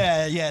you can.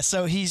 Yeah.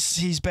 So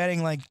he's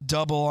betting like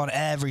double on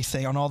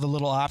everything, on all the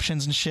little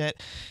options and shit.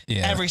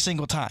 Yeah. Every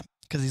single time.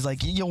 Because he's like,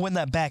 you'll win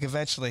that back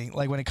eventually,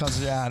 like when it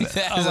comes around.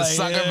 That's a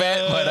sucker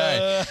bet,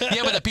 but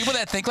yeah, but the people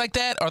that think like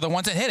that are the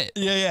ones that hit it.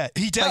 Yeah,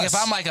 he does. Like if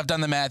I'm like, I've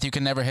done the math, you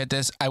can never hit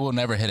this, I will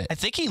never hit it. I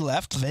think he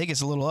left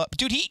Vegas a little up.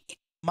 Dude,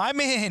 my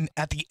man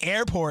at the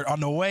airport on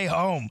the way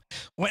home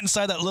went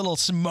inside that little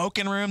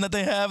smoking room that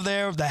they have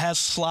there that has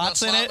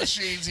slots in it.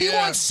 Machines, he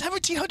won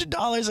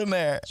 $1,700 in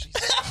there.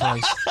 Jesus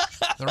Christ.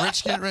 The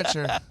rich get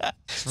richer.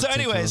 So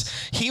anyways,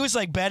 he was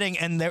like betting,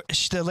 and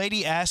the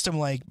lady asked him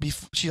like,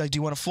 she's like, do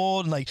you want to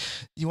fold? And like,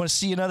 you want to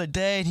see another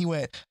day? And he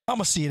went, I'm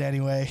going to see it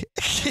anyway.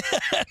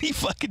 And he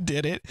fucking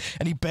did it.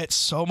 And he bet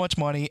so much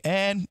money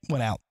and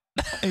went out.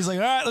 He's like,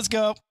 all right, let's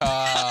go.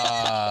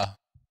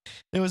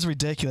 It was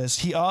ridiculous.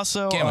 He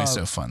also gambling's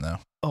so fun though.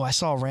 Oh, I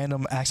saw a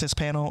random access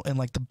panel in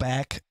like the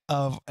back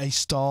of a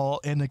stall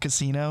in the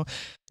casino.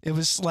 It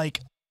was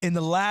like in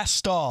the last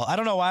stall. I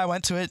don't know why I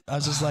went to it. I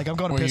was just like, I'm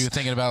going to piss. Were you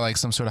thinking about like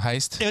some sort of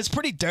heist? It was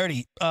pretty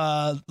dirty.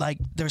 Like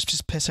there was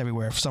just piss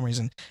everywhere for some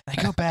reason. And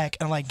I go back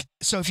and like,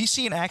 so if you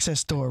see an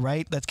access door,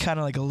 right, that's kind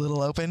of like a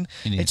little open.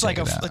 It's like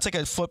it's like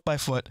a foot by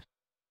foot,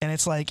 and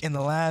it's like in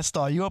the last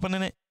stall. You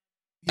opening it?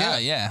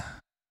 Yeah.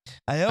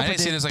 I opened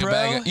didn't see this like bro. a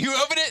bag. You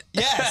opened it?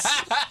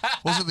 Yes.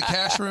 Was it the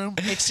cash room?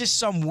 It's just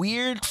some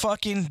weird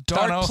fucking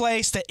dark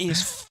place that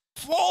is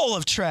full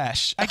of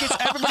trash. I guess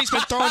everybody's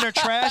been throwing their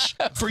trash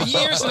for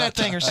years in that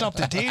thing or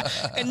something, dude,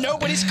 and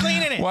nobody's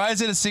cleaning it. Why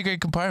is it a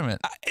secret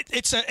compartment?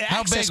 It's an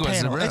access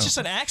panel. It's just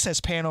an access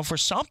panel for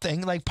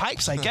something, like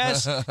pipes, I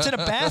guess. It's in a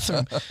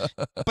bathroom.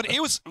 But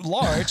it was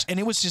large, and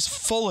it was just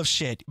full of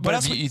shit. But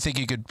if you think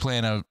you could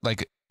plan a,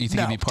 like, you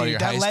think it'd be part of your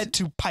heist? that led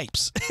to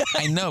pipes.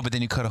 I know, but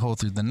then you cut a hole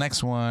through the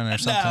next one or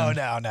something.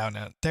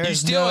 No. There's you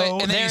steal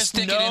it, and then you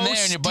stick it in there,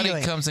 and your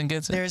buddy comes and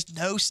gets it. There's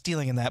no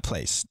stealing in that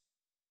place.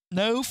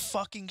 No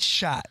fucking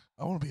shot.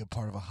 I want to be a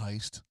part of a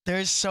heist.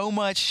 There's so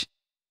much.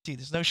 Dude,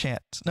 there's no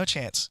chance. No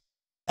chance.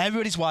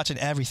 Everybody's watching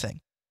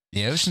everything.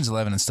 Yeah, Ocean's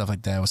 11 and stuff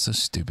like that was so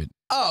stupid.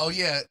 Oh,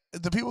 yeah.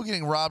 The people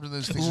getting robbed in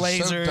those things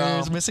lasers, are so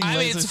dumb. missing lasers. I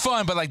mean, it's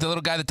fun, but like the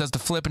little guy that does the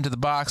flip into the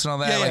box and all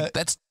that, like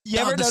that's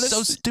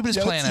so stupidest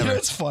plan ever. You know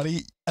what's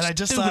funny? And I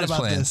just thought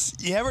about this.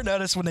 You ever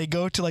notice when they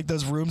go to like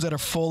those rooms that are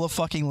full of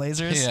fucking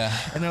lasers? Yeah.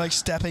 And they're like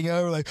stepping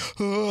over like,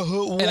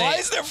 why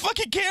is there a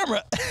fucking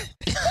camera?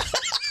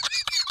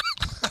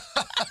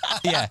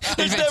 Yeah,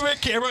 there's never a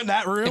camera in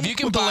that room. If you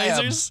can with buy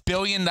the $1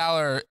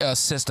 billion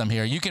system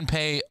here, you can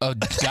pay a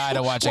guy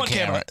to watch a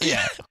camera.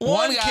 Yeah,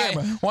 one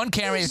camera,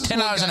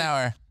 $10 an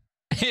hour.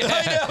 Yeah.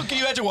 I know. Can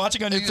you imagine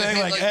watching on your thing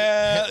like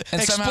and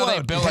explode. somehow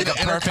they built like a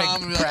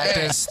perfect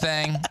practice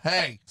thing.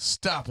 Hey,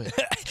 stop it!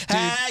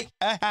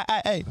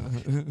 Hey,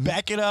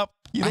 back it up.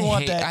 You don't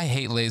want that. I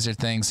hate laser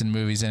things in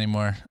movies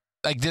anymore.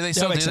 Like, do they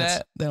still do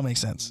that? That don't make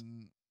sense.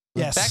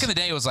 Yes. Back in the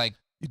day, it was like.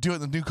 You do it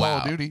in the new Call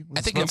of Duty. I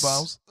think it's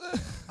bombs.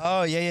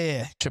 Oh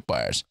yeah.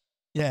 Tripwires.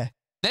 Yeah.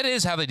 That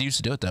is how they used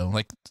to do it though.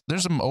 Like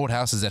there's some old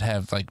houses that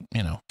have like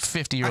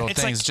 50-year-old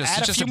things. Like, just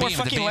add a few more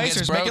fucking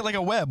lasers. Make it like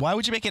a web. Why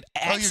would you make it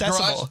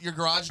accessible? Your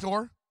garage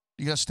door.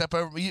 You gotta step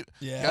over. You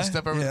gotta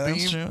step over the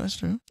beam. That's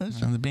true.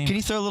 The beam. Can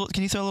you throw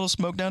a little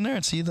smoke down there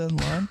and see the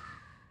line?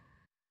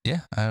 Yeah,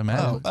 I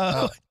imagine.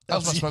 That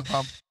was my smoke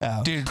bomb.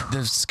 Oh. Dude,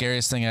 the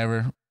scariest thing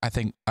ever. I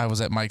think I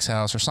was at Mike's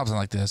house or something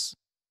like this.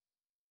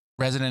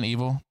 Resident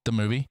Evil, the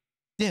movie.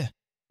 Yeah.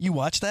 You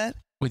watched that?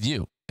 With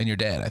you and your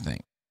dad, I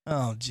think.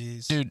 Oh,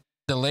 jeez. Dude,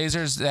 the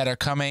lasers that are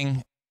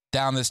coming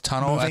down this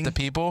tunnel at the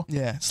people.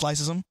 Yeah,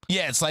 slices them.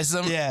 Yeah, it slices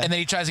them. Yeah. And then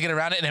he tries to get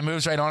around it and it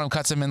moves right on him,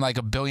 cuts him in like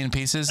a billion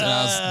pieces. And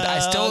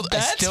I still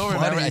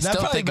remember. I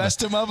still think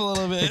messed him up a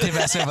little bit. It did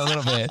mess him up a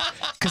little bit.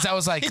 Because I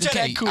was like,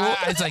 okay, cool.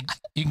 It's like,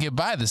 you can get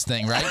by this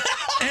thing, right?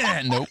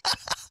 Nope.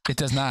 It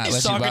does not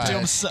let you buy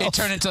it. It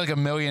turned into like a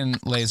million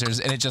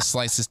lasers, and it just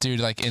sliced this dude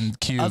like in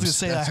cubes. I was gonna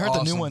say, I heard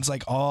the new one's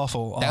like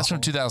awful. That's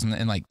from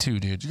 2002,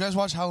 dude. Did you guys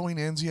watch Halloween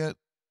Ends yet?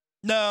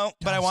 No,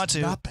 but I want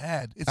to. Not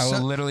bad. I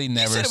will literally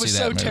never see that movie. You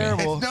said it was so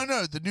terrible.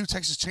 No, the new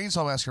Texas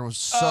Chainsaw Massacre was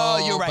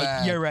so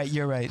bad.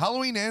 You're right.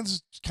 Halloween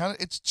Ends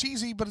it's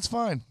cheesy, but it's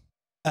fine.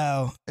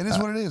 Oh, it is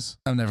what it is.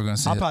 I'm never gonna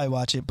see it. I'll probably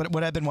watch it. But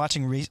what I've been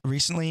watching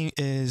recently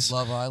is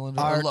Love Island.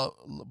 Love.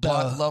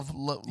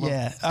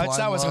 Yeah, that's what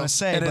I was gonna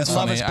say. It is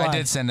funny. I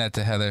did send that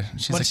to Heather.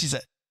 What did she say?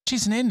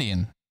 She's an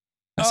Indian.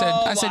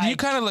 I said you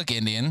kind of look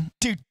Indian,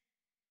 dude.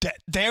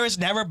 There has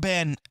never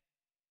been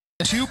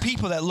two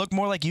people that look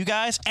more like you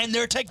guys, and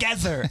they're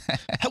together.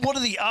 What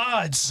are the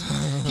odds?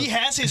 He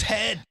has his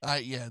head.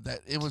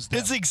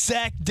 It's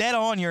exact dead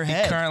on your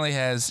head. He currently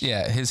has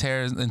his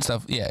hair and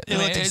stuff. Yeah, it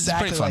looks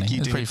exactly like you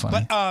do. It's pretty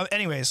funny. But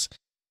anyways,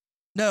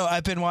 no,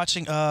 I've been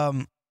watching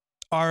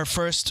our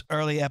first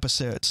early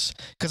episodes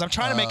because I'm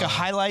trying to make a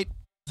highlight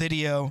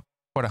video.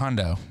 What a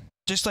hundo!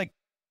 Just like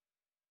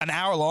an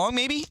hour long,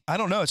 maybe. I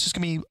don't know. It's just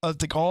gonna be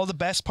like all the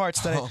best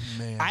parts that.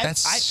 Man, that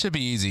should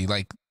be easy.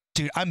 Like,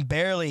 dude, I'm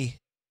barely.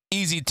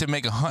 Easy to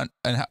make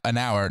an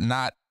hour,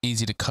 not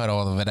easy to cut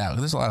all of it out.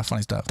 There's a lot of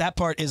funny stuff. That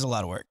part is a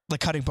lot of work. The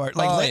cutting part.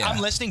 Like I'm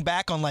listening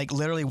back on like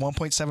literally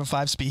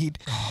 1.75 speed.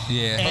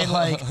 Yeah. And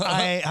like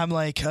I'm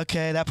like,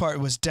 okay, that part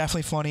was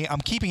definitely funny.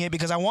 I'm keeping it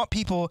because I want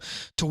people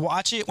to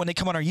watch it when they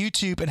come on our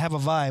YouTube and have a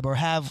vibe or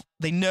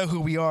they know who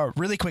we are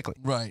really quickly.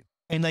 Right.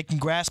 And they can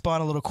grasp on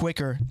a little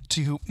quicker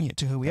to who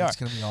we are. It's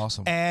gonna be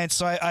awesome. And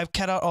so I've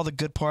cut out all the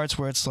good parts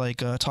where it's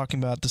like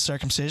talking about the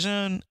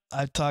circumcision.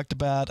 I've talked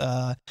about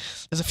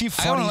there's a few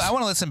funny. I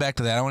want to listen back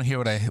to that. I want to hear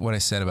what I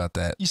said about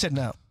that. You said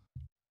no.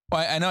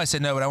 Well, I know I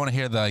said no, but I want to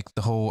hear the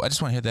whole. I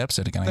just want to hear the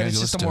episode again. It's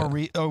just a more.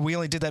 We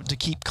only did that to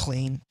keep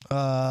clean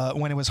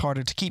when it was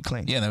harder to keep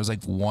clean. Yeah, there was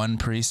like one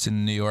priest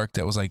in New York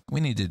that was like, we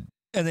need to.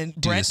 And then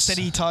Brent said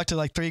he talked to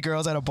like 3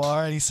 girls at a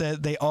bar, and he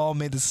said they all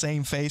made the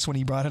same face when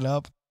he brought it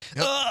up.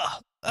 Yep.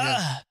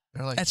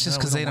 They're like, that's just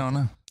because they don't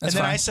know. That's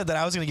and then I said that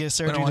I was going to get a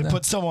surgery to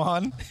put some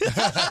on. Put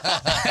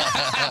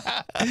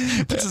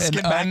some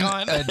skin back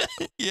on.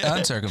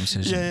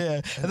 Uncircumcision.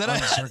 Yeah. And then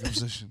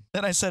uncircumcision.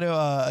 Then I said,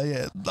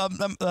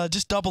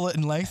 just double it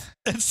in length.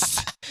 And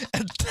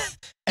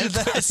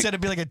then I said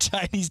it'd be like a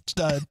Chinese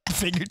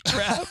finger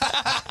trap.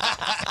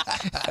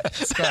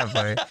 It's kind of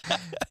funny.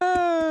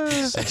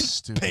 So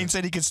stupid. Payne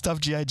said he could stuff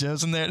G.I.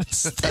 Joes in there. I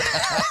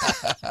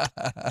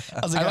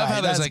was like, I love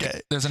how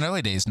there's an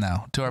early days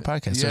now to our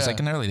podcast. Yeah. There's like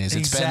an early days.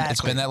 Exactly.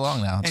 It's been that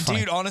long now. It's funny.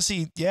 Dude,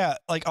 honestly, yeah,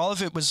 like all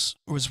of it was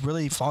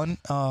really fun.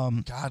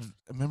 God,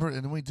 remember,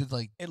 and then we did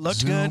like it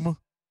looked Zoom. good.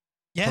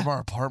 from our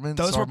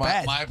apartments. Those were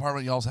bad. My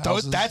apartment, y'all's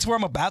houses. That's where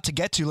I'm about to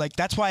get to. Like,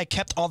 that's why I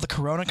kept all the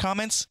Corona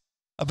comments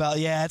about,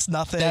 it's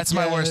nothing. That's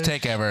my worst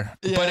take ever.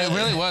 Yeah. But it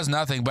really was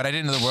nothing. But I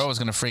didn't know the world was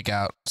going to freak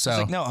out. So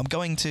like, no, I'm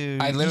going to.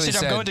 I literally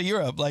said I'm going to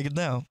Europe. Like,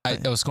 no. I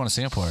was going to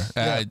Singapore.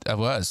 Yeah. I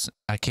was.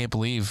 I can't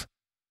believe.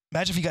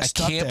 Imagine if you got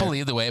stuck there. I can't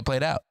believe the way it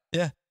played out.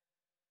 Yeah.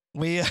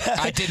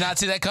 I did not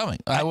see that coming.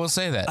 I will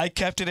say that. I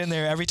kept it in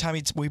there every time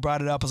we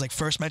brought it up. It was like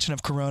first mention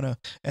of Corona,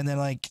 and then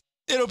like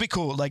it'll be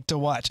cool like to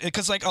watch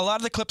because like a lot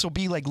of the clips will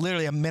be like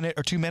literally a minute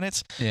or 2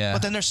 minutes. Yeah.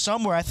 But then there's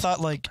some where I thought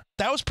like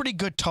that was pretty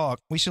good talk.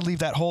 We should leave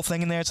that whole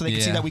thing in there so they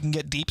can see that we can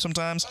get deep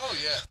sometimes. Oh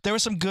yeah. There were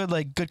some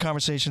good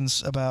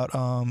conversations about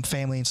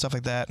family and stuff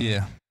like that.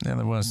 Yeah. Yeah,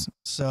 there was.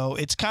 So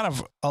it's kind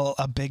of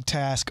a big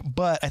task,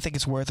 but I think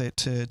it's worth it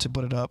to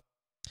put it up.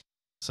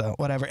 So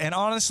whatever. And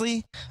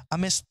honestly,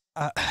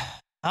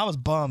 I was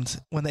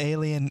bummed when the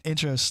alien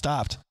intro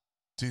stopped.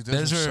 Dude,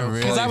 those were so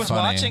really because I was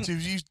funny. watching.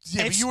 Dude, you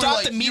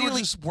stopped immediately. You were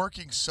just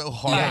working so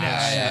hard.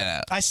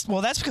 Yeah, I know.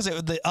 Well, that's because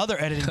the other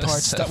editing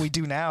parts that we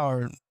do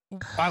now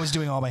I was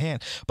doing all by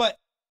hand. But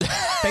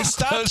they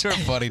stopped. Those are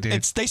funny,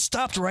 dude. They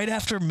stopped right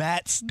after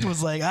Matt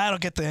was like, I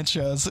don't get the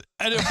intros.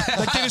 They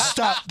just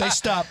stopped. They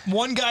stopped.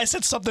 One guy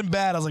said something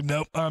bad. I was like,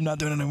 nope, I'm not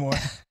doing it anymore.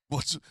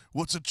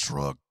 What's a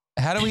truck?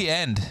 How do we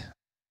end?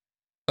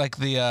 Like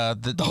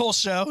the whole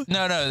show?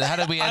 No. How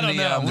did we end? I don't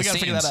know. We gotta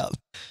figure that out.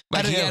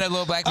 Like he had a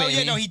little black baby. Oh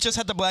yeah, no, he just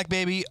had the black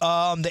baby.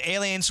 The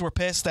aliens were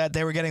pissed that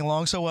they were getting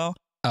along so well.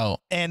 Oh,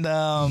 and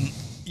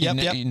you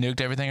nuked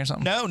everything or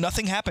something? No,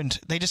 nothing happened.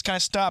 They just kind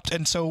of stopped.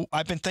 And so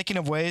I've been thinking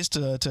of ways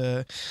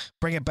to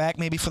bring it back,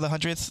 maybe for the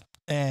 100th.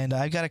 And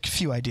I've got a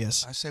few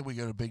ideas. I say we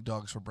go to Big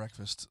Dogs for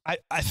breakfast.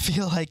 I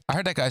feel like I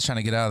heard that guy's trying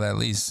to get out of that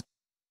lease.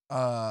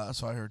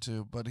 That's what I heard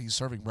too. But he's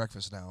serving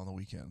breakfast now on the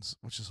weekends,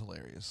 which is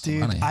hilarious.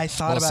 Dude, I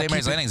thought about St.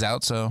 Mary's Landing's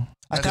out, so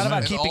I thought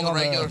about keeping all the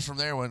regulars from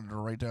there went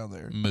right down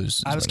there.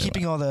 Moose. I was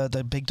keeping all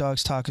the Big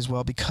Dogs talk as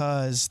well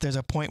because there's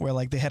a point where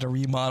like they had to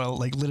remodel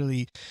like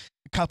literally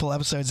a couple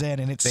episodes in,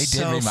 and it's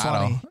so remodel.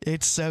 Funny.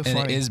 It's so funny.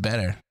 And it is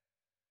better.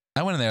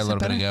 I went in there a little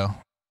bit ago.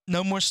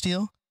 No more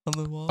steel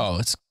on the wall. Oh,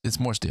 it's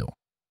more steel.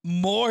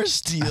 More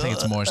steel. I think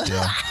it's more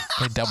steel.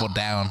 They doubled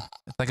down.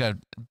 It's like a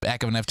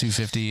back of an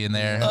F-250 in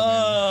there.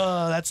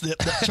 Oh, that's the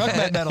truck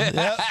bed metal. Yep.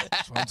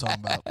 That's what I'm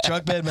talking about.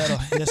 Truck bed metal.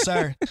 Yes,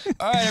 sir.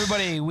 All right,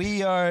 everybody.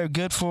 We are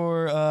good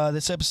for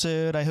this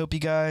episode. I hope you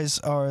guys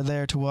are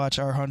there to watch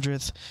our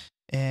 100th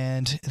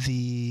and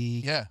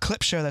the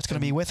clip show that's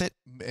going to be with it.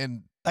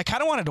 And I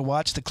kind of wanted to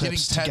watch the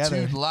clips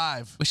together.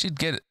 Live. We should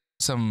get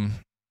some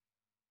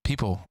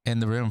people in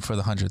the room for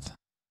the 100th.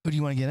 Who do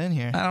you want to get in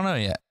here? I don't know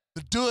yet.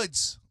 The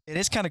dudes. It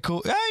is kind of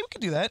cool. Yeah, we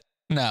could do that.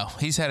 No,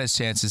 he's had his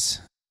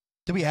chances.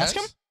 Did we ask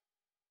him?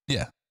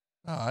 Yeah.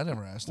 Oh, I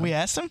never asked him. We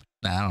asked him?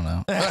 Nah, I don't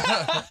know.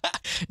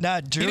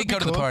 Nah, Drew. He didn't go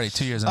to the party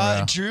 2 years in a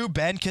row. Drew,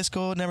 Ben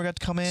Kiskell never got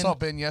to come in. Saw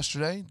Ben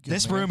yesterday.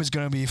 This room is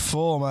going to be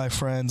full, my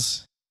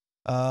friends.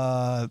 We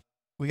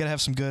got to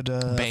have some good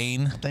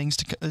Bane things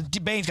to.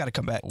 Bane's got to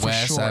come back.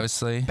 Wes, for sure.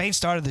 obviously. Bane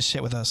started this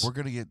shit with us. We're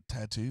gonna get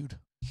tattooed.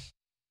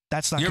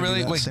 That's not. You're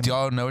really wait. Do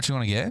y'all know what you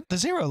want to get? The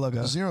Zero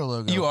logo. The Zero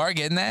logo. You are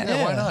getting that?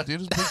 Yeah, why not,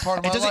 dude? It's a big part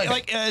of my life.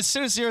 Like as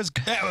soon as Zero's.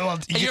 Well,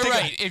 you're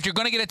right. If you're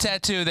gonna get a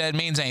tattoo that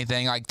means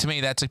anything, like to me,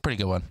 that's a pretty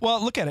good one.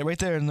 Well, look at it right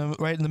there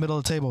right in the middle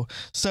of the table.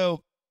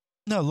 So,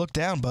 no, look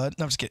down, bud.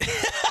 No, I'm just kidding.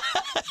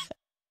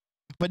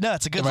 But no,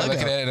 it's a good logo. Am I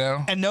looking at it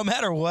now? And no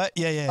matter what,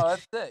 yeah. Oh,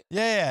 that's sick.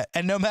 Yeah.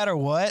 And no matter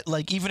what,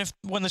 like even if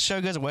when the show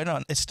goes away,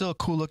 it's still a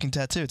cool looking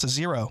tattoo. It's a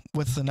zero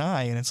with an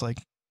eye, and it's like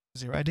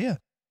zero idea.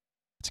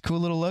 It's a cool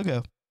little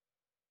logo.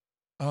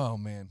 Oh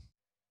man,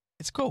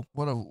 it's cool.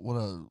 What a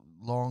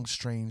long,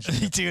 strange.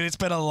 Dude, it's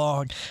been a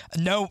long.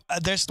 No,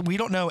 we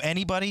don't know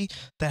anybody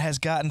that has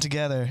gotten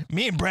together.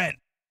 Me and Brent.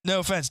 No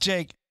offense,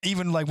 Jake.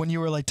 Even like when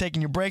you were like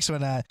taking your breaks and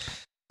whatnot.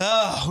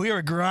 Oh, we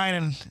were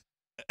grinding.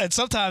 And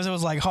sometimes it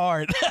was like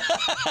hard.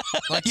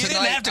 Like you tonight,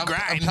 didn't have to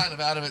grind. I'm kind of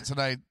out of it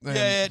tonight.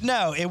 Yeah,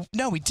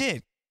 no, we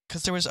did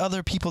because there was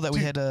other people that we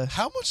had to.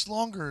 How much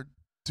longer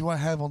do I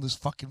have on this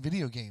fucking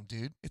video game,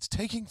 dude? It's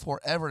taking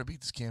forever to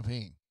beat this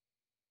campaign.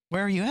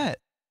 Where are you at?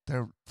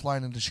 They're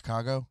flying into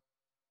Chicago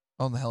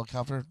on the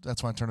helicopter.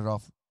 That's why I turned it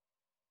off.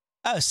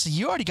 Oh, so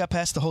you already got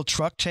past the whole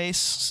truck chase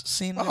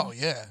scene? Oh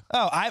yeah.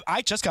 Oh,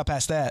 I just got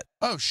past that.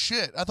 Oh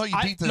shit! I thought you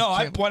beat the. No,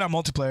 I went on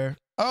multiplayer.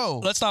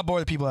 Oh. Let's not bore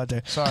the people out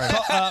there. Sorry.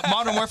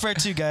 Modern Warfare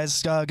 2,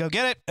 guys. Go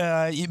get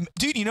it.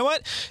 Dude, you know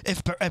what?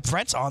 If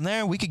Brent's on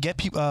there, we could get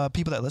people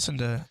that listen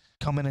to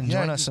come in and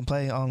join us and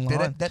play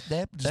online.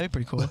 That'd be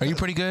pretty cool. Are you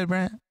pretty good,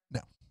 Brent?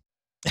 No.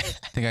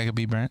 Think I could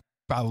beat Brent?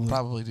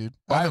 Probably, dude.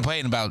 Well, I've been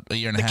playing about a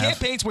year and a half. The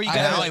campaigns where you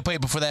I only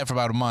played before that for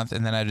about a month,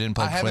 and then I didn't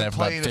play before that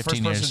for about 15 years. I haven't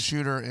played a first-person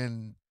shooter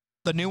in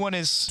the new one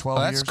is 12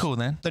 years. That's cool,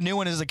 then. The new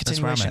one is a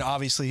continuation,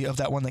 obviously, of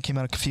that one that came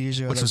out a few years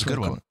ago. Which was a good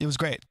cool. one. It was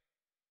great.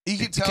 You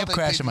can tell kept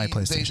crashing my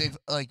PlayStation. They've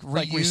like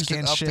reused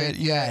and shit.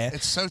 Yeah,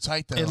 it's so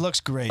tight though. It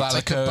looks great. It's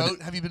like the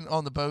boat. Have you been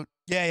on the boat?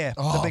 Yeah.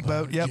 Oh, the big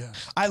boat. Yep. Yeah.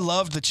 I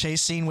loved the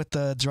chase scene with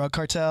the drug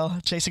cartel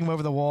chasing him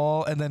over the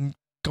wall and then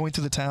going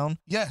through the town.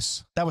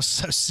 Yes. That was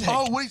so sick.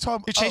 Oh, what are you talking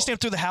about? You're chasing him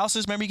through the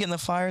houses. Remember you getting the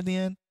fire at the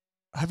end?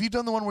 Have you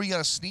done the one where you got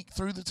to sneak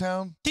through the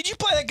town? Did you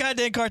play that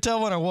goddamn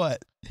cartel one or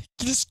what?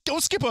 Just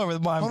don't skip over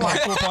my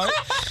cool part.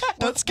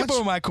 Don't skip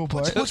over my cool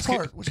part. Which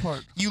part? Which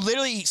part? You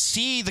literally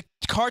see the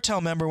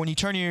cartel member when you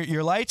turn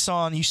your lights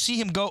on. You see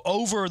him go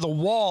over the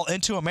wall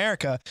into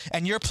America,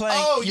 and you're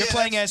playing. You're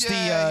playing as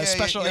the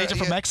special agent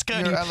from Mexico.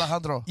 You're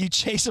Alejandro. You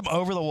chase him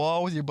over the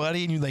wall with your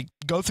buddy, and you like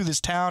go through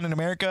this town in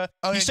America.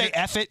 You say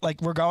 "F it,"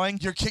 like we're going.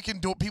 You're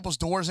kicking people's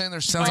doors in.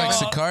 There's sounds like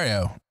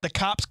Sicario. The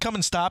cops come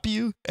and stop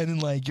you, and then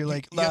like you're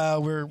like,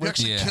 we're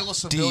actually kill a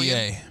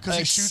civilian because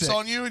he shoots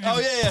on you.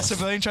 And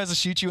civilian tries to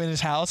shoot you in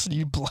his house, and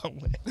you blow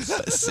away.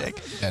 That's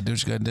sick. Yeah, do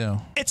what you gotta do.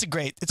 It's a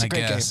great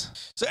game.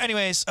 So,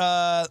 anyways,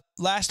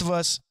 Last of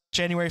Us,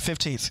 January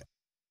 15th.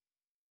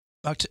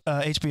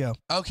 HBO.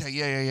 Okay,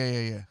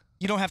 yeah.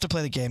 You don't have to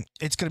play the game.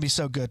 It's gonna be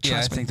so good.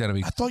 Trust me. I think that'll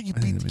be. I thought you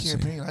beat the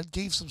campaign. I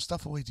gave some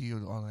stuff away to you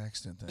on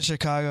accident. Then. The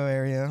Chicago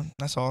area.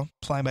 That's all.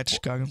 Flying back to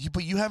Chicago.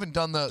 But you haven't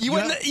done the. You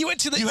went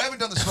to the. You haven't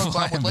done the smoke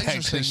bomb with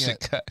lasers thing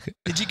yet.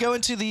 Did you go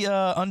into the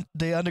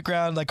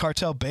underground like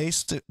cartel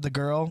base? The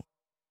girl.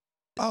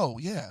 Oh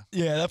yeah.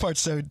 Yeah, that part's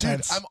so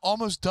intense. Dude, I'm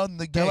almost done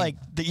the game. They're like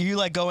you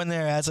like go in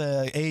there as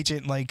a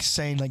agent, like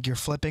saying like you're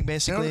flipping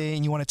basically,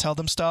 and you want to tell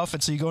them stuff,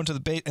 and so you go into the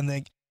base and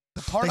they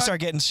start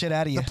getting shit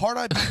out of you. The part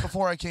I beat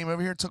before I came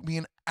over here took me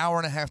an hour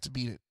and a half to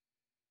beat it.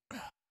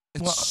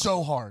 It's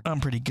so hard.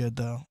 I'm pretty good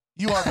though.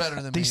 You are better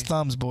than me. These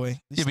thumbs, boy.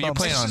 But you're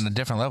playing on a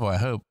different level, I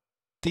hope.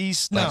 I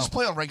just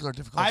play on regular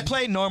difficulty. I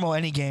play normal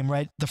any game,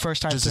 right? The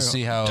first time just through. To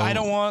see how. I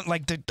don't want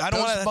like I don't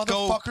want to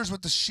go. Motherfuckers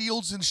with the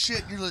shields and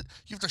shit. You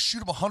have to shoot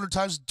them 100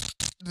 times.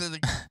 They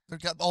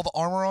got all the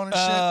armor on and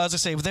shit. As I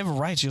say, with every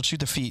right, you'll shoot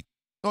the feet.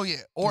 Oh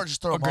yeah, or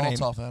just throw a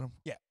Molotov at them.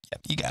 Yeah,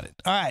 you got it.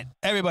 All right,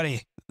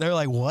 everybody. They're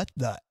like, what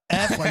the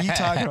F are you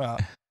talking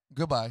about?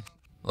 Goodbye.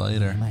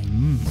 Later.